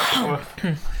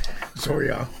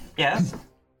 Zoria, Yes?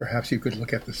 perhaps you could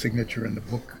look at the signature in the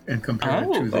book and compare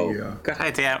it to the. Good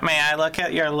idea. May I look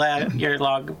at your your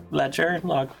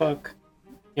logbook,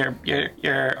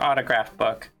 your autograph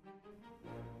book?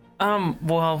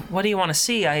 Well, what do you want to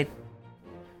see? I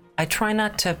try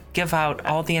not to give out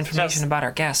all the information about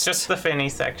our guests. Just the Finney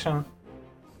section.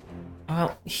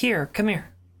 Well, here, come here.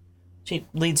 She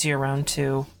leads you around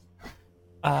to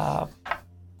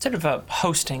sort of a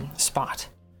hosting spot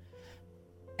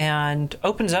and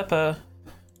opens up a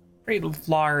pretty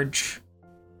large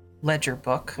ledger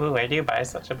book. Ooh, where do you buy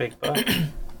such a big book?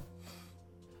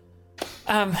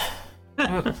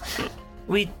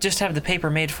 We just have the paper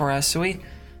made for us, so we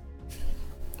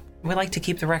like to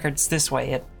keep the records this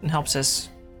way. It helps us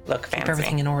Look keep fancy.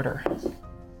 everything in order.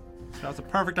 That was a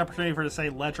perfect opportunity for her to say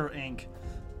Ledger Inc.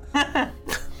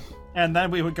 And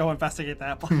then we would go investigate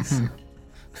that place.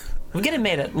 We get it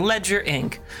made at Ledger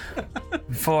Inc.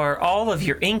 for all of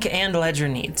your ink and ledger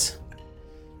needs.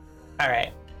 All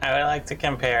right. I would like to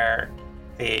compare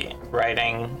the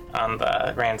writing on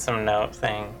the ransom note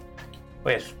thing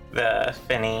with the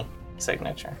Finney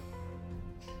signature.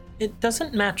 It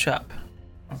doesn't match up.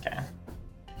 Okay.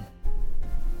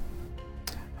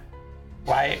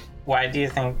 Why do you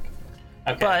think?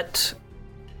 Okay. But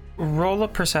roll a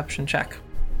perception check.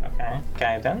 Okay.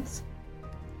 Guidance.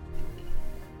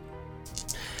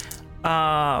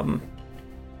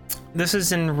 This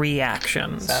is in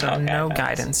reaction, So so no no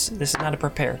guidance. guidance. This is not a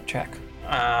prepared check.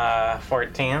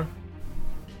 14.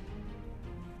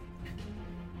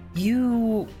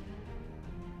 You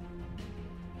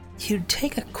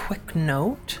take a quick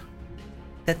note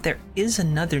that there is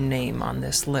another name on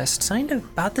this list, signed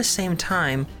about the same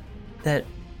time that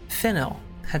Finnell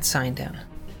had signed in.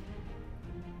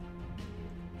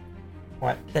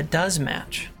 What? That does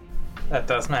match. That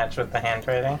does match with the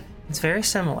handwriting. It's very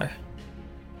similar.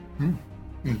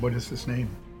 And what is his name?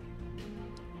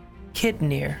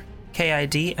 Kidnir.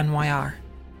 Kidnyr.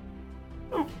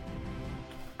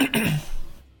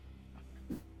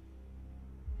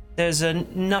 There's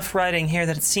enough writing here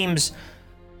that it seems,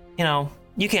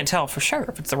 you can't tell for sure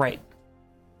if it's the right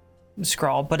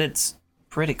scrawl, but it's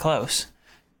pretty close.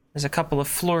 There's a couple of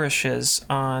flourishes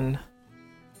on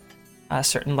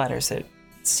certain letters that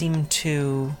seem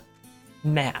to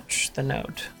match the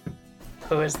note.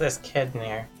 Who is this kid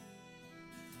near?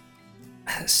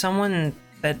 Someone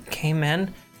that came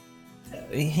in,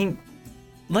 he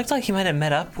looked like he might have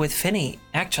met up with Finney,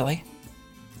 actually.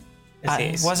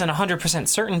 I wasn't 100%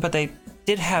 certain, but they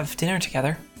did have dinner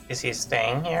together. Is he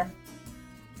staying here?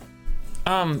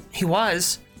 He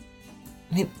was.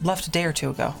 He left a day or two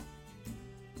ago.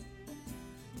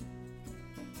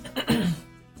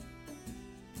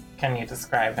 Can you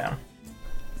describe him?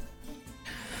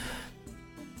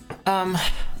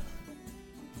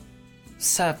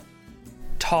 It's a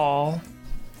tall,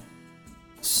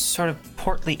 sort of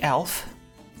portly elf.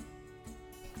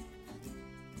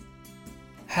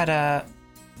 Had a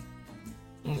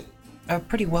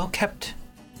pretty well-kept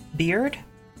beard.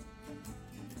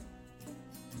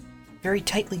 Very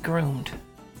tightly groomed.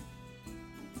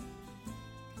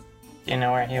 Do you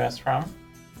know where he was from?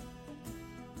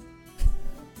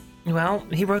 Well,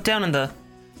 he wrote down in the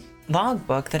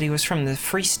logbook that he was from the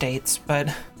Free States, but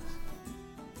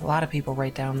a lot of people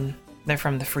write down they're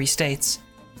from the Free States.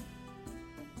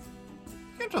 You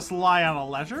can't just lie on a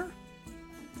ledger.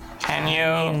 Can you?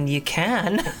 And you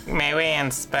can. May we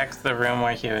inspect the room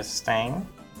where he was staying?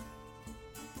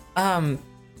 Well,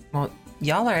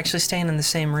 y'all are actually staying in the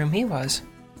same room he was.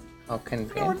 How There were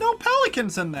convenient. no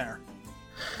pelicans in there.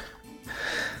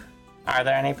 Are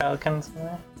there any pelicans in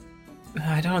there?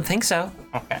 I don't think so.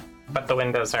 Okay. But the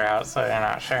windows are out, so you're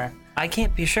not sure. I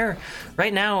can't be sure.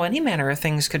 Right now, any manner of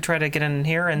things could try to get in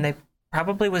here, and they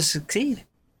probably would succeed.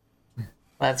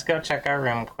 Let's go check our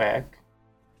room quick.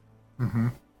 Mm-hmm.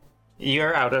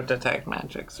 You're out of detect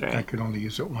magics, right? I could only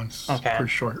use it once Okay. for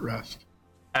short rest.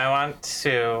 I want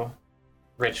to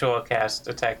ritual cast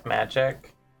detect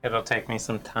magic. It'll take me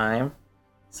some time.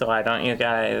 So why don't you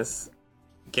guys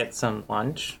get some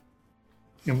lunch?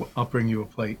 And I'll bring you a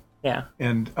plate. Yeah.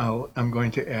 And I'm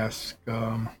going to ask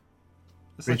Rachel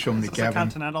Is this a McGavin.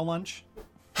 continental lunch?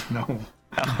 No.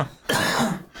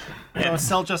 No, it's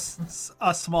still just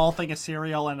a small thing of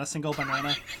cereal and a single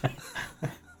banana.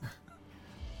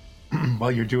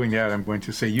 While you're doing that, I'm going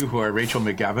to say, you who are Rachel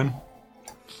McGavin,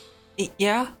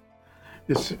 Yeah?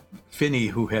 this Finney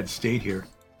who had stayed here,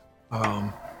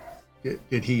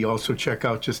 did he also check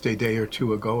out just a day or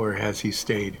two ago, or has he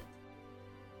stayed?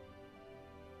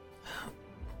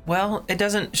 Well, it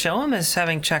doesn't show him as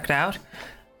having checked out.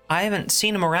 I haven't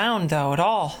seen him around, though, at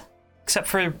all. Except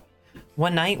for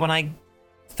one night when I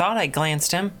thought I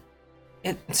glanced him.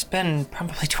 It's been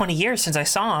probably 20 years since I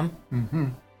saw him. Mm-hmm.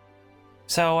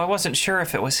 So I wasn't sure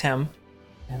if it was him.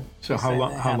 So how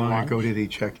long ago did he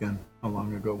check in? How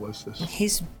long ago was this?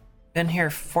 He's been here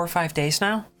 4 or 5 days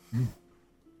now.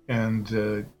 And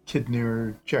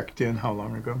Kidner checked in how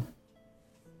long ago?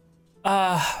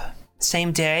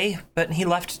 Same day, but he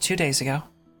left 2 days ago.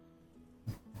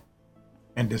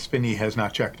 And this Finney has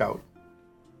not checked out.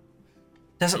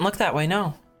 Doesn't look that way,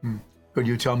 no. Could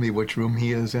you tell me which room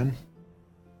he is in?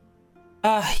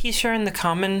 He's sure in the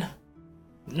common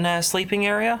sleeping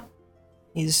area.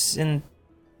 He's in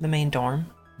the main dorm.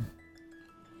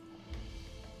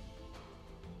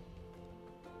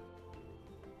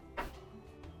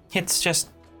 It's just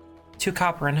 2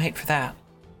 copper a night for that.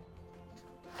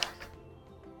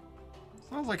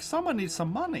 Sounds like someone needs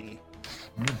some money.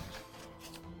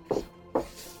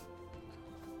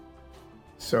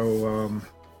 So,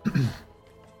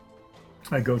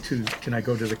 can I go to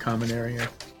the common area?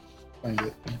 Find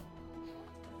it.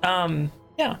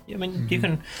 Yeah, I mean, you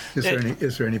can...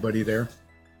 Is there anybody there?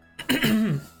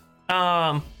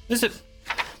 There's a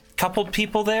couple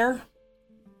people there.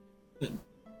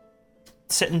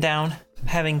 Sitting down,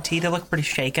 having tea. They look pretty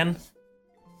shaken.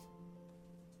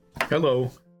 Hello,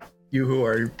 you who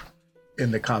are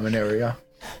in the common area.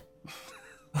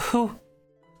 Who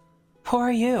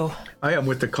are you? I am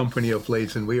with the Company of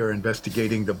Blades, and we are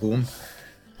investigating the boom.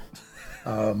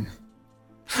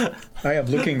 I am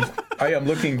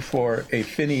looking for a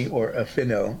Finney or a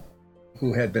Finnell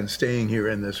who had been staying here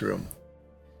in this room.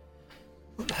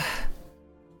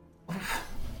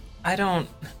 I don't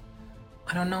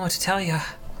know what to tell you.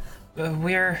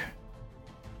 We're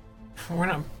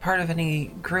not part of any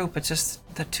group. It's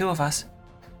just the 2 of us.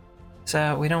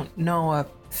 So we don't know a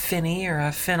Finney or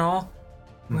a Finnell.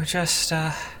 We're just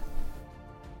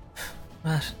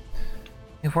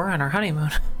we were on our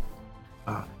honeymoon.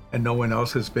 And no one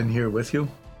else has been here with you,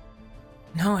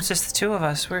 No, it's just the 2 of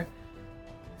us. We're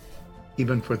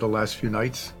even for the last few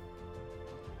nights?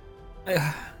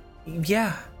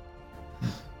 yeah.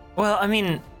 Well, I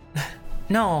mean,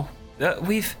 no.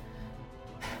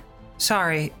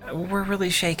 Sorry, we're really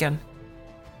shaken.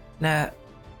 Nah,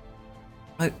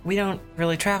 we don't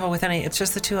really travel with any. It's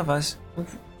just the 2 of us.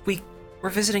 We're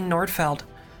visiting Nordfeld.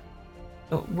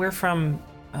 We're from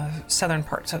southern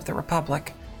parts of the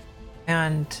Republic,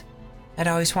 and I'd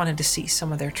always wanted to see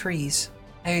some of their trees.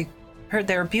 I heard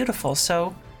they were beautiful,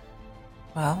 so,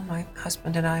 well, my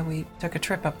husband and I, we took a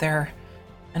trip up there,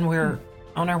 and we're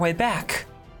on our way back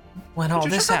when all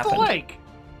this happened. Did you check out the lake?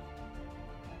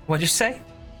 What'd you say?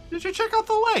 Did you check out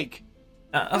the lake?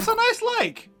 It's a nice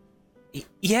lake.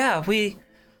 Yeah, we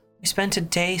spent a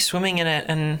day swimming in it,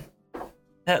 and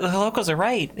the locals are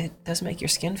right. It does make your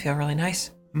skin feel really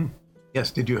nice.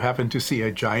 Yes, did you happen to see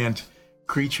a giant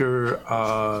creature,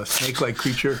 snake-like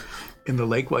creature in the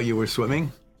lake while you were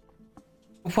swimming?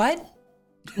 What?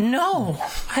 No,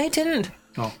 I didn't.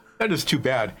 Oh, that is too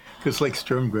bad, because Lake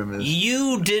Sturmgrim is...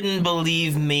 You didn't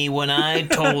believe me when I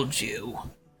told you.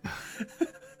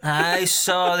 I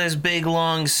saw this big,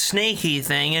 long, snaky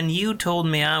thing, and you told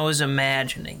me I was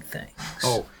imagining things.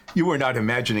 Oh, you were not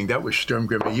imagining. That was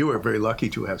Sturmgrim. You were very lucky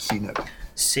to have seen it.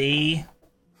 See?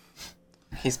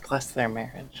 He's blessed their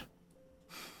marriage.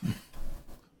 We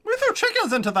threw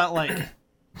chickens into that lake.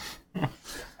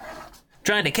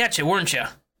 Trying to catch it, weren't you?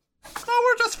 No,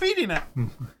 we're just feeding it.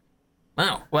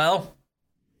 Oh, well,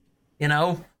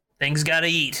 things gotta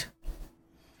eat.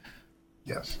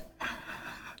 Yes.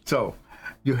 So,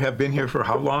 you have been here for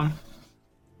how long?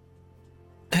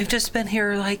 I've just been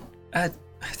here, I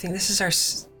think this is our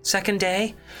second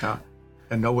day.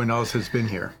 And no one else has been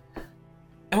here.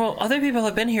 Well, other people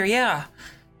have been here, yeah.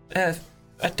 I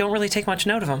don't really take much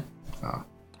note of them.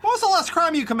 What was the last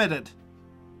crime you committed?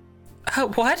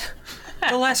 What?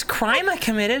 The last crime I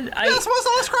committed? Yes, what was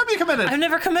the last crime you committed? I've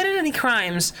never committed any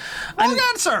crimes. Wrong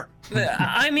answer.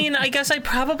 I mean, I guess I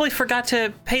probably forgot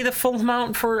to pay the full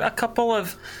amount for a couple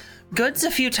of goods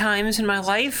a few times in my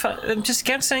life. I'm just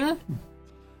guessing.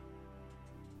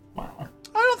 I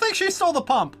don't think she stole the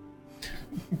pump.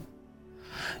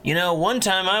 One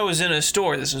time I was in a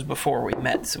store. This was before we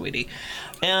met, sweetie.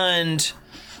 And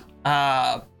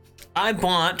I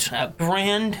bought a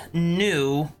brand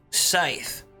new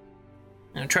scythe.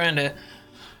 I'm trying to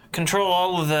control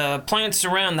all of the plants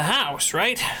around the house,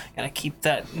 right? Gotta keep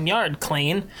that yard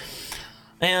clean.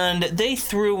 And they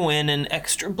threw in an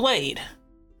extra blade.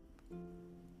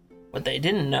 What they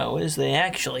didn't know is they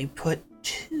actually put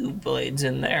 2 blades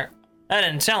in there. I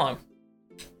didn't tell them.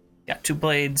 Got 2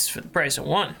 blades for the price of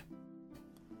 1.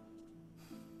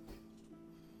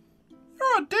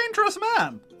 You're a dangerous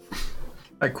man.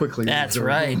 I quickly. leave That's the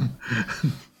right. room.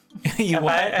 You Have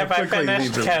what? I quickly finished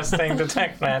leave the room. casting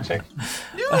Detect Magic?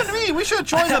 You and me, we should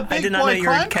join the I Big did not know Boy you were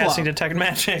Crime casting Club. Detect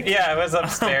Magic. Yeah, I was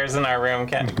upstairs in our room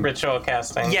ritual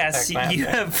casting. Yes, Detect Magic. you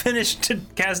have finished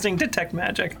casting Detect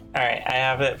Magic. Alright, I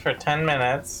have it for 10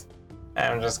 minutes.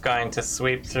 I'm just going to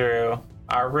sweep through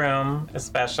our room,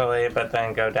 especially, but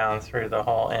then go down through the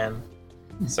whole inn,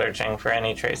 searching for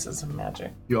any traces of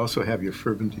magic. You also have your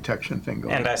fervent detection thing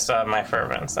going. And I still have my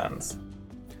fervent sense.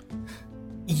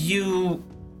 You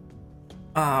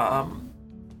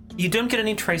you don't get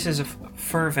any traces of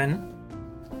fervent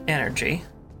energy.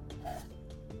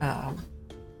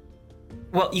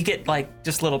 Well, you get like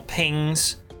just little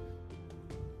pings,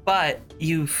 but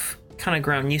you've kind of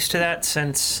grown used to that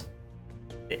since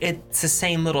it's the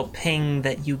same little ping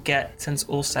that you get since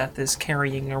Ulseth is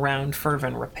carrying around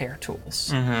fervent repair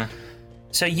tools.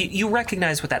 So you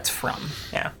recognize what that's from.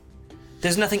 Yeah.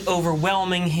 There's nothing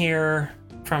overwhelming here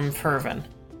from fervent.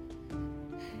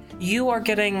 You are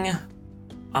getting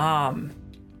some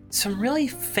really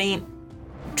faint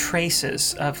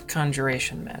traces of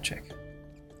conjuration magic.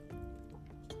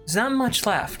 There's not much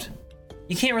left.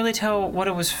 You can't really tell what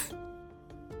it was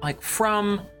like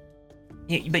from,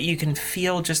 but you can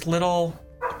feel just little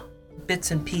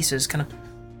bits and pieces kind of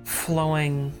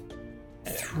flowing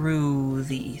through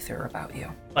the ether about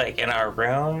you. Like in our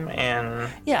room, and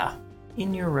Yeah,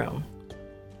 in your room.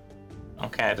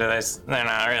 okay, they're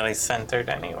not really centered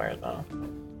anywhere though.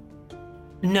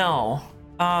 No.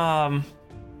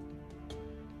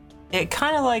 It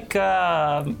kind of like,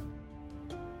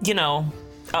 you know,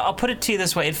 I'll put it to you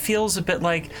this way. It feels a bit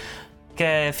like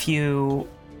if you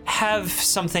have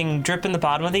something drip in the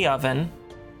bottom of the oven,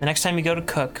 the next time you go to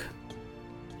cook,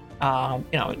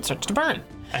 you know, it starts to burn.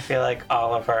 I feel like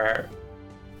all of our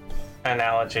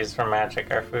analogies for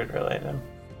magic are food related.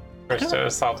 First it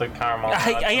was salted caramel. now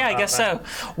it's Yeah, I guess oven.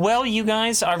 so. Well, you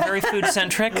guys are very food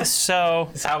centric, so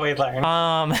That's how we learn.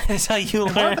 that's how you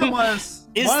One of them learn. was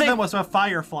Is one of there- them was with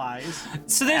fireflies.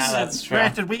 So there's Yeah, that's true.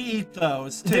 Granted, we eat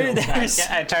those too. there's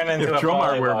I turn into a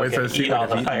Dromar were volleyball with and us, he eat would all have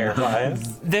the eaten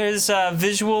fireflies. there's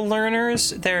visual learners,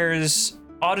 there's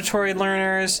auditory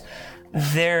learners,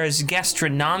 there's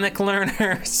gastronomic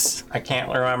learners. I can't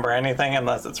remember anything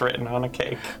unless it's written on a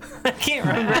cake. I can't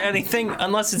remember anything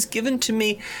unless it's given to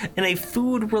me in a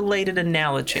food-related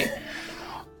analogy.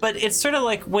 But it's sort of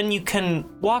like when you can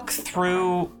walk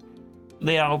through,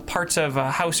 you know, parts of a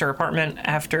house or apartment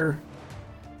after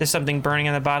there's something burning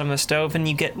on the bottom of the stove, and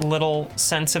you get little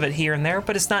sense of it here and there,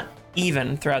 but it's not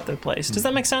even throughout the place. Does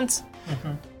that make sense?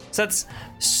 So that's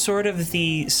sort of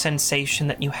the sensation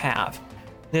that you have.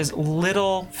 There's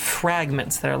little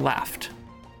fragments that are left.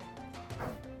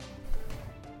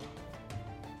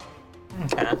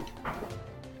 Okay.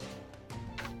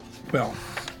 Well,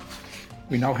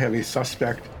 we now have a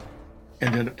suspect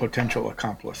and a potential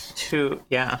accomplice.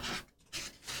 Yeah.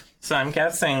 So I'm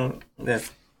guessing this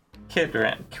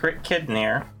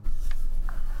Kidnir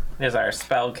is our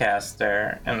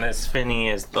spellcaster, and this Finny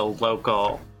is the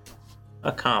local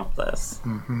accomplice.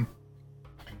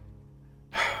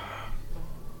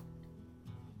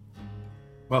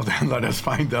 Well, then let us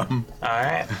find them. All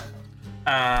right.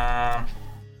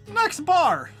 Next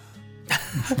bar.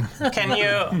 Can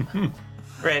you,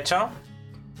 Rachel?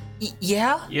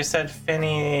 Yeah? You said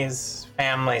Finny's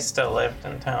family still lived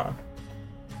in town.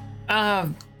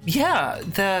 Yeah,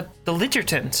 the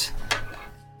Lidgertons.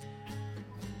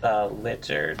 The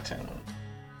Lidgerton.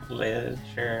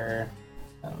 Lidger.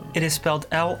 It is spelled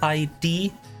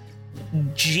Lidgerton.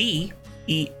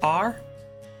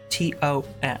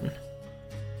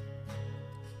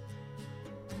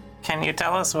 Can you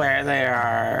tell us where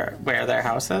their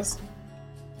house is?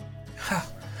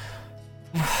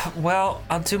 Well,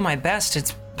 I'll do my best.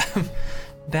 It's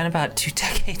been about 2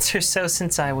 decades or so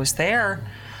since I was there.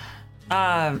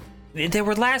 They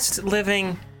were last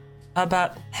living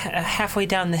about halfway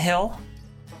down the hill.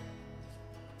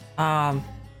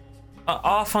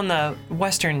 Off on the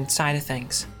western side of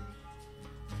things.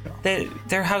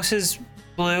 Their house is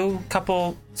blue, a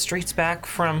couple streets back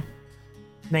from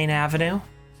Main Avenue.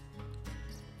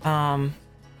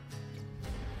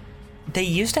 They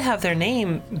used to have their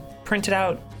name printed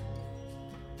out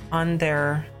on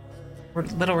their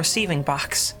little receiving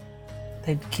box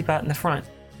they'd keep out in the front.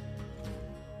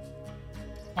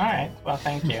 All right. Well,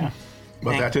 thank you.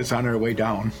 But that is on our way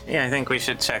down. Yeah, I think we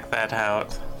should check that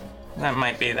out. That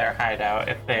might be their hideout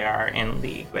if they are in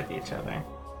league with each other.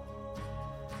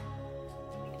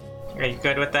 Are you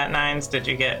good with that, Nines? Did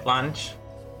you get lunch?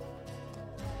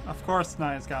 Of course,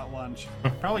 Nine's got lunch.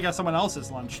 Probably got someone else's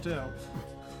lunch too.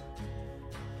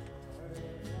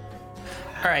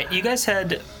 All right, you guys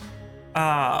head.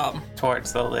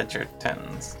 Towards the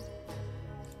Lidgertons.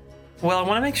 Well, I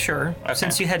want to make sure, Okay.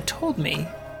 since you had told me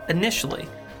initially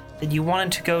that you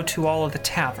wanted to go to all of the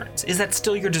taverns. Is that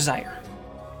still your desire?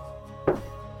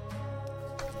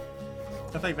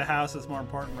 I think the house is more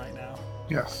important right now.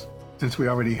 Yes, since we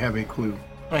already have a clue.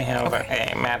 We have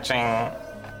a matching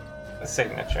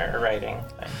signature writing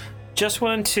thing. Just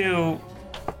wanted to,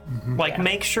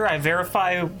 make sure I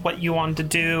verify what you wanted to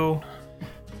do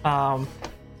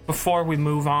before we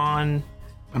move on.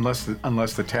 Unless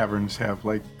the taverns have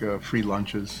free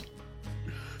lunches.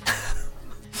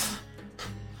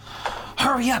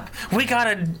 Hurry up! We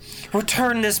gotta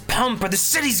return this pump or the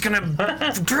city's gonna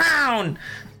drown!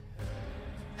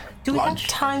 Do we Lunch. have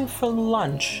time for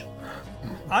lunch?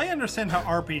 I understand how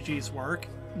RPGs work.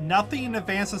 Nothing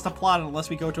advances the plot unless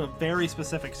we go to a very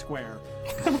specific square.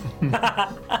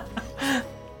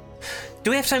 Do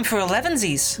we have time for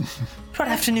 11sies? What about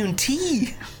afternoon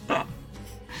tea?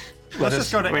 Let's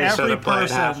just go to We should every have played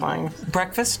person. halflings.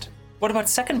 Breakfast? What about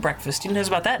second breakfast? He knows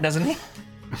about that, doesn't he?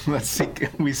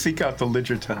 We seek out the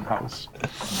Lidgerton house.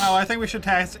 No, I think we should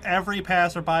task every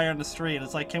passerby on the street.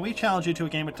 It's like, can we challenge you to a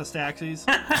game of Testaxis?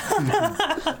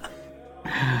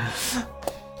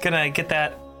 Gonna get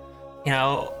that,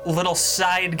 little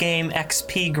side game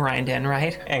XP grind in,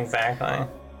 right? Exactly.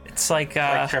 It's like,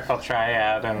 Like Triple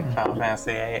Triad and Final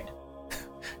Fantasy VIII.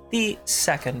 the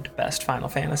second best Final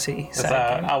Fantasy It's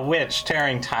side game. a witch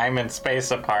tearing time and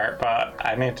space apart, but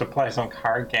I need to play some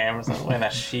card games and win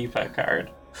a Shiva card.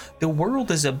 The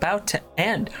world is about to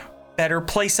end. Better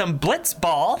play some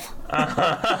Blitzball.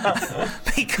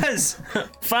 Because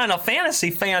Final Fantasy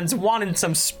fans wanted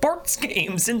some sports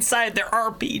games inside their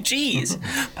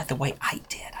RPGs. By the way, I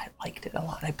did. I liked it a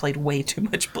lot. I played way too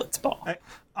much Blitzball.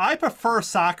 I prefer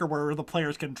soccer where the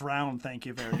players can drown, thank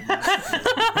you very much.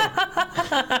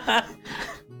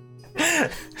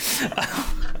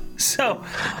 So,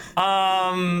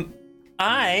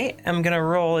 I am gonna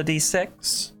roll a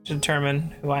d6 to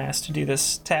determine who I asked to do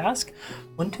this task.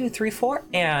 1, 2, 3, 4,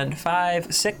 and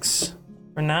 5, 6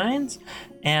 for 9s,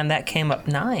 and that came up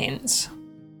 9s.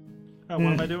 What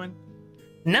am I doing?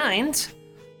 9s.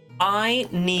 I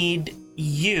need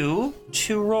you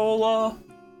to roll a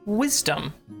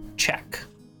wisdom check.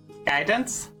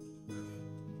 Guidance?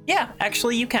 Yeah,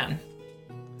 actually, you can.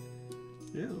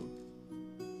 Ew.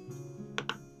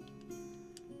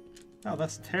 Oh,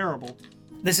 that's terrible.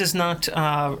 This is not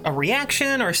a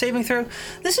reaction or a saving throw.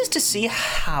 This is to see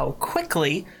how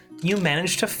quickly you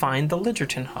manage to find the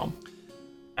Lidgerton home.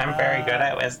 I'm very good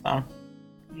at wisdom.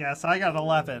 Yes, I got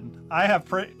 11. I have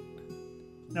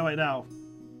No, wait, no.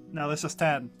 No, this is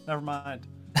 10. Never mind.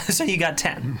 So you got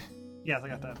 10. Yes, I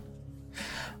got 10.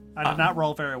 I did not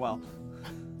roll very well.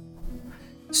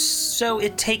 So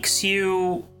it takes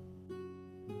you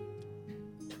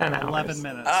 10 hours. 11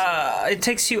 minutes. it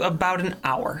takes you about an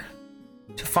hour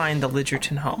to find the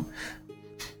Lidgerton home.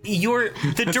 The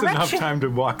That's enough direction time to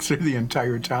walk through the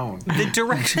entire town. the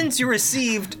directions you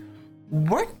received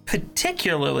weren't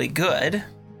particularly good,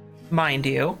 mind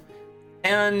you,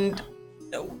 and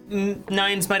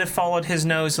Nines might have followed his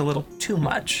nose a little too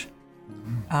much.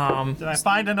 Did I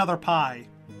find another pie?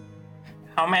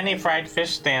 How many fried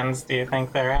fish stands do you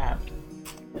think they're at?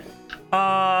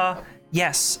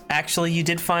 Yes, actually, you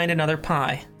did find another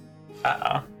pie.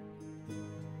 Uh-oh.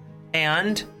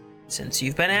 And since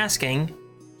you've been asking,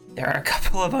 there are a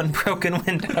couple of unbroken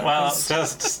windows. Well,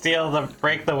 just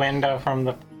break the window from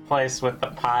the place with the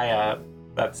pie up.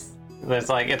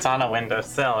 It's on a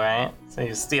windowsill, right? So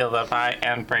you steal the pie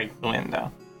and break the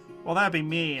window. Well, that'd be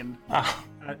mean. Oh.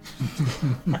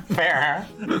 Fair.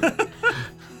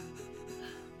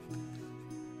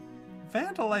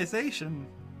 Vandalization?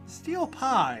 Steal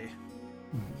pie?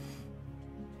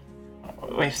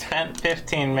 We've spent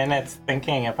 15 minutes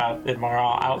thinking about the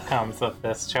moral outcomes of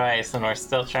this choice, and we're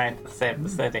still trying to save the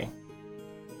city.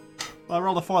 Well, I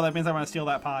rolled a 4. That means I want to steal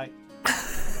that pie.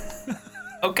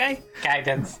 Okay.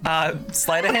 Guidance.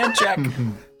 Sleight of hand check.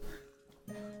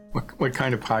 What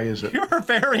kind of pie is it? You're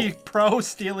very pro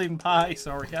stealing pie,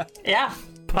 Soria. Yeah.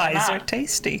 Pies Why are not?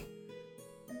 tasty.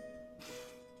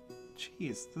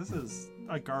 Jeez, this is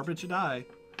a garbage die.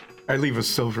 I leave a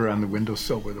silver on the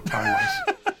windowsill where the pie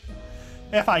was.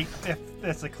 If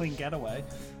it's a clean getaway.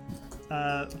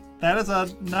 That is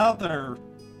another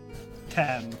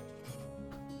 10.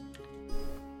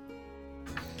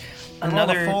 I rolled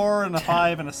Another a 4 and a 10.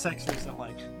 5 and a 6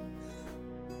 recently.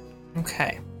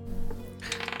 Okay.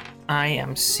 I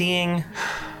am seeing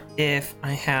if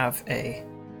I have a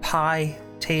pie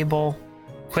table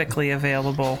quickly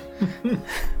available.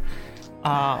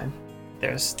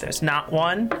 There's not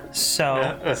one,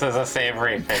 so This is a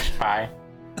savory fish pie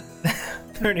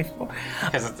 34.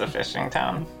 because it's a fishing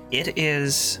town. It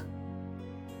is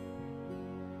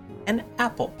an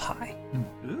apple pie.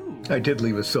 Ooh. I did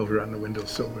leave a silver on the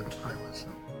windowsill where the pie was.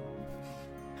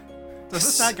 Does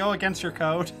this not go against your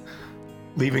code?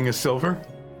 Leaving a silver?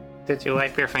 Did you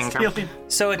wipe your finger? Stealing-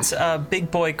 So it's a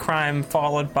big boy crime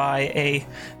followed by a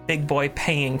big boy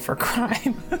paying for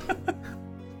crime.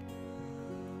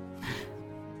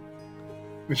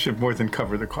 It should more than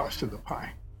cover the cost of the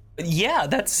pie. Yeah,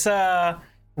 that's a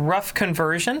rough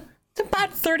conversion. It's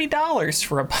about $30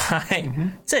 for a pie.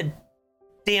 It's a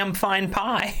damn fine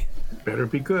pie. Better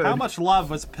be good. How much love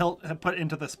was put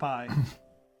into this pie?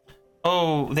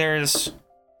 Oh, there's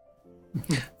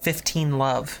 15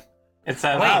 love. It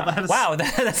says, Wow,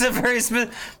 that's a very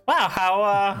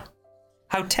wow.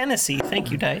 How Tennessee? Thank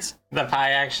you, Dice. the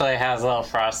pie actually has a little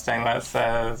frosting that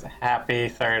says, "Happy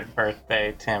 3rd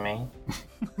birthday, Timmy."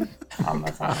 On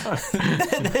the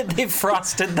top. They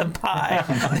frosted the pie.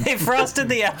 They frosted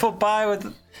the apple pie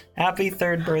with "Happy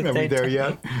 3rd Are birthday." we there to-"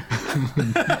 yet?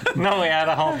 No, we had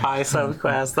a whole pie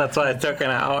subclass. That's why it took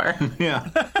an hour. Yeah.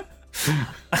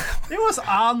 It was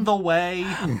on the way.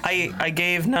 I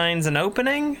gave Nines an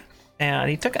opening, and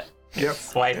he took it. Yep.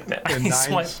 Swiped it. And He Nines,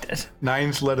 swiped it.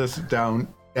 Nines led us down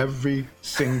every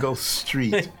single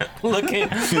street. Looking.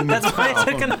 That's why it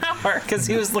took an hour, because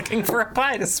he was looking for a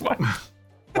pie to swipe.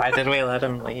 Why did we let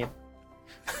him leave?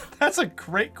 That's a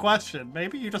great question.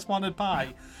 Maybe you just wanted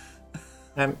pie.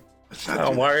 Why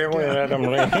did we let him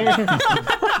leave?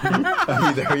 Are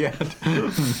we there yet?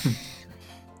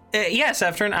 Yes,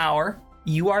 after an hour,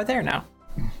 you are there now.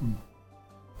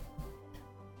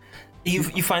 You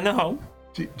find the home.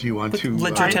 Do you want to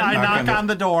Let your I knock on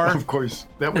the door. Of course.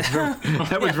 That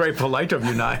was very polite of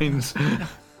you, Nines.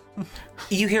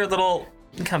 You hear a little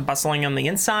kind of bustling on the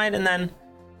inside, and then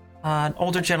an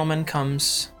older gentleman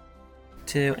comes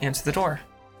to answer the door.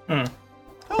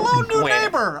 Hello, new Wait.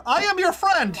 neighbor. I am your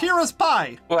friend. Here is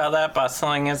pie. While that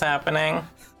bustling is happening,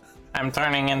 I'm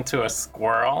turning into a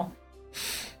squirrel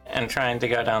and trying to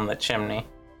go down the chimney.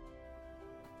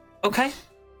 Okay.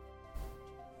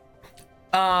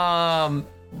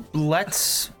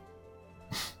 Let's.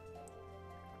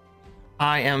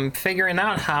 I am figuring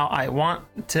out how I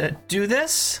want to do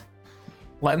this.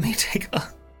 Let me take a.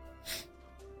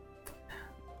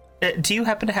 Do you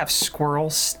happen to have squirrel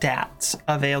stats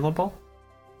available?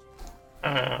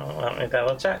 Let me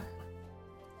double check.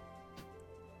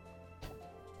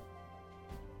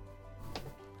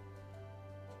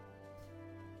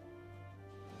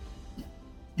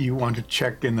 You want to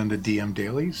check in on the DM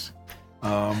dailies,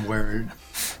 where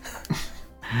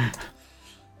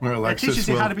It Alexis teaches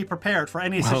you how to be prepared for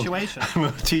any situation.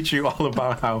 will teach you all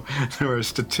about how there are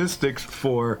statistics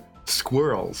for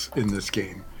squirrels in this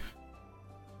game.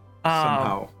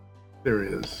 Somehow, there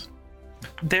is.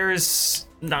 There's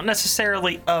not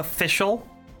necessarily official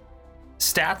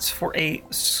stats for a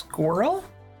squirrel,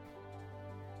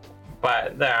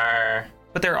 But there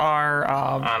but there are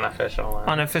are unofficial ones.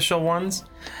 unofficial ones.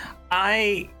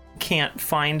 I can't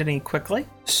find any quickly,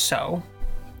 so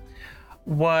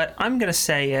what I'm gonna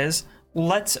say is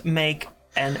let's make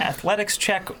an athletics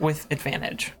check with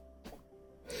advantage,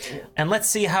 and let's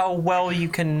see how well you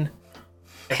can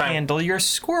If I'm, handle your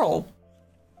squirrelness.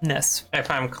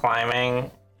 if I'm climbing,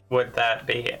 would that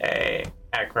be a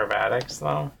acrobatics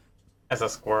though? As a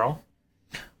squirrel?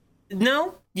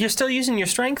 No, you're still using your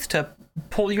strength to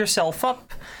pull yourself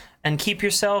up and keep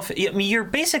yourself. I mean, you're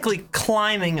basically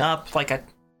climbing up like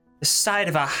the side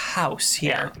of a house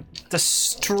here. The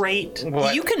straight.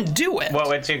 What- You can do it. What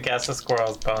would you guess a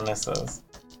squirrel's bonus is?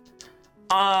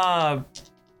 I'm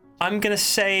gonna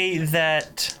say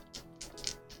that.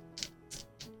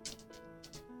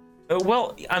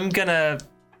 Well, I'm gonna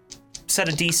set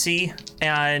a DC,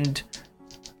 and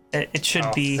it should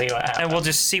I'll be. see what And we'll happens.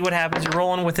 just see what happens. You're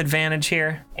rolling with advantage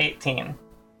here. 18.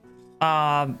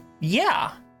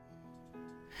 Yeah.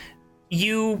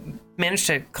 You managed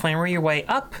to clamber your way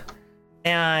up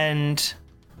and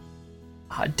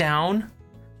down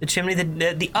the chimney.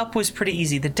 The up was pretty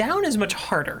easy. The down is much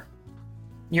harder.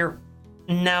 You're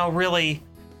now really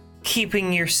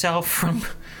keeping yourself from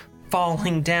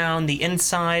falling down. The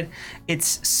inside,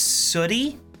 it's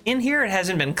sooty in here. It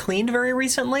hasn't been cleaned very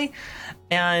recently.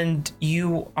 and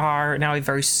you are now a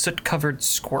very soot-covered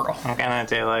squirrel. I'm gonna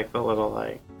do like the little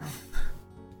like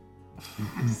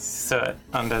soot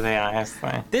under the eyes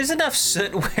thing. There's enough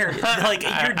soot where like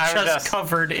you're I'm just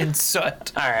covered in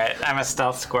soot. All right, I'm a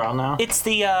stealth squirrel now. It's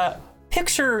the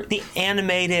picture the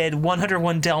animated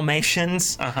 101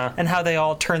 Dalmatians and how they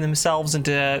all turn themselves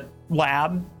into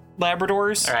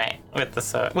Labradors. All right, with the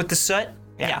soot. With the soot?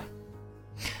 Yeah.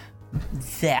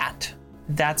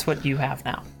 That's what you have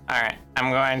now. All right,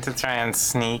 I'm going to try and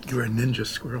You're a ninja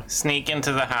squirrel. sneak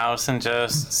into the house and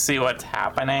just see what's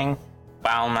happening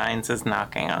while Nines is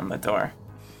knocking on the door.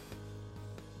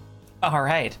 All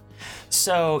right.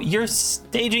 So you're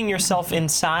staging yourself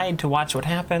inside to watch what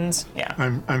happens. Yeah.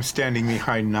 I'm standing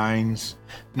behind Nines,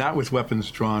 not with weapons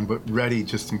drawn, but ready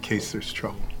just in case there's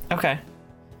trouble. Okay.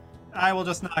 I will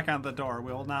just knock on the door.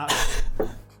 We will not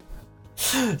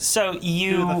So do the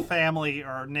you family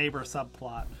or neighbor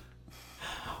subplot.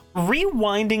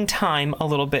 rewinding time a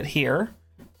little bit here.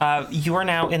 You are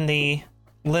now in the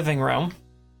living room.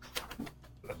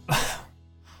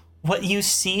 What you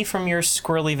see from your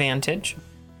squirrely vantage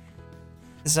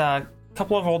is a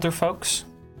couple of older folks,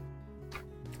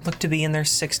 look to be in their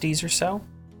 60s or so,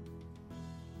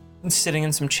 sitting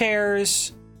in some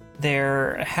chairs.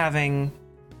 They're having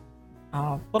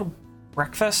a little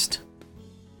breakfast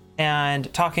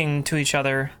and talking to each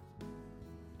other.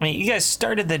 I mean, you guys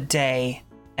started the day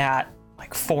at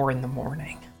like 4 in the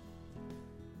morning.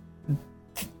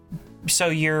 So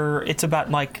it's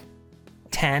about like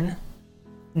 10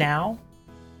 now.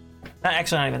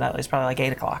 Actually, not even that late. It's probably like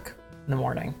 8 o'clock in the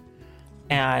morning.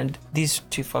 And these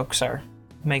two folks are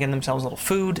making themselves a little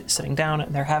food, sitting down,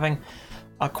 and they're having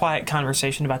a quiet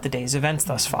conversation about the day's events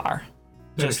thus far.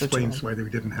 That Just the two. explains why they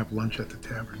didn't have lunch at the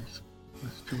taverns. It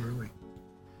was too early.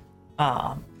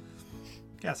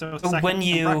 Yeah, so second when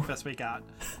you- breakfast we got.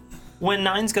 When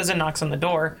Nines goes and knocks on the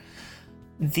door,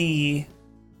 the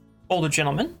older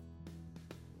gentleman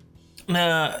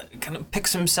kind of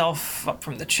picks himself up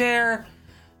from the chair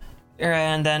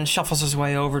and then shuffles his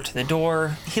way over to the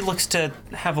door. He looks to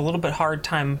have a little bit hard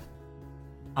time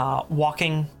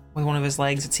walking with one of his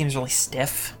legs. It seems really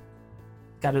stiff.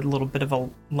 Got a little bit of a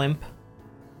limp.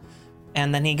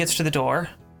 And then he gets to the door.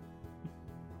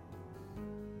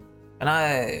 Can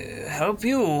I help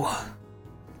you?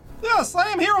 Yes, I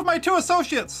am here with my 2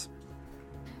 associates.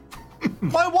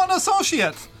 My 1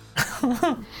 associate. We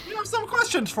have some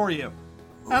questions for you.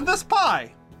 And this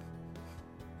pie.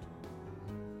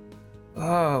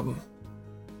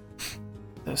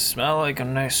 They smell like a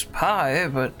nice pie,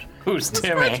 but Who's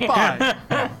French Timmy? pie.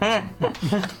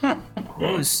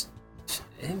 who's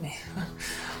Timmy?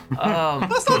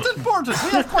 That's not important.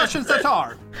 We have questions that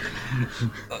are.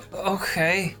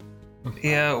 Okay.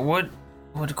 Yeah, what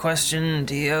question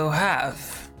do you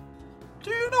have?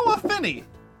 Do you know a Finny?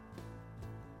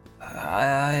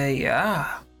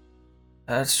 Yeah.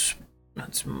 That's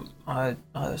my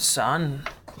son,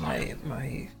 my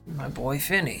boy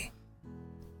Finny.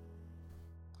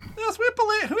 Yes, we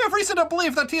have reason to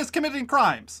believe that he is committing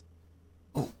crimes.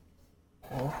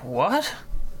 What?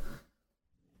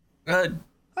 Have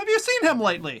you seen him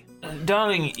lately?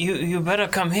 Darling, you better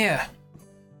come here.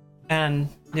 And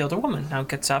the older woman now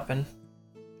gets up and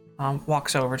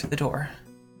walks over to the door.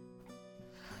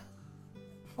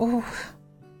 Oh,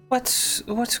 what's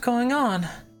going on?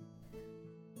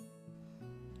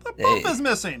 The poop is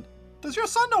missing. Does your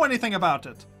son know anything about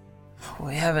it?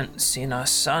 We haven't seen our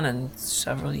son in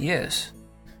several years.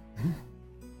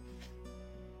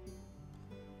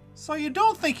 So you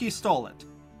don't think he stole it?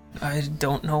 I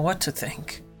don't know what to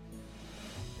think.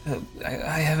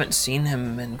 I haven't seen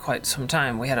him in quite some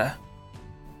time. We had a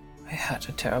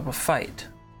terrible fight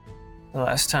the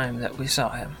last time that we saw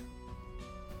him.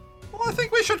 Well, I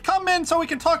think we should come in so we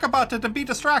can talk about it and be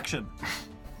distraction.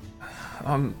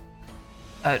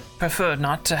 I'd prefer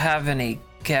not to have any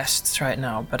guests right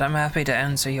now, but I'm happy to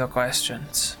answer your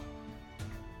questions.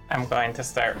 I'm going to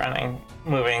start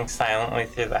moving silently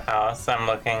through the house. I'm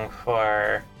looking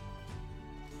for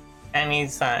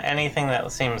anything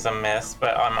that seems amiss,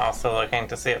 but I'm also looking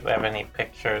to see if they have any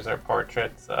pictures or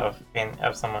portraits of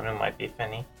someone who might be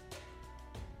Finny.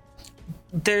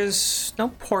 There's no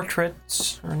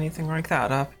portraits or anything like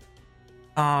that up.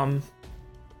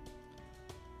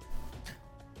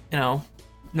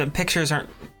 The pictures aren't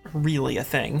really a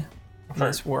thing in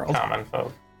this world. Common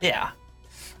folk. Yeah.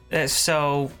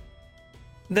 So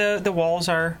the walls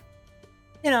are,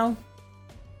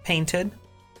 painted.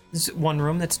 There's one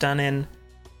room that's done in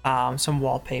some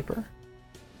wallpaper.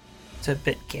 It's a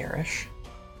bit garish.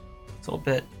 It's a little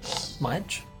bit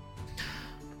much.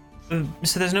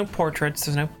 So there's no portraits,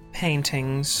 there's no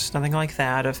paintings, nothing like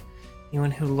that of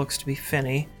anyone who looks to be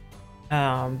Finney.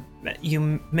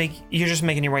 You're just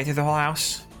making your way through the whole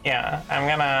house? Yeah, I'm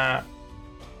gonna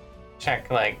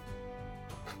check, like,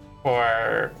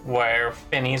 for where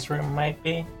Finney's room might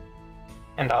be.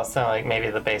 And also, like, maybe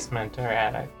the basement or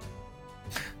attic.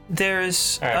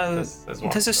 There's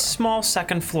a small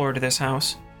second floor to this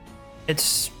house.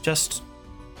 It's just...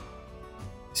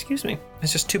 Excuse me.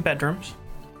 It's just 2 bedrooms.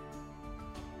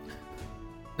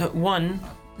 One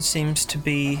seems to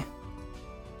be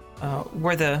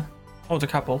where the older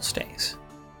couple stays.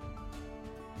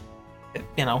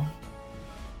 You know,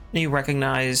 you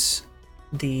recognize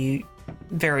the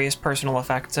various personal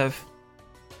effects of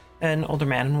an older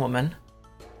man and woman.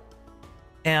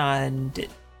 And,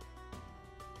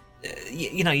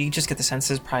 you know, you just get the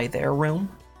sense it's probably their room.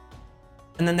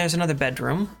 And then there's another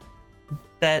bedroom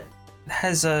that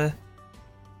has a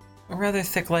rather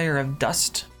thick layer of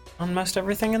dust on most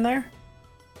everything in there.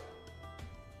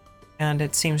 And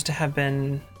it seems to have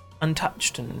been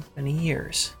untouched in many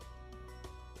years.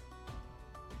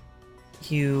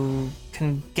 You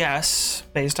can guess,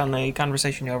 based on the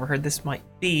conversation you overheard, this might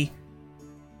be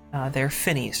their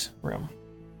Finney's room.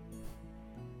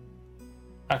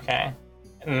 Okay.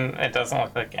 And it doesn't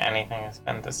look like anything has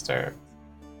been disturbed.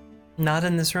 Not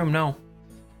in this room, no.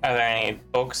 Are there any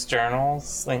books,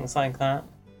 journals, things like that?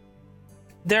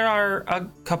 There are a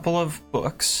couple of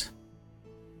books.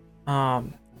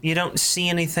 You don't see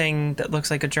anything that looks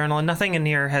like a journal, and nothing in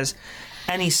here has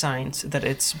any signs that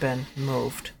it's been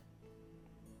moved.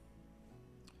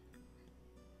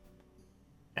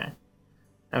 Okay.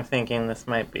 I'm thinking this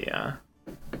might be a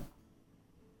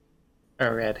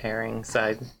red herring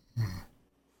side.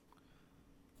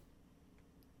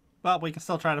 Well, we can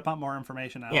still try to pump more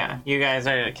information out. Yeah, you guys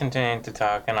are continuing to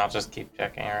talk, and I'll just keep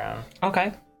checking around.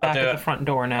 Okay, back at the front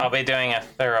door now. I'll be doing a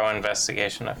thorough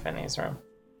investigation of Finney's room.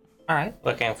 All right.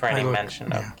 Looking for any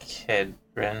mention of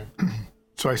Kidrin.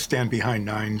 So I stand behind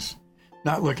Nines,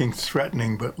 not looking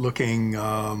threatening, but looking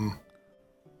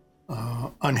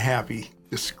unhappy,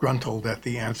 disgruntled at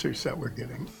the answers that we're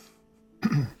getting.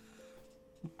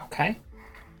 Okay.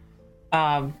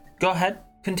 Go ahead.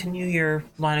 Continue your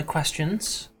line of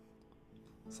questions.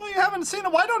 So you haven't seen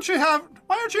them. Why aren't you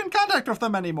in contact with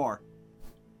them anymore?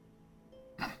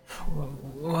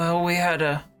 Well, we had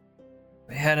a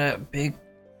big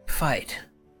fight.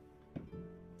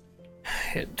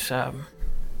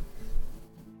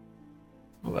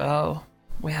 Well,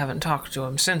 we haven't talked to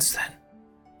him since then.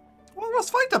 What was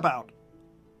fight about?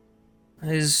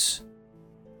 What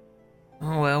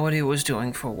he was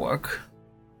doing for work.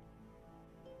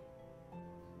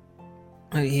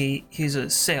 He's a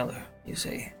sailor, you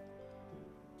see.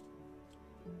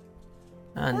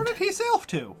 And, where did he sail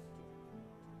to?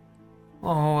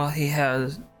 Oh, well, he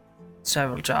has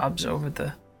several jobs over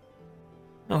the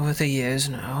years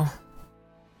now.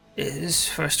 His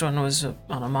first one was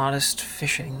on a modest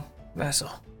fishing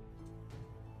vessel.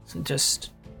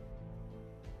 Just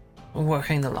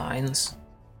working the lines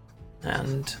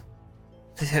and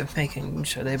making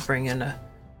sure they bring in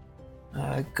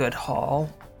a good haul,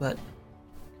 but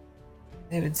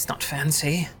it's not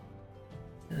fancy.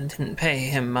 And it didn't pay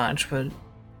him much, but it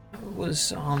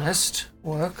was honest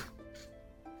work.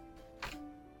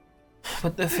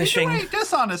 But the fishing... He's doing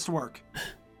dishonest work.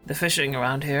 The fishing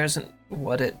around here isn't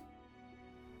what it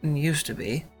used to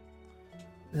be.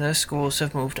 The schools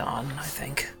have moved on, I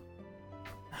think.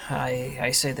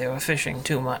 I say they were fishing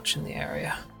too much in the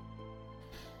area.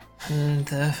 And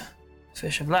the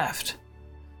fish have left.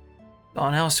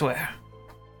 Gone elsewhere.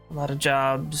 A lot of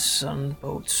jobs on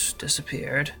boats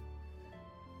disappeared.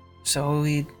 So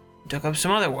we took up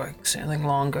some other work, sailing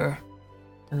longer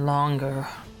and longer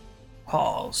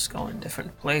hauls, going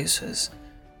different places.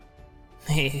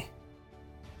 He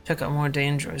took up more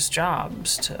dangerous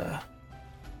jobs to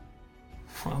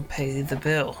pay the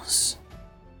bills.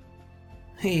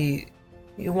 He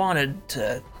wanted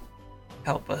to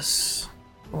help us.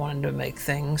 He wanted to make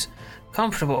things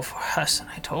comfortable for us, and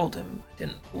I told him I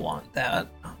didn't want that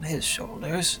on his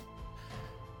shoulders.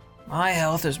 My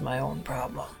health is my own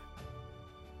problem.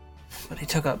 But he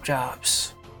took up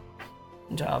jobs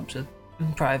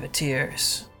with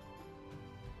privateers,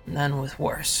 and then with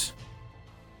worse.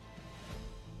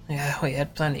 Yeah, we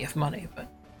had plenty of money,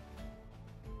 but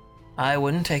I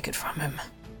wouldn't take it from him.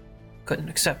 Couldn't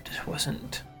accept it.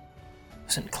 Wasn't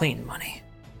clean money.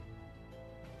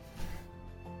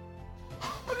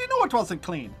 How do you know it wasn't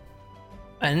clean?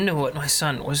 I knew what my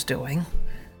son was doing.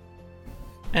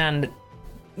 And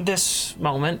this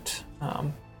moment,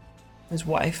 his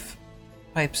wife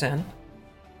pipes in.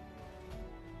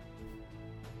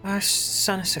 Our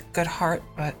son has a good heart,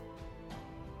 but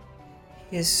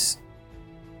he's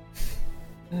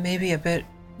maybe a bit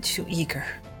too eager.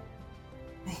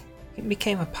 He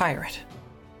became a pirate.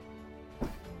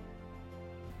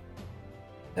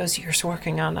 Those years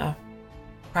working on a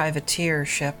privateer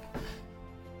ship,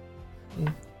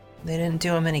 they didn't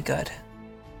do him any good.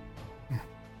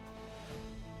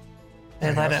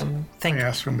 They let him think. I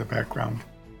asked from the background.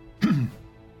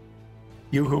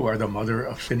 You who are the mother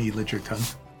of Finney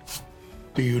Lidgerton,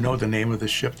 do you know the name of the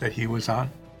ship that he was on?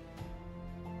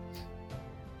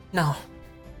 No.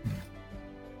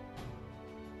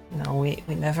 No, we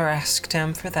never asked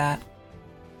him for that.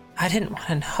 I didn't want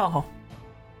to know.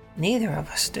 Neither of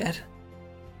us did.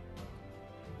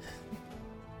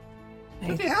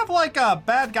 Did he have like a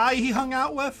bad guy he hung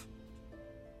out with?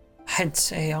 I'd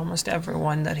say almost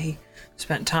everyone that he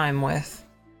spent time with.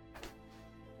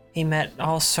 He met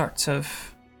all sorts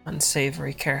of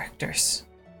unsavory characters.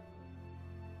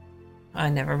 I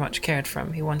never much cared for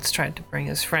him. He once tried to bring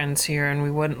his friends here and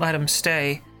we wouldn't let him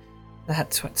stay.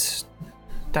 That's what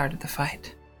started the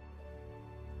fight.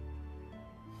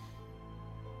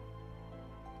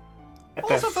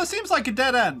 Also, this seems like a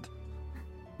dead end.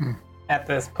 At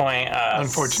this point,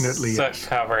 Unfortunately, yes.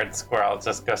 soot-covered squirrel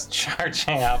just goes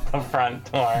charging out the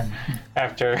front door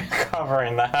after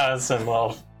covering the house in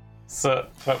little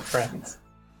soot footprints.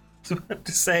 I was about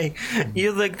to say,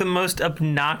 you're like the most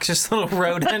obnoxious little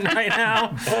rodent right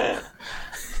now.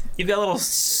 You've got little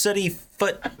sooty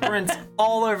footprints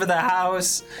all over the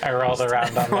house. I rolled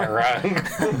around on the rug.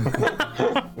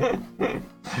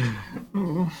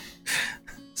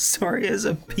 Sorry, is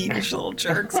a peevish little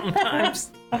jerk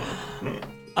sometimes.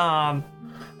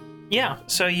 Yeah,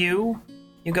 so you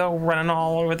go running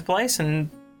all over the place and,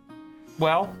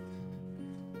 well,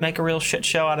 make a real shit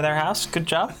show out of their house. Good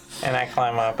job. And I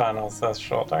climb up on Elsa's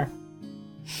shoulder.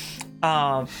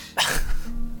 Also,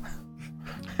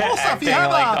 if Acting you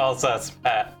have like a... Elsa's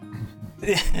pet.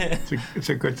 It's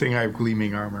a good thing I have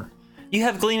gleaming armor. You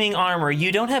have gleaming armor.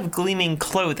 You don't have gleaming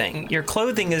clothing. Your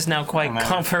clothing is now quite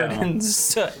covered in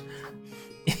soot.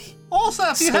 Also,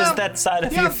 if you So is have that side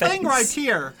of you your have thing face. right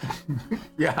here.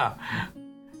 Yeah.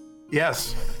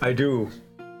 Yes, I do.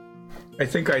 I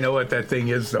think I know what that thing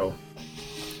is, though.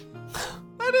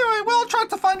 Anyway, we'll try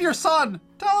to find your son.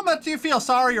 Tell him that you feel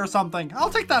sorry or something. I'll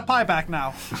take that pie back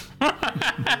now.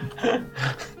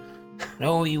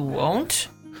 No, you won't.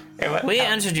 We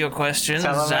answered your questions.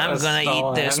 Tell him it I'm was gonna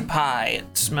eat this stolen. pie.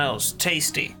 It smells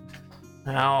tasty.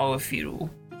 Now, if you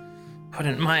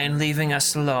wouldn't mind leaving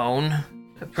us alone,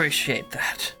 appreciate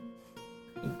that.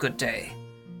 Good day.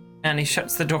 And he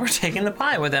shuts the door, taking the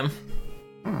pie with him.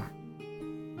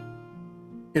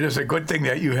 It is a good thing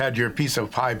that you had your piece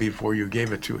of pie before you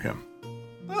gave it to him.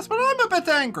 Yes, but I'm a bit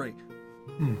angry.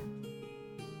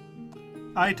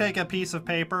 I take a piece of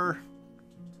paper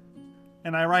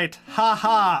and I write, "Ha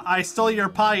ha, I stole your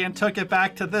pie and took it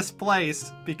back to this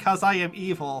place because I am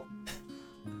evil."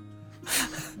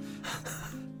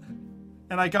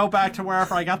 And I go back to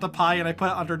wherever I got the pie and I put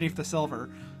it underneath the silver.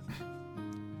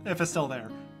 If it's still there.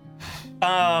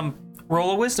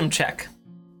 Roll a wisdom check.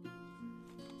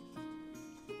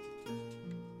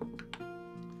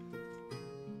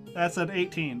 That's an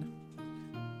 18.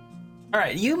 All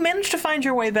right, you managed to find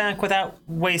your way back without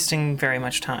wasting very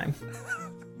much time.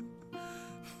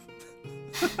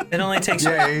 It only takes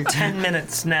Yay. 10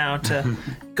 minutes now to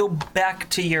go back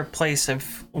to your place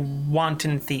of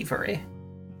wanton thievery.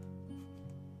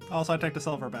 Also, I take the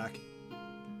silver back.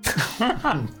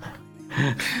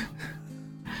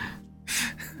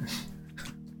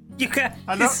 You guys,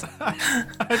 I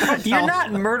don't you're tell-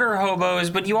 not murder hobos,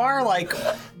 but you are like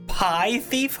pie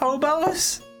thief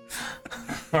hobos.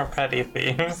 We're petty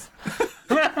thieves.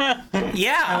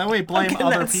 Yeah, And then we blame in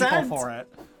other that people sense. for it.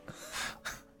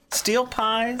 Steal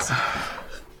pies,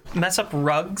 mess up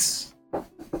rugs.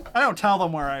 I don't tell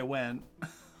them where I went,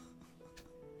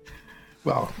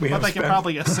 Well, we but have they can spent...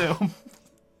 probably assume.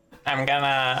 I'm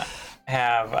gonna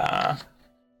have,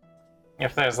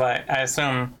 if there's like, I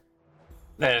assume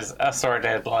there's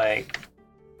assorted like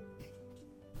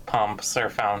pumps or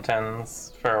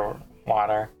fountains for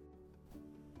water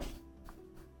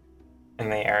in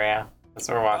the area as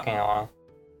we're walking along.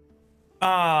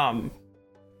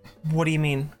 What do you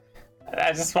mean?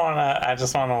 I just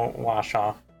wanna wash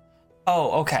off.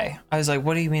 Oh, okay. I was like,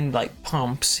 what do you mean, like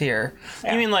pumps here?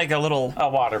 Yeah. You mean like a little A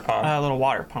water pump.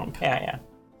 water pump? Yeah.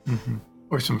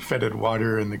 Or some fetid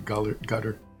water in the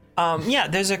gutter. Yeah,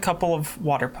 there's a couple of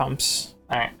water pumps.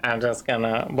 Alright, I'm just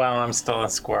gonna, well, I'm still a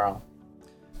squirrel.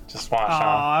 Just wash off.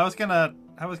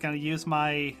 I was gonna use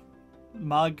my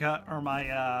mug or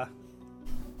my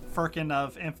firkin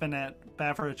of infinite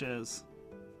beverages.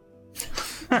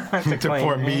 To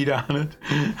pour meat on it.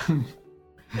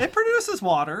 It produces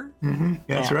water.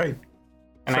 That's Yeah. right.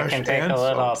 And I Fresh can take and a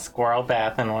little salt. squirrel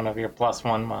bath in one of your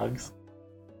 +1 mugs.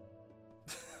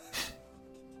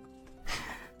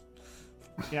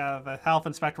 Yeah, the health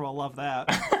inspector will love that.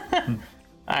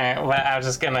 Alright, well, I'm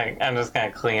just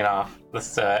gonna clean off the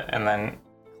soot and then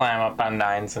climb up on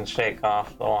Nines and shake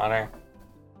off the water.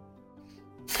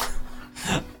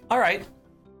 All right.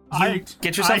 I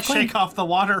get yourself I clean. shake off the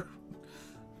water.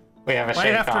 We have a Right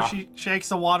shake after off. she shakes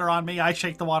the water on me, I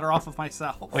shake the water off of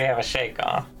myself. We have a shake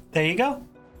off. There you go.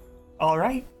 All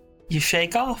right. You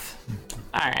shake off.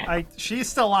 Alright. She's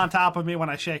still on top of me when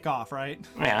I shake off, right?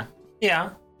 Yeah. Yeah.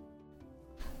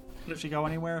 Does she go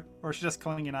anywhere? Or is she just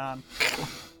clinging on?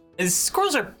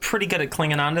 Squirrels are pretty good at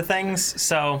clinging onto things,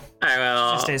 so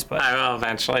I She stays put. will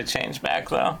eventually change back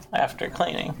though after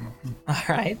cleaning. all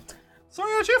right. So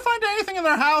did you find anything in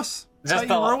their house Just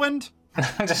that you a- ruined?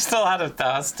 Just a lot of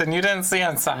dust, and you didn't see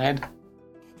inside.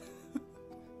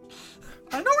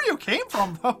 I know where you came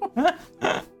from, though.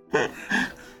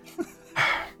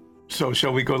 So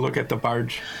shall we go look at the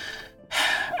barge?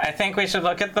 I think we should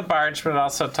look at the barge, but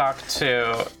also talk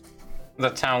to the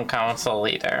town council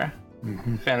leader,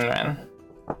 Finran.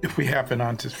 If we happen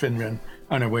onto Finran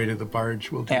on our way to the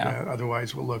barge, we'll do Yeah. that.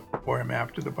 Otherwise, we'll look for him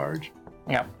after the barge.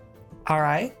 Yep. All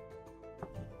right.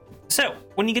 So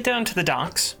when you get down to the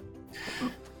docks,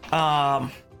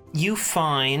 you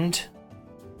find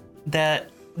that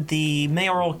the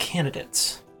mayoral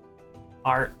candidates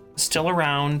are still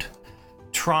around,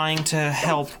 trying to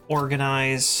help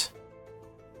organize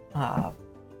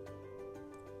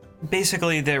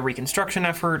basically the reconstruction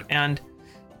effort and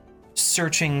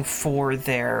searching for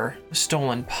their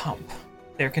stolen pump.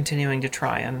 They're continuing to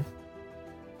try and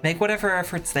make whatever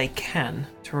efforts they can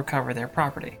to recover their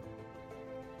property.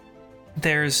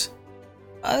 There's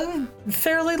a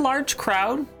fairly large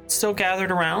crowd still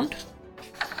gathered around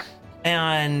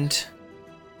and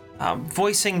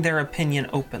voicing their opinion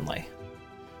openly.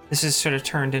 This is sort of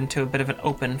turned into a bit of an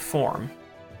open forum.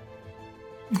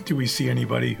 Do we see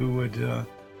anybody who would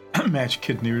match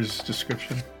Kidnear's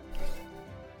description?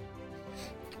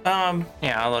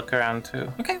 Yeah, I'll look around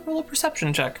too. Okay, roll a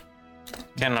perception check.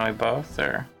 Can we both,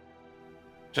 or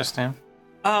just him?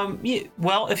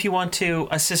 Well, if you want to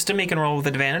assist him, you can roll with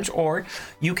advantage, or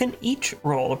you can each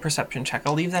roll a perception check.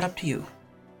 I'll leave that up to you.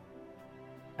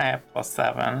 I have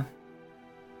 +7.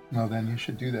 No, then you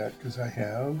should do that because I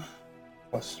have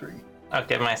 +3. I'll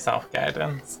give myself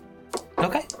guidance.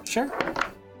 Okay, sure.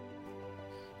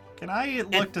 Can I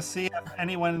look to see if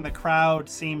anyone in the crowd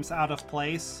seems out of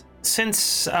place?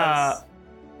 Since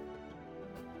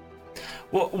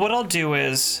what I'll do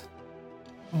is,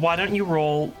 why don't you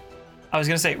roll? I was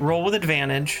gonna say roll with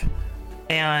advantage,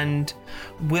 and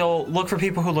we'll look for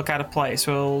people who look out of place.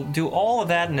 We'll do all of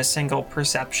that in a single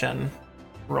perception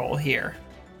roll here.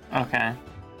 Okay.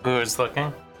 Who is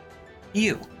looking?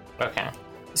 You, Okay.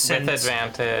 Since- With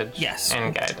advantage. Yes.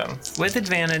 And guidance. with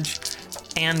advantage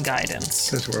and guidance.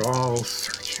 Because we're all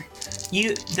searching.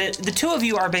 The two of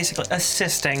you are basically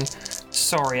assisting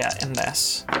Soria in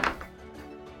this.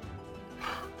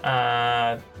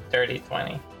 Dirty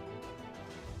 20.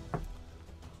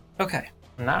 Okay.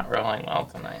 I'm not rolling well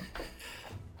tonight.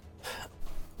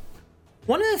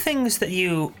 One of the things that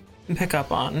you pick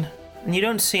up on, and you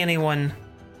don't see anyone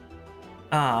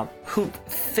who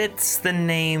fits the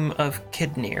name of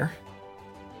Kidnear,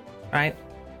 right?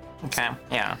 Okay.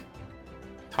 Yeah.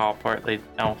 Tall, portly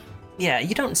elf. Yeah,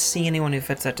 you don't see anyone who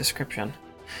fits that description.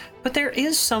 But there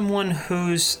is someone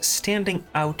who's standing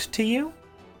out to you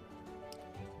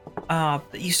that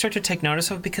you start to take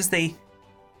notice of because they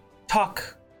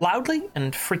talk loudly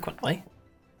and frequently.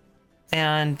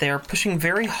 And they're pushing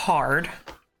very hard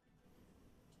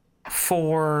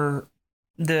for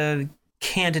the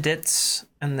candidates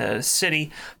and the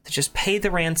city to just pay the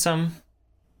ransom.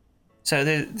 So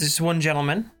there's one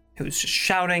gentleman who's just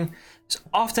shouting as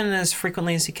often and as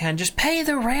frequently as he can, just pay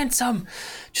the ransom!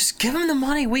 Just give him the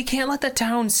money! We can't let the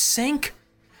town sink!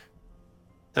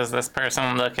 Does this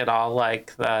person look at all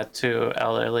like the two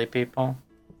elderly people?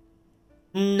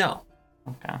 No.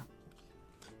 Okay.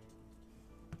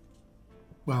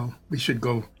 Well, we should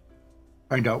go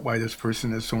find out why this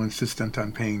person is so insistent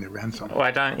on paying the ransom.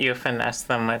 Why don't you finesse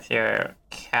them with your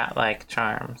cat-like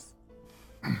charms?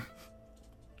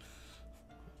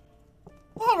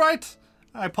 All right.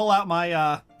 I pull out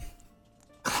my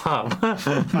Club.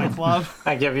 my club.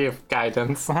 I give you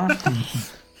guidance.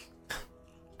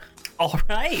 All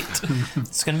right.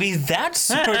 It's going to be that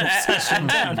sort of session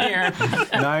down here.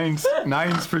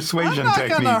 Nine's persuasion I'm not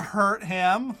technique gonna hurt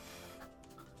him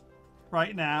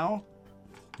right now.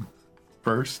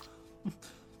 first.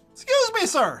 Excuse me,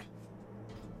 sir.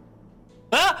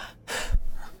 Ah!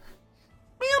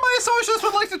 Me and my associates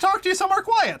would like to talk to you somewhere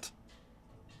quiet.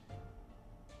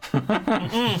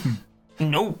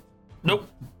 No. Nope.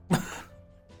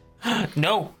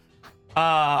 No.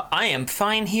 I am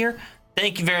fine here.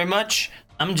 Thank you very much.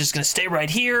 I'm just gonna stay right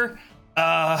here.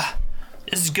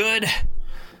 This is good.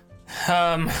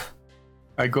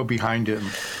 I go behind him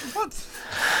What?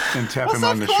 and tap What's him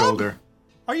on up, the Club? shoulder.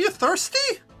 Are you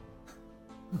thirsty?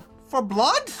 For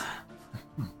blood?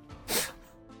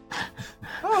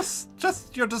 Oh,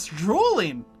 you're just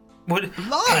drooling. What?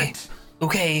 Blood.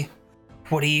 Okay.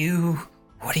 What do you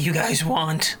guys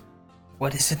want?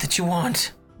 What is it that you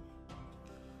want?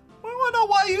 We want to know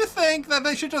why you think that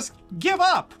they should just give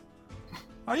up.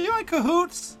 Are you in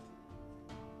cahoots?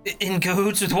 In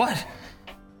cahoots with what?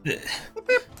 The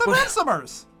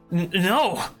ransomers.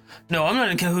 No, I'm not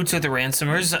in cahoots with the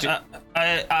ransomers.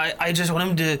 I just want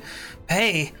him to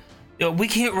pay. We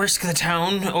can't risk the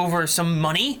town over some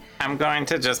money. I'm going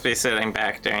to just be sitting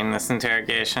back during this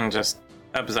interrogation, just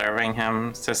observing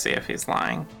him to see if he's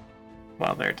lying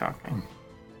while they're talking.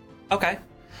 Okay.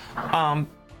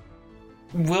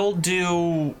 We'll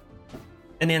do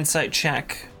an insight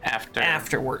check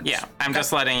afterwards. Yeah, I'm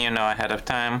just letting you know ahead of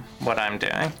time what I'm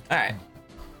doing. All right.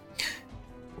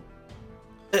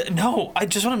 No, I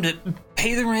just want him to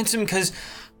pay the ransom because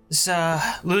it's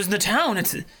losing the town.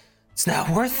 It's not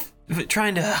worth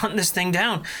trying to hunt this thing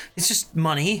down. It's just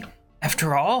money,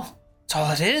 after all. That's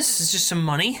all it is. It's just some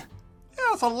money.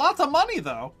 Yeah, it's a lot of money,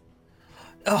 though.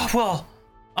 Oh well,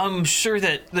 I'm sure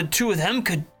that the two of them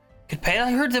could pay.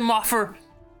 I heard them offer,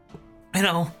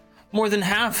 more than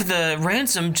half of the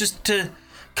ransom just to a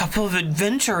couple of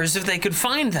adventurers if they could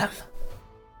find them.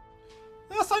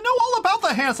 Yes, I know all about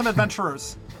the handsome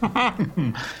adventurers.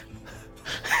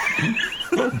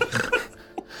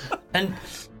 And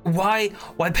why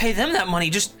pay them that money?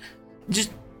 Just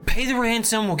pay the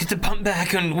ransom. We'll get the pump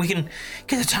back, and we can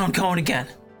get the town going again.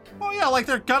 Oh yeah, like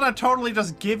they're gonna totally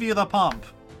just give you the pump.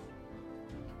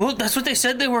 Well, that's what they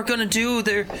said they were gonna do.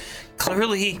 They're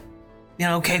clearly,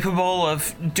 capable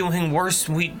of doing worse.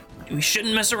 We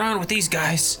shouldn't mess around with these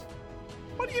guys.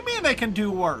 What do you mean they can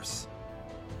do worse?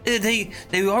 They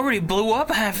already blew up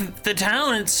half the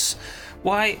town. It's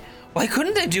why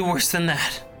couldn't they do worse than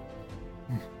that?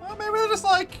 Well, maybe they're just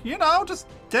just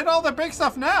did all the big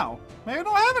stuff now. Maybe they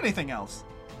don't have anything else.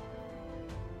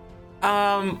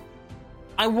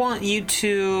 I want you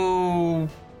to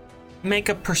make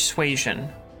a persuasion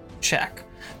check.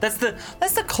 That's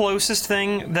the closest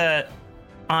thing that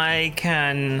I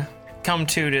can come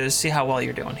to see how well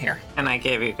you're doing here. And I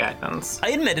gave you guidance. I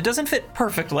admit it doesn't fit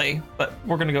perfectly, but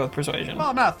we're gonna go with persuasion. Well,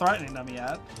 I'm not threatening them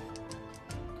yet.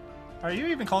 Are you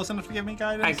even close enough to give me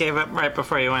guidance? I gave it right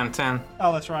before you went in.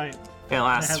 Oh, that's right. It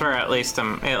lasts for at least a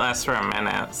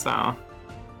minute, so.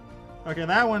 Okay,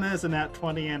 that one is a nat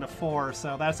 20 and a 4,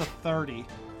 so that's a 30.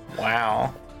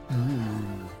 Wow.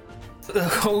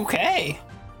 Okay.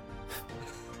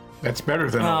 That's better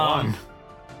than a 1.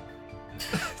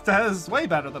 That is way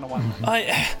better than a 1.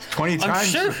 20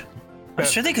 times. I'm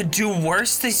sure they could do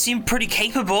worse. They seem pretty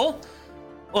capable.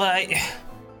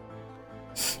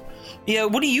 Yeah,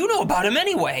 what do you know about them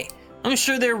anyway? I'm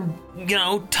sure they're,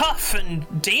 tough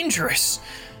and dangerous.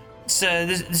 So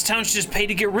this town should just pay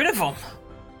to get rid of them.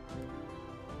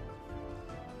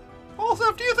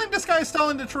 Also, do you think this guy's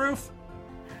telling the truth?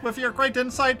 With your great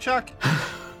insight, Chuck?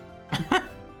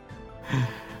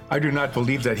 I do not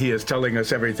believe that he is telling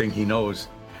us everything he knows.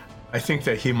 I think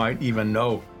that he might even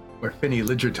know where Finney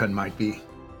Lidgerton might be.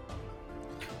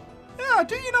 Yeah,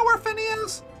 do you know where Finney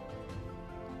is?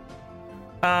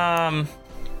 I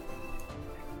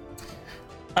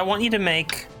want you to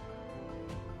make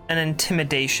an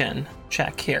intimidation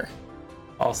check here.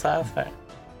 Also,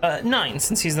 9,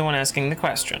 since he's the one asking the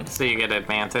question. so you get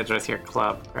advantage with your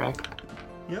club, correct?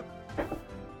 Yep.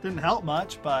 Didn't help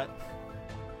much, but...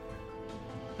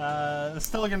 it's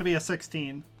still going to be a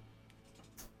 16.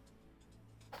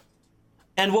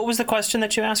 And what was the question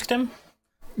that you asked him?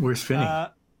 Where's Finney?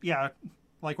 Yeah,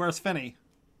 where's Finney?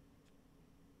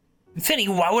 Finney,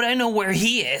 why would I know where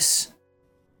he is?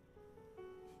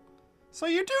 So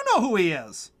you do know who he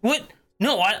is. What?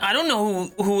 No, I don't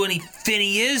know who any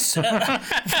Finney is. What?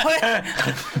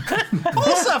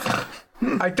 Olsef,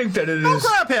 I think that it go is.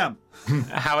 grab him!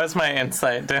 How is my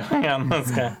insight doing on this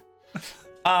guy?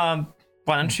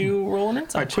 Why don't you roll an I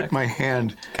insight put check? my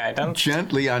hand Guidance?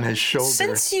 gently on his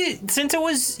shoulder. Since it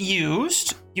was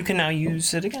used, you can now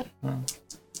use it again.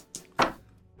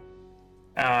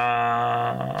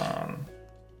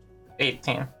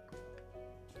 18.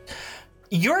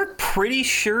 You're pretty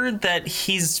sure that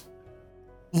he's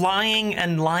lying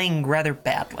and lying rather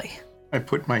badly. I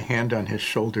put my hand on his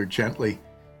shoulder gently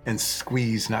and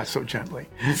squeeze not so gently.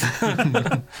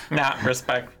 Not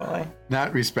respectfully.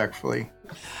 Not respectfully.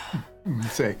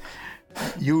 Say,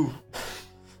 you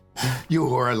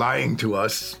who are lying to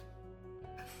us,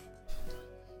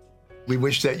 we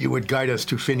wish that you would guide us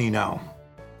to Finney now.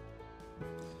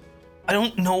 I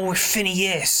don't know where Finney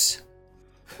is.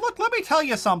 Look, let me tell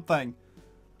you something.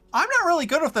 I'm not really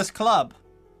good with this club,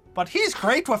 but he's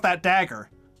great with that dagger.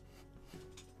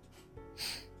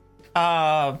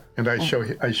 And I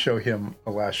show him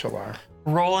a Lashalar.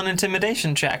 Roll an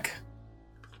intimidation check.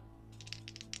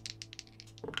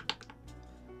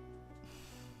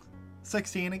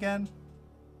 16 again?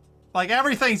 Like,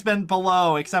 everything's been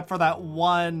below except for that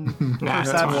one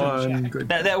perception check. Good.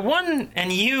 That one,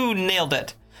 and you nailed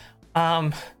it.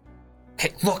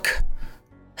 Okay, look.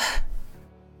 I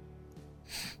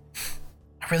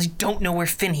really don't know where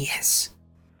Finney is.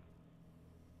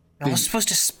 We're all supposed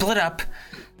to split up,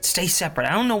 stay separate.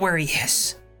 I don't know where he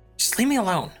is. Just leave me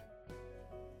alone.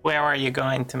 Where are you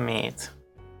going to meet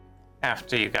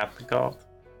after you got the gold?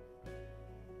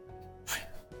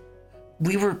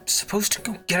 We were supposed to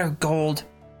go get our gold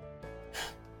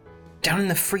down in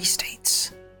the Free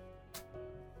States.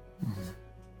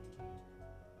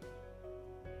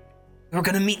 We were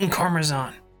gonna meet in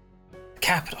Karmazan, the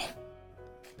capital.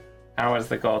 How is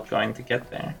the gold going to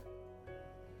get there?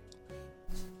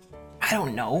 I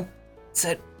don't know. It's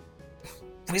that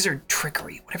wizard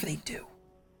trickery, whatever they do.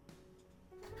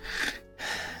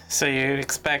 So you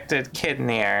expected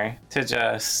Kidnir to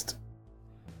just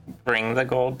bring the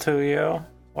gold to you?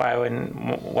 Why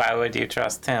would you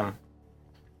trust him?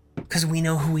 Because we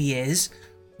know who he is.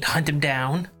 We'd hunt him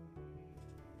down.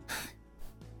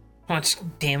 How much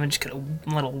damage could a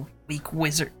little weak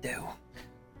wizard do?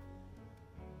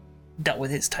 Dealt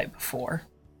with his type before.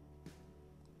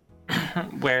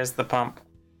 Where's the pump?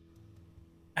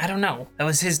 I don't know. That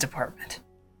was his department.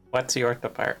 What's your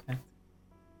department?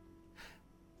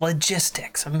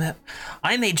 Logistics.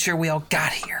 I made sure we all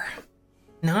got here.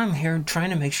 Now I'm here trying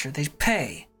to make sure they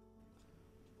pay.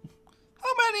 How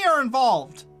many are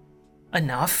involved?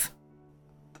 Enough.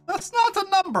 That's not a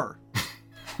number.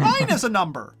 Mine is a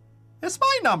number. It's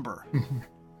my number.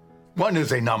 One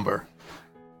is a number.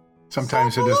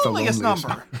 Sometimes it is the loneliest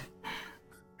number.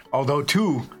 Although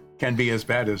two can be as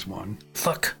bad as one.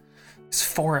 Look, there's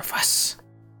 4 of us.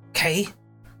 Okay?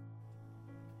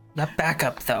 Not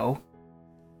backup, though.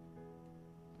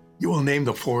 You will name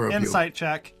the 4 of Insight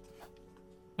check.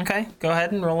 Okay, go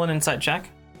ahead and roll an insight check.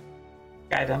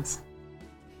 Guidance.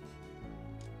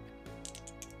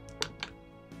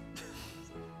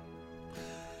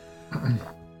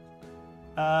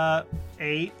 Uh,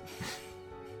 8.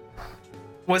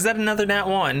 Was that another nat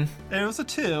 1? It was a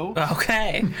 2.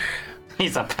 Okay.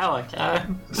 He's a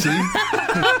pelican. See?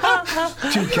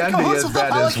 Two can be as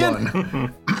bad as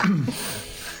one.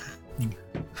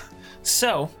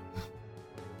 So,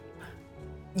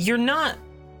 you're not...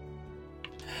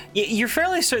 You're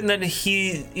fairly certain that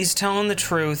he's telling the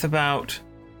truth about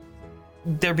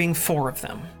there being 4 of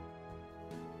them.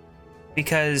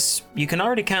 Because you can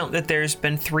already count that there's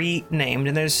been 3 named,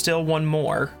 and there's still 1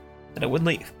 more that it would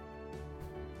leave.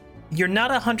 You're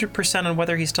not 100% on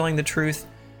whether he's telling the truth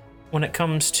when it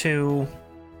comes to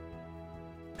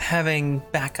having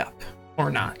backup or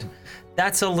not.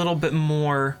 That's a little bit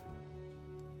more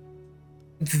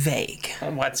vague.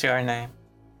 What's your name?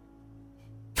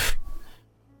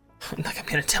 Like I'm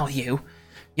gonna tell you.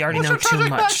 You already What's know your too tragic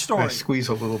much. I backstory? squeeze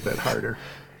a little bit harder.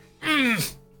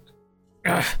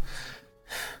 Ugh.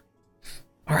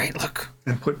 All right, look.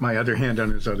 And put my other hand on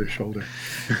his other shoulder.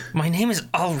 My name is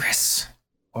Ulris.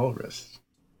 Ulris.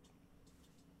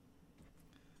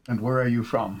 And where are you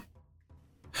from?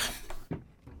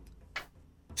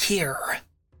 Here.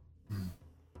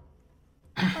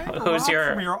 Who's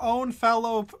From your own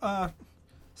fellow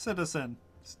citizen.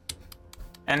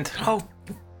 And Oh,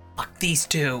 fuck these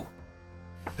 2.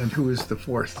 And who is the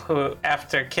 4th? who,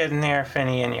 after Kidnir,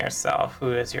 Finney, and yourself,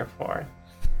 who is your 4th?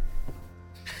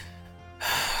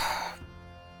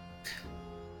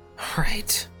 All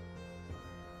right.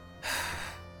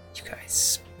 You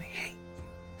guys, I hate you.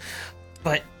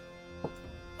 But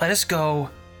let us go.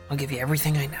 I'll give you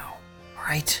everything I know. All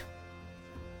right.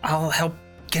 I'll help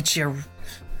get you.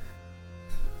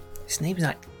 His name's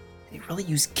not. Did he really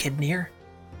use Kidnir?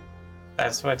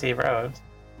 That's what he wrote.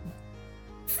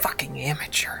 Fucking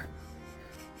amateur.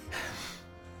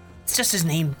 It's just his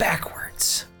name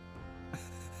backwards.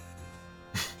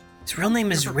 His real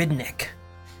name is Ridnick.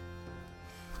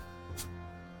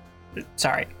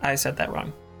 Sorry, I said that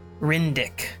wrong.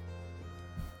 Rindick.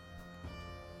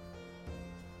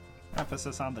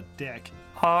 emphasis on the dick.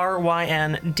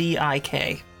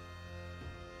 Ryndik.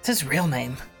 It's his real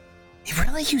name. He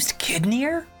really used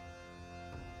Kidnir?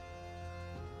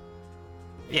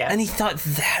 Yeah. And he thought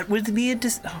that would be a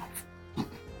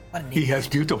what an He idiot. has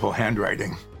beautiful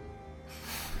handwriting.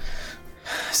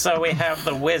 So we have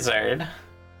the wizard,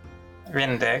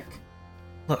 Ryndik.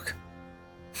 Look.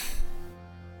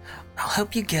 I'll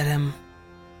help you get him.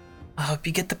 I'll help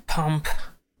you get the pump.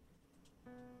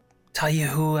 Tell you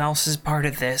who else is part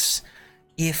of this.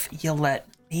 If you let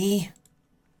me,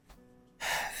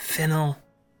 Finnell,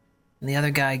 and the other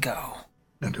guy go.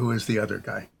 And who is the other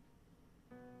guy?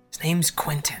 His name's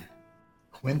Quentin.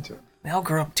 Quentin. We all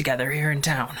grew up together here in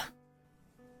town.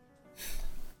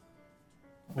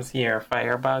 Was he your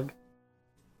firebug?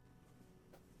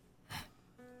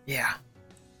 Yeah.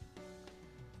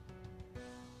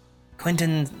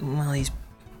 Quentin, well, he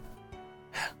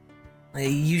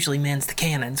usually mans the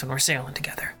cannons when we're sailing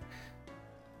together.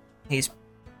 He's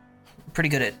pretty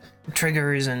good at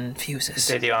triggers and fuses.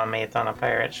 Did you all meet on a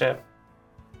pirate ship?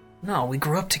 No, we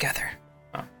grew up together.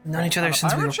 Oh. We've known each other On a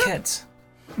since we pirate were ship? kids.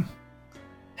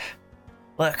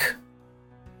 Look,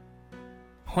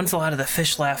 once a lot of the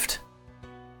fish left,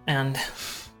 and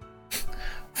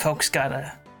folks got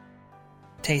a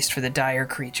taste for the dire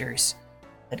creatures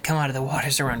that come out of the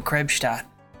waters around Krebstadt,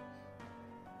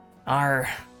 our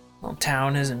little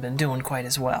town hasn't been doing quite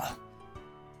as well.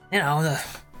 You know, the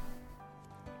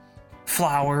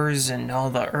flowers and all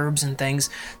the herbs and things,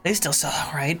 they still sell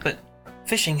all right, but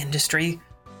fishing industry,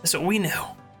 that's what we knew.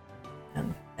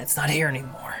 And it's not here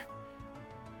anymore.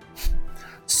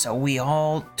 So we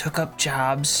all took up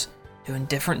jobs doing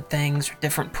different things for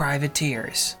different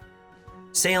privateers,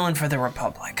 sailing for the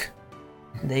Republic.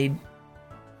 They'd,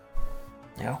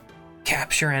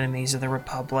 capture enemies of the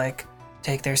Republic,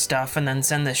 take their stuff, and then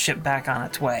send the ship back on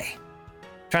its way.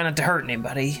 Try not to hurt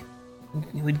anybody.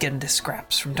 We'd get into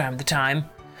scraps from time to time.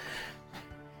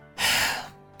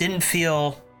 Didn't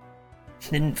feel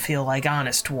like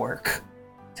honest work,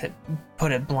 to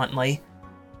put it bluntly.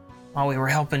 All we were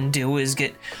helping do is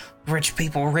get rich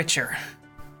people richer.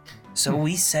 So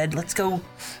we said, let's go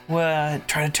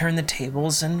try to turn the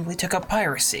tables, and we took up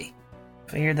piracy.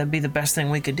 Figured that'd be the best thing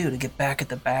we could do to get back at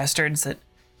the bastards that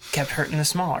kept hurting the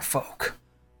smaller folk.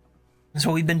 That's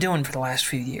what we've been doing for the last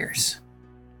few years.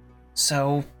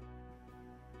 So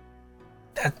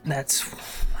that's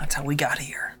how we got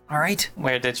here. All right?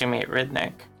 Where did you meet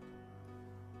Ryndik?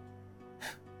 You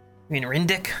mean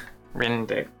Ryndik?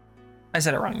 Ryndik. I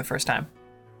said it wrong the first time.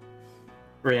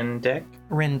 Ryndik?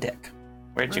 Ryndik.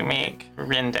 Where'd you meet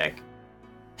Ryndik?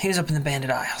 He was up in the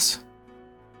Bandit Isles.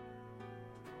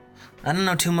 I don't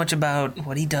know too much about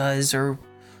what he does or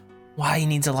why he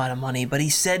needs a lot of money, but he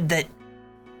said that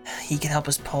he could help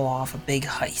us pull off a big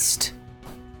heist.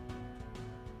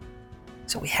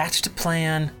 So we hatched a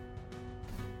plan,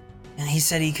 and he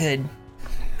said he could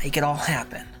make it all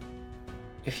happen.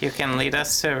 If you can lead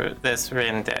us to this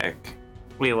Ryndik,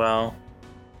 we will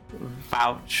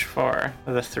vouch for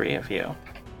the three of you.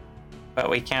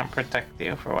 But we can't protect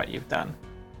you for what you've done.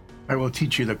 I will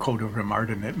teach you the code of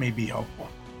Remartin. It may be helpful.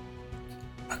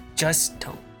 Just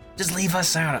leave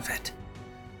us out of it.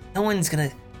 No one's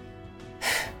gonna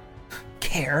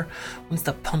care once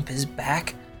the pump is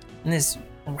back. And this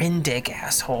Ryndik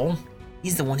asshole,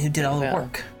 he's the one who did all the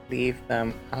work. Leave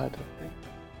them out of it.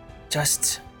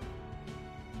 Just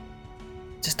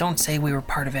don't say we were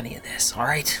part of any of this, all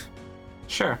right?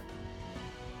 Sure.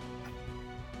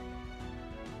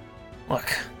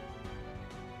 Look,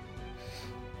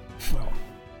 Well,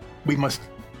 we must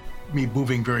be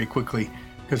moving very quickly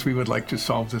because we would like to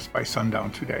solve this by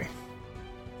sundown today.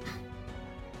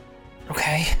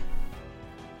 okay?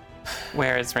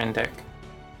 Where is Ryndik?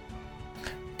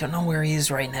 Don't know where he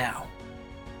is right now,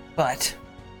 but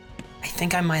I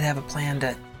think I might have a plan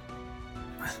to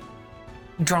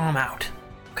draw him out,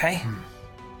 okay?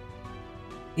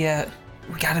 Yeah,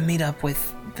 we gotta meet up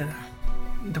with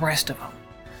the rest of them.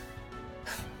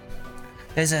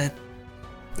 There's a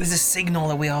signal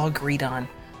that we all agreed on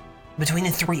between the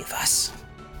three of us.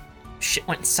 Shit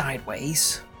went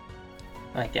sideways.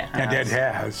 Like it And it has.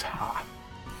 has. Ha.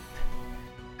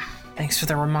 Thanks for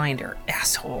the reminder,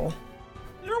 asshole.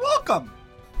 You're welcome.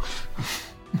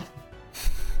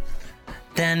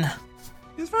 Then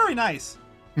He's very nice.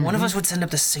 one of us would send up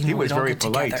the signal. He was we'd all very get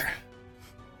polite. together.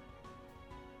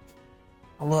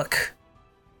 Look,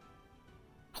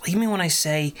 believe me when I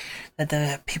say that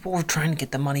the people we're trying to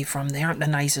get the money from, they aren't the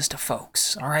nicest of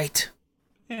folks, all right?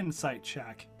 Insight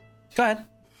check. Go ahead.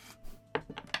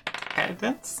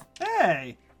 Guidance?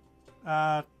 Hey.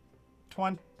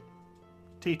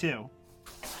 22.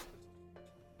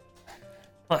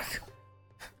 Look,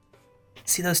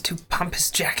 See those two pompous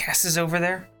jackasses over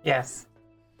there? Yes.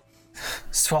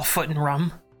 Swellfoot and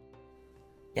Rum?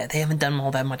 Yeah, they haven't done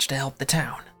all that much to help the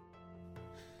town.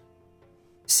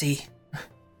 See,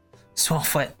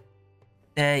 Swellfoot,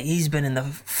 he's been in the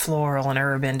floral and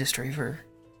herb industry for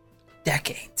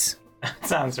decades.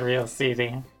 Sounds real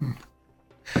seedy.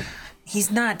 He's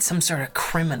not some sort of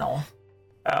criminal.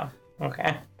 Oh,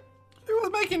 okay. He was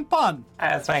making fun.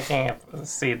 I was making a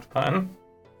seed pun.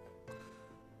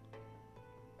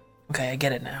 Okay, I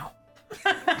get it now.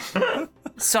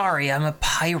 Sorry, I'm a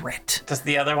pirate. Does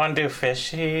the other one do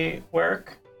fishy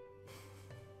work?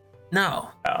 No,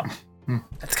 Oh,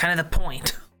 that's kind of the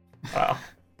point. well.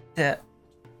 The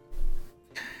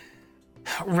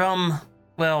Rum,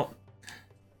 well,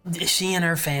 she and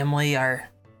her family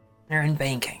they're in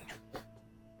banking.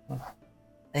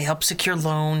 They help secure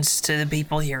loans to the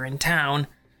people here in town,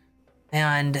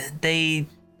 and they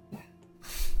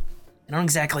don't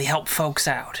exactly help folks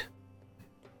out.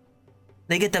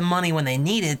 They get the money when they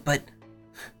need it, but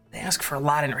they ask for a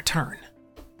lot in return.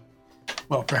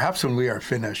 Well, perhaps when we are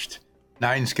finished,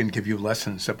 Nines can give you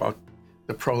lessons about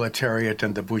the proletariat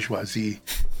and the bourgeoisie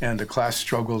and the class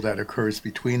struggle that occurs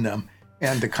between them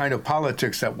and the kind of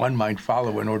politics that one might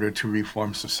follow in order to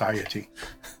reform society.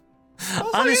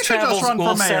 Also, On his you should just travels, run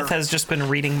for mayor. Ulseth has just been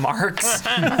reading Marx.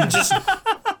 Just,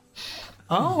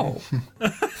 oh.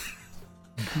 Why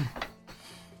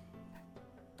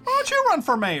don't you run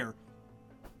for mayor?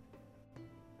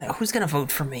 Now, who's gonna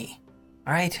vote for me?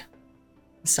 All right,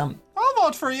 I'll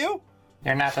vote for you.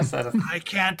 You're not a citizen. I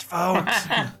can't vote.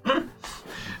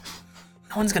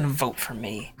 no one's gonna vote for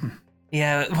me.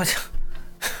 Yeah, what?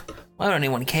 Why would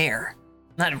anyone care?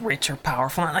 I'm not rich or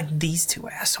powerful, not like these two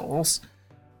assholes.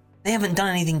 They haven't done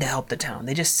anything to help the town.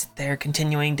 They just sit there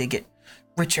continuing to get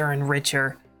richer and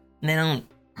richer, and they don't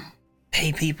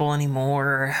pay people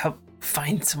anymore or help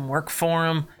find some work for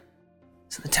them.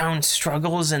 So the town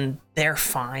struggles and they're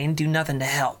fine, do nothing to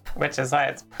help. Which is why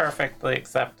it's perfectly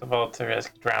acceptable to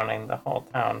risk drowning the whole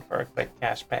town for a quick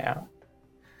cash payout.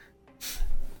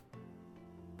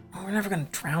 We're never gonna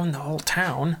drown the whole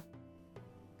town.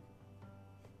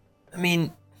 I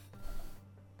mean,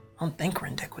 I don't think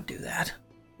Rendick would do that.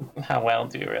 How well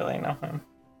do you really know him?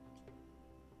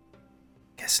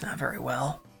 Guess not very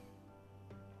well.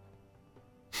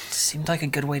 Seemed like a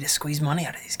good way to squeeze money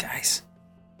out of these guys.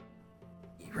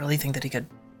 You really think that he could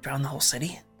drown the whole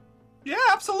city? Yeah,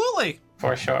 absolutely.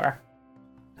 For sure.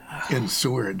 In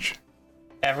sewerage.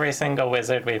 Every single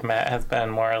wizard we've met has been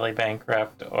morally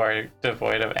bankrupt or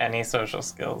devoid of any social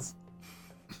skills.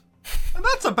 And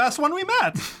that's the best one we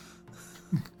met.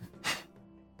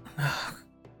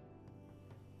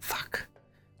 Fuck.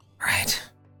 Right.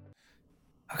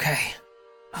 Okay.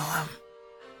 I'll,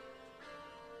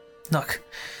 Look.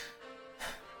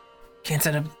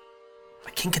 I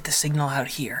can't get the signal out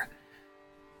here.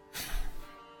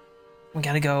 We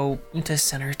gotta go into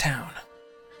center town.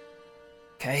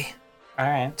 Okay?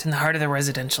 Alright. It's in the heart of the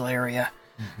residential area.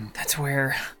 Mm-hmm. That's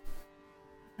where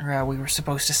we were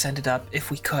supposed to send it up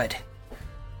if we could.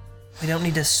 We don't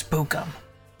need to spook them.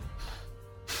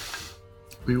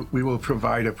 We will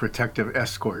provide a protective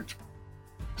escort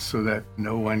so that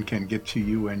no one can get to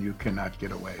you and you cannot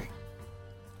get away.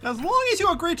 As long as you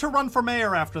agree to run for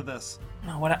mayor after this.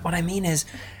 No, what I mean is,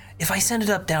 if I send it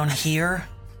up down here,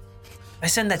 I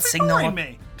send that signal Behind up.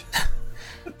 me.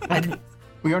 I didn't,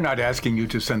 We are not asking you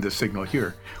to send the signal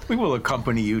here. We will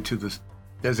accompany you to the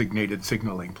designated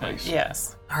signaling place.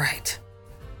 Yes. all right.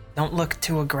 Don't look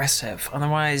too aggressive.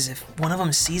 Otherwise, if one of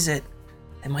them sees it,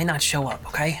 they might not show up,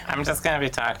 okay? I'm just gonna be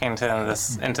talking to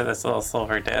this into this little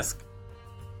silver disc.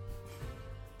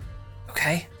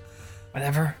 Okay?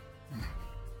 Whatever.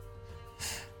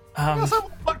 Guess I'm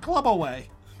one club away.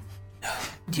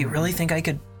 Do you really think I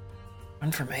could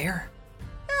run for mayor?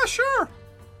 Yeah, sure.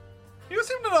 You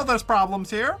seem to know there's problems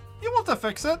here. You want to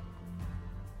fix it.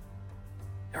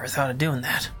 Never thought of doing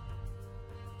that.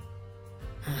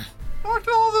 Talk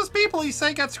to all those people you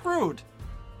say get screwed.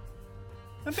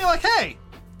 And be like, hey,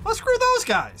 let's screw those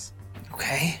guys.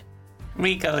 Okay,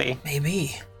 Legally.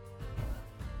 maybe.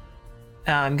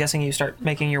 I'm guessing you start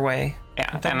making your way.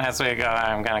 Yeah. And as we go,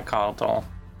 I'm gonna call Dole.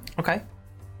 Okay.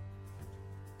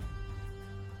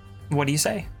 What do you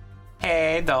say?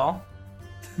 Hey, Dole.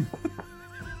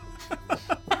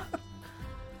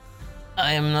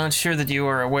 I am not sure that you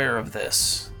are aware of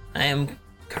this. I am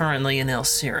currently in El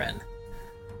Siren.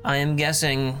 I am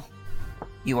guessing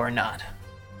you are not.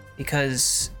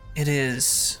 Because it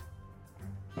is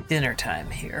dinner time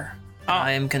here. Oh.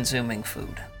 I am consuming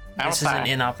food. I'm This is an fine.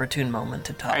 inopportune moment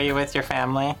to talk. Are you with your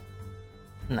family?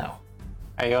 No.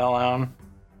 Are you alone?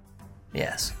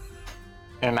 Yes.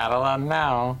 You're not alone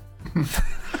now.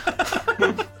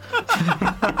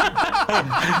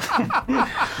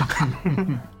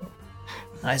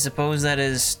 I suppose that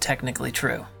is technically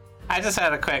true. I just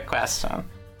had a quick question.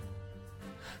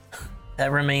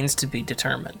 That remains to be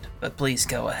determined, but please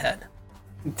go ahead.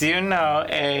 Do you know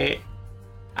a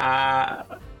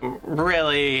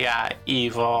really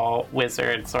evil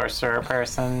wizard sorcerer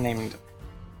person named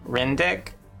Rindick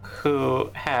who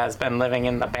has been living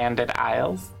in the Banded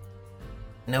Isles?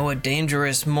 Know a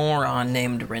dangerous moron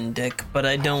named Rindick, but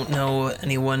I don't know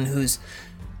anyone who's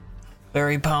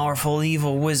very powerful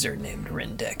evil wizard named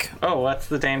Rindick. Oh, what's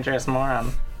the dangerous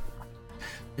moron?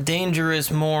 The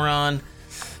dangerous moron,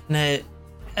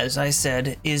 as I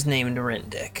said, is named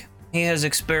Rindick. He has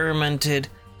experimented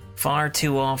far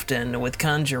too often with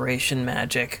conjuration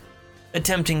magic,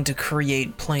 attempting to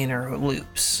create planar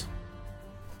loops.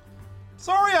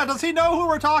 Soria, does he know who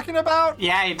we're talking about?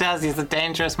 Yeah, he does. He's a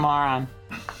dangerous moron.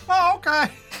 Oh, okay.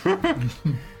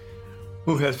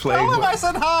 Who has played Tell him what? I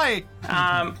said hi.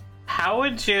 How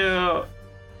would you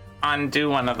undo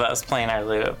one of those planar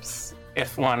loops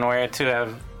if one were to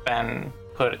have been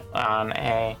put on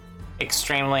a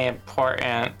extremely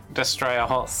important, destroy a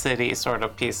whole city sort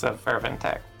of piece of fervent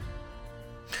tech?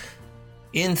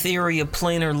 In theory, a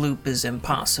planar loop is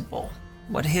impossible.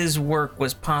 What his work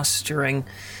was posturing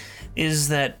is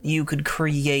that you could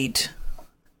create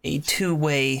a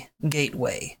two-way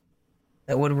gateway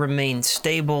that would remain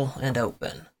stable and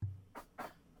open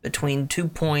between 2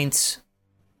 points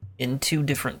in 2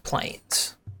 different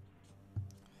planes.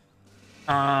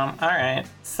 All right.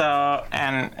 So,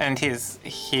 and did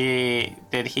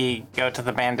he go to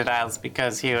the Banded Isles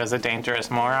because he was a dangerous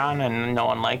moron and no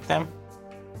one liked him?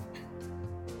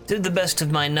 To the best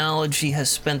of my knowledge, he has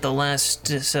spent the last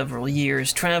several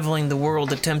years traveling the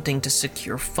world attempting to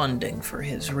secure funding for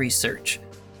his research.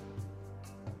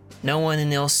 No one in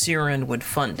Ilsiren would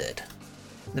fund it.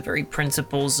 The very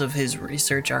principles of his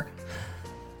research are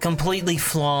completely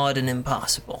flawed and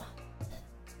impossible.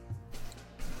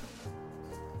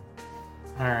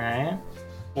 All right.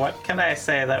 What can I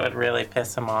say that would really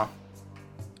piss him off?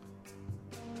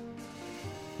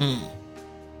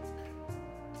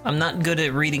 I'm not good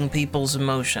at reading people's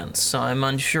emotions, so I'm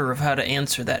unsure of how to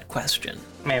answer that question.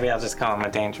 Maybe I'll just call him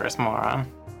a dangerous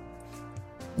moron.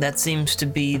 That seems to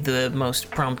be the most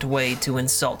prompt way to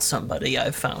insult somebody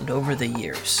I've found over the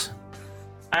years.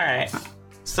 All right.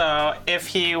 So if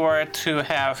he were to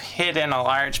have hidden a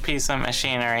large piece of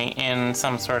machinery in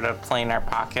some sort of planar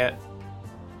pocket,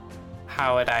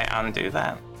 how would I undo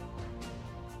that?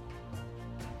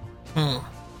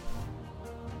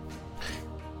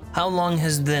 How long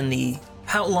has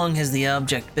the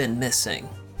object been missing?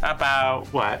 About,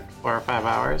 what, 4 or 5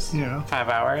 hours? Yeah. 5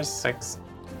 hours? 6?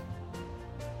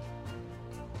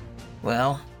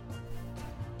 Well,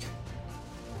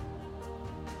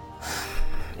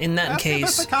 in that Ask if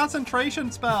it's case, a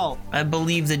concentration spell. I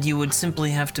believe that you would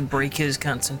simply have to break his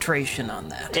concentration on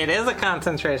that. It is a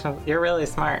concentration. You're really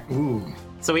smart. Ooh.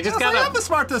 So we just Yes, I am gotta... the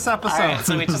smart this episode. Alright,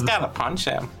 so we just gotta punch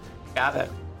him. Got it.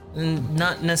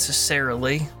 Not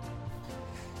necessarily.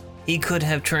 He could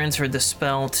have transferred the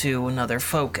spell to another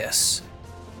focus,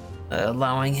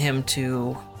 allowing him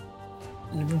to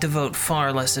devote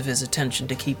far less of his attention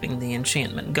to keeping the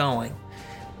enchantment going.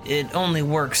 It only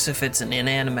works if it's an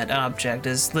inanimate object,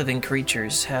 as living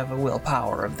creatures have a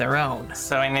willpower of their own.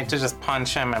 So we need to just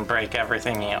punch him and break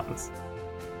everything he owns.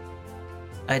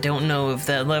 I don't know if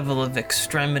that level of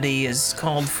extremity is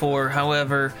called for,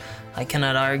 however, I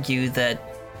cannot argue that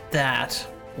that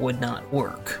would not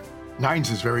work.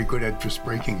 Nines is very good at just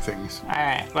breaking things.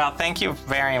 Alright, well, thank you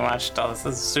very much, Dill. This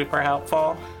is super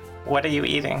helpful. What are you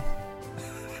eating?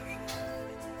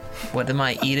 What am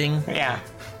I eating? Yeah.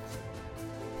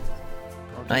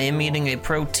 I am eating a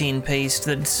protein paste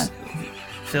that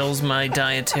fills my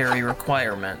dietary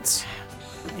requirements.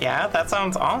 Yeah, that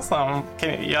sounds awesome.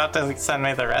 You have to send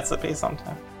me the recipe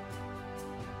sometime.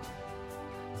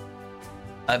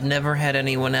 I've never had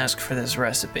anyone ask for this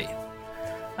recipe.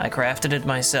 I crafted it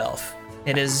myself.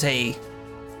 It is a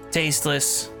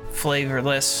tasteless,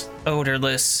 flavorless,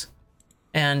 odorless,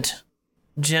 and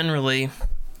generally,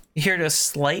 you hear a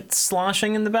slight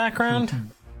sloshing in the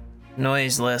background?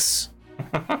 Noiseless.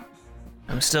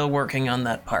 I'm still working on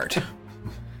that part.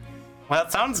 Well,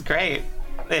 it sounds great.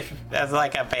 If as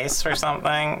like a base or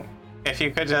something, if you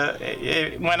could just,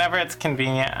 whenever it's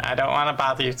convenient, I don't want to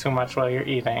bother you too much while you're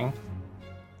eating.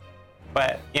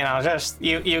 But just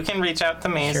you can reach out to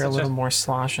me. Hear a little more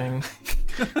sloshing.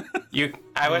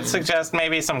 I would suggest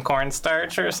maybe some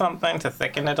cornstarch or something to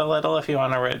thicken it a little if you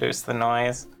want to reduce the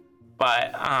noise.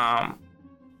 But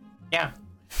yeah,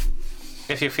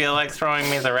 If you feel like throwing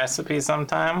me the recipe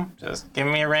sometime, just give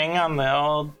me a ring on the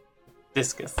old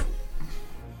discus.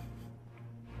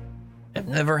 I've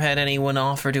never had anyone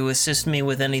offer to assist me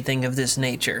with anything of this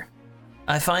nature.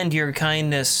 I find your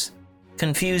kindness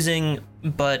confusing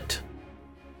but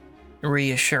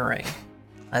reassuring.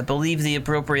 I believe the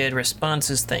appropriate response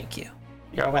is thank you.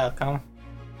 You're welcome.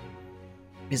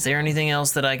 Is there anything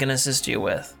else that I can assist you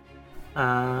with?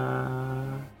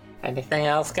 Anything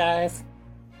else, guys?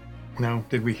 No,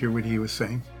 did we hear what he was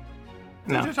saying?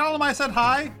 Did No. you tell him I said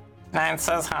hi? Nine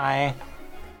says hi.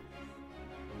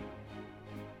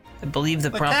 I believe the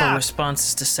The proper cat. response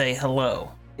is to say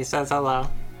hello. He says hello.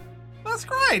 That's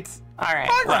great. All right.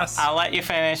 Progress. Well, I'll let you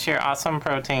finish your awesome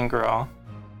protein gruel,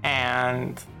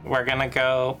 and we're gonna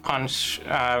go punch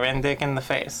Rendick in the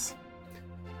face.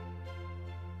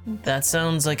 That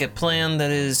sounds like a plan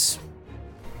that is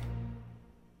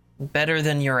better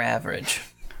than your average.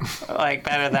 Like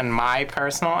better than my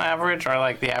personal average, or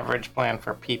like the average plan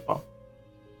for people.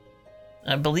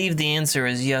 I believe the answer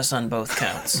is yes on both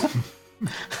counts. All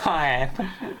right.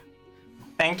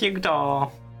 Thank you,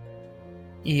 Dole.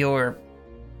 You're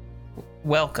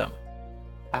welcome.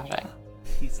 All right.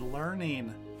 He's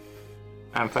learning.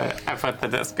 I put the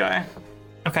disc guy.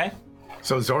 Okay.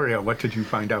 So, Zoria, what did you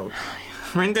find out?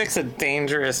 Rendick's a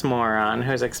dangerous moron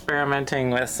who's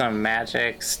experimenting with some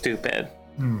magic stupid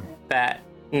that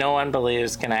no one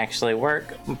believes can actually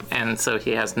work, and so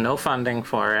he has no funding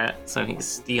for it, so he's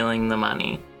stealing the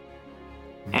money.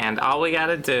 And all we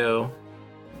gotta do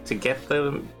to get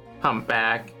the pump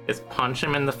back is punch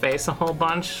him in the face a whole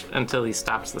bunch until he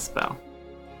stops the spell.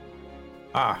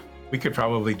 Ah, we could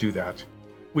probably do that.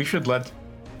 We should let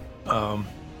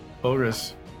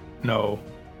Oris know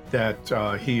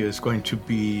that he is going to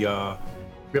be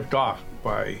ripped off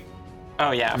by...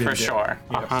 Oh yeah, for Rendick. sure.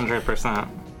 Yes. 100%.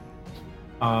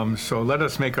 So let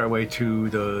us make our way to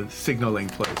the signaling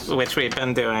place. Which we've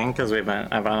been doing, because I've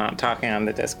been talking on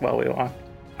the disc while we walk.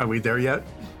 Are we there yet?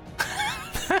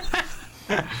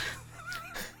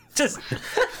 Just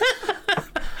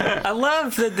I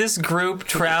love that this group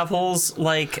travels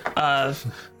like a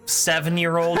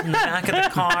 7-year-old in the back of the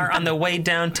car on the way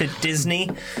down to Disney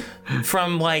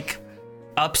from like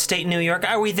upstate New York.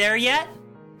 Are we there yet?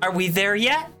 Are we there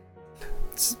yet?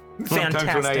 It's fantastic.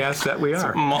 Sometimes when I ask that, we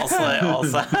are. Mostly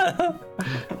also.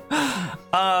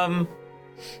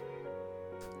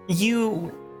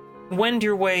 You wend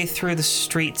your way through the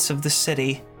streets of the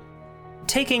city,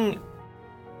 taking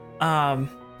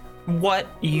what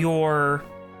your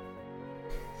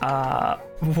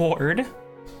ward,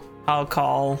 I'll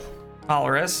call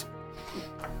Alaris,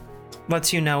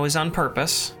 lets you know is on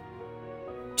purpose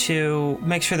to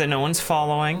make sure that no one's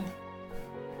following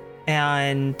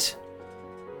and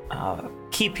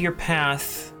keep your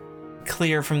path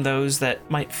clear from those that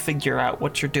might figure out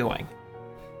what you're doing.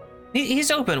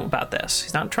 He's open about this.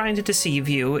 He's not trying to deceive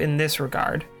you in this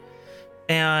regard.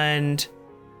 And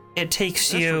it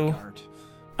takes you,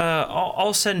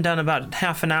 all said and done, about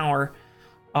half an hour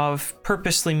of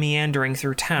purposely meandering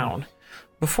through town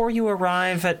before you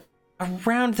arrive at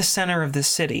around the center of the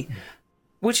city,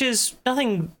 which is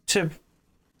nothing to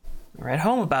write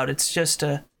home about. It's just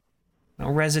a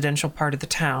residential part of the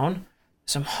town.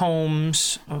 Some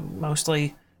homes,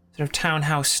 mostly sort of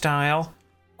townhouse style,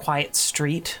 quiet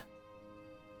street.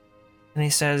 And he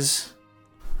says,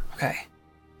 okay,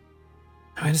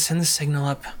 I'm going to send the signal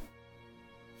up.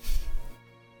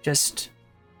 Just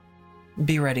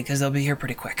be ready, because they'll be here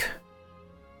pretty quick.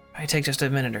 Might take just a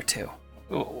minute or two.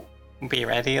 Ooh, be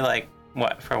ready? Like,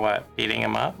 what? For what? Beating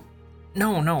him up?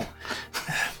 No.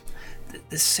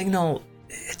 The signal,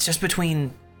 it's just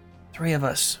between 3 of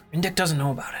us. And Dick doesn't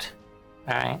know about it.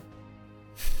 Alright.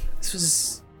 This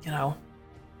was,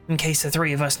 in case the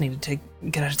 3 of us needed to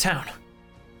get out of town.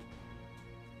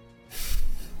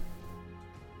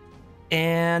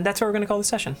 And that's what we're going to call the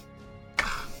session.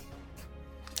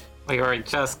 We were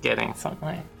just getting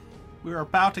something. We were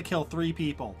about to kill 3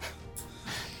 people.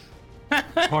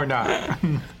 Or not.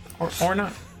 Or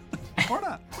not. Or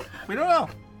not. We don't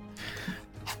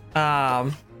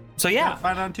know. So yeah.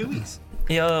 Find out in 2 weeks.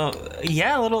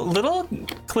 Yeah, a little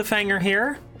cliffhanger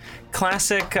here.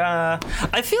 Classic.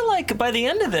 I feel like by the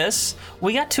end of this,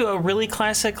 we got to a really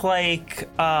classic, like,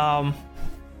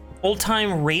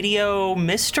 old-time radio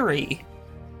mystery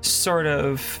sort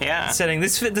of setting.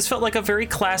 This felt like a very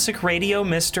classic radio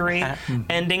mystery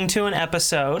ending to an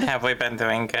episode. Have we been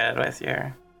doing good with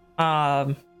your...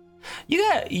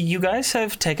 You guys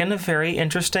have taken a very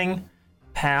interesting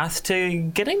path to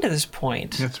getting to this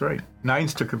point. That's right.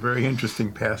 Nines took a very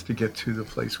interesting path to get to the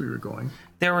place we were going.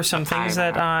 There were some things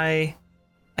that I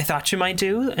I thought you might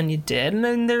do, and you did. And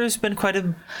then there's been quite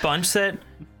a bunch that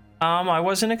I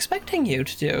wasn't expecting you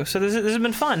to do. So this has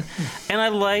been fun. And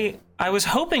I was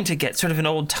hoping to get sort of an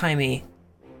old-timey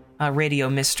radio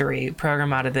mystery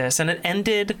program out of this, and it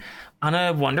ended on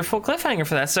a wonderful cliffhanger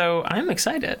for that. So I'm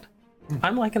excited.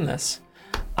 I'm liking this.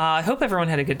 I hope everyone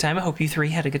had a good time. I hope you three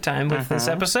had a good time with this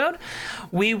episode.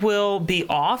 We will be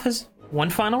off, as one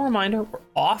final reminder, we're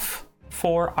off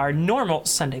for our normal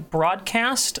Sunday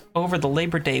broadcast over the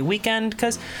Labor Day weekend,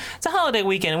 because it's a holiday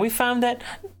weekend, and we found that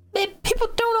people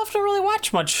don't often really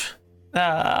watch much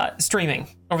streaming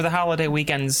over the holiday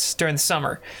weekends during the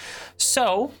summer.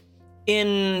 So,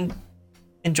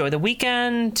 enjoy the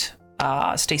weekend,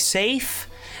 stay safe.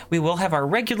 We will have our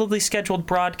regularly scheduled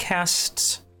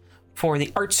broadcasts for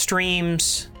the art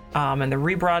streams and the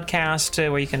rebroadcast,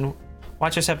 where you can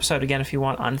watch this episode again if you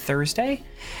want on Thursday.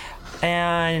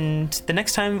 And the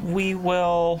next time we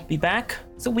will be back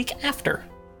is the week after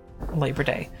Labor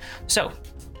Day. So,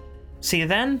 see you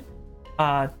then.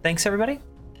 Thanks, everybody.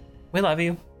 We love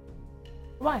you.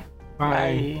 Bye.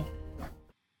 Bye.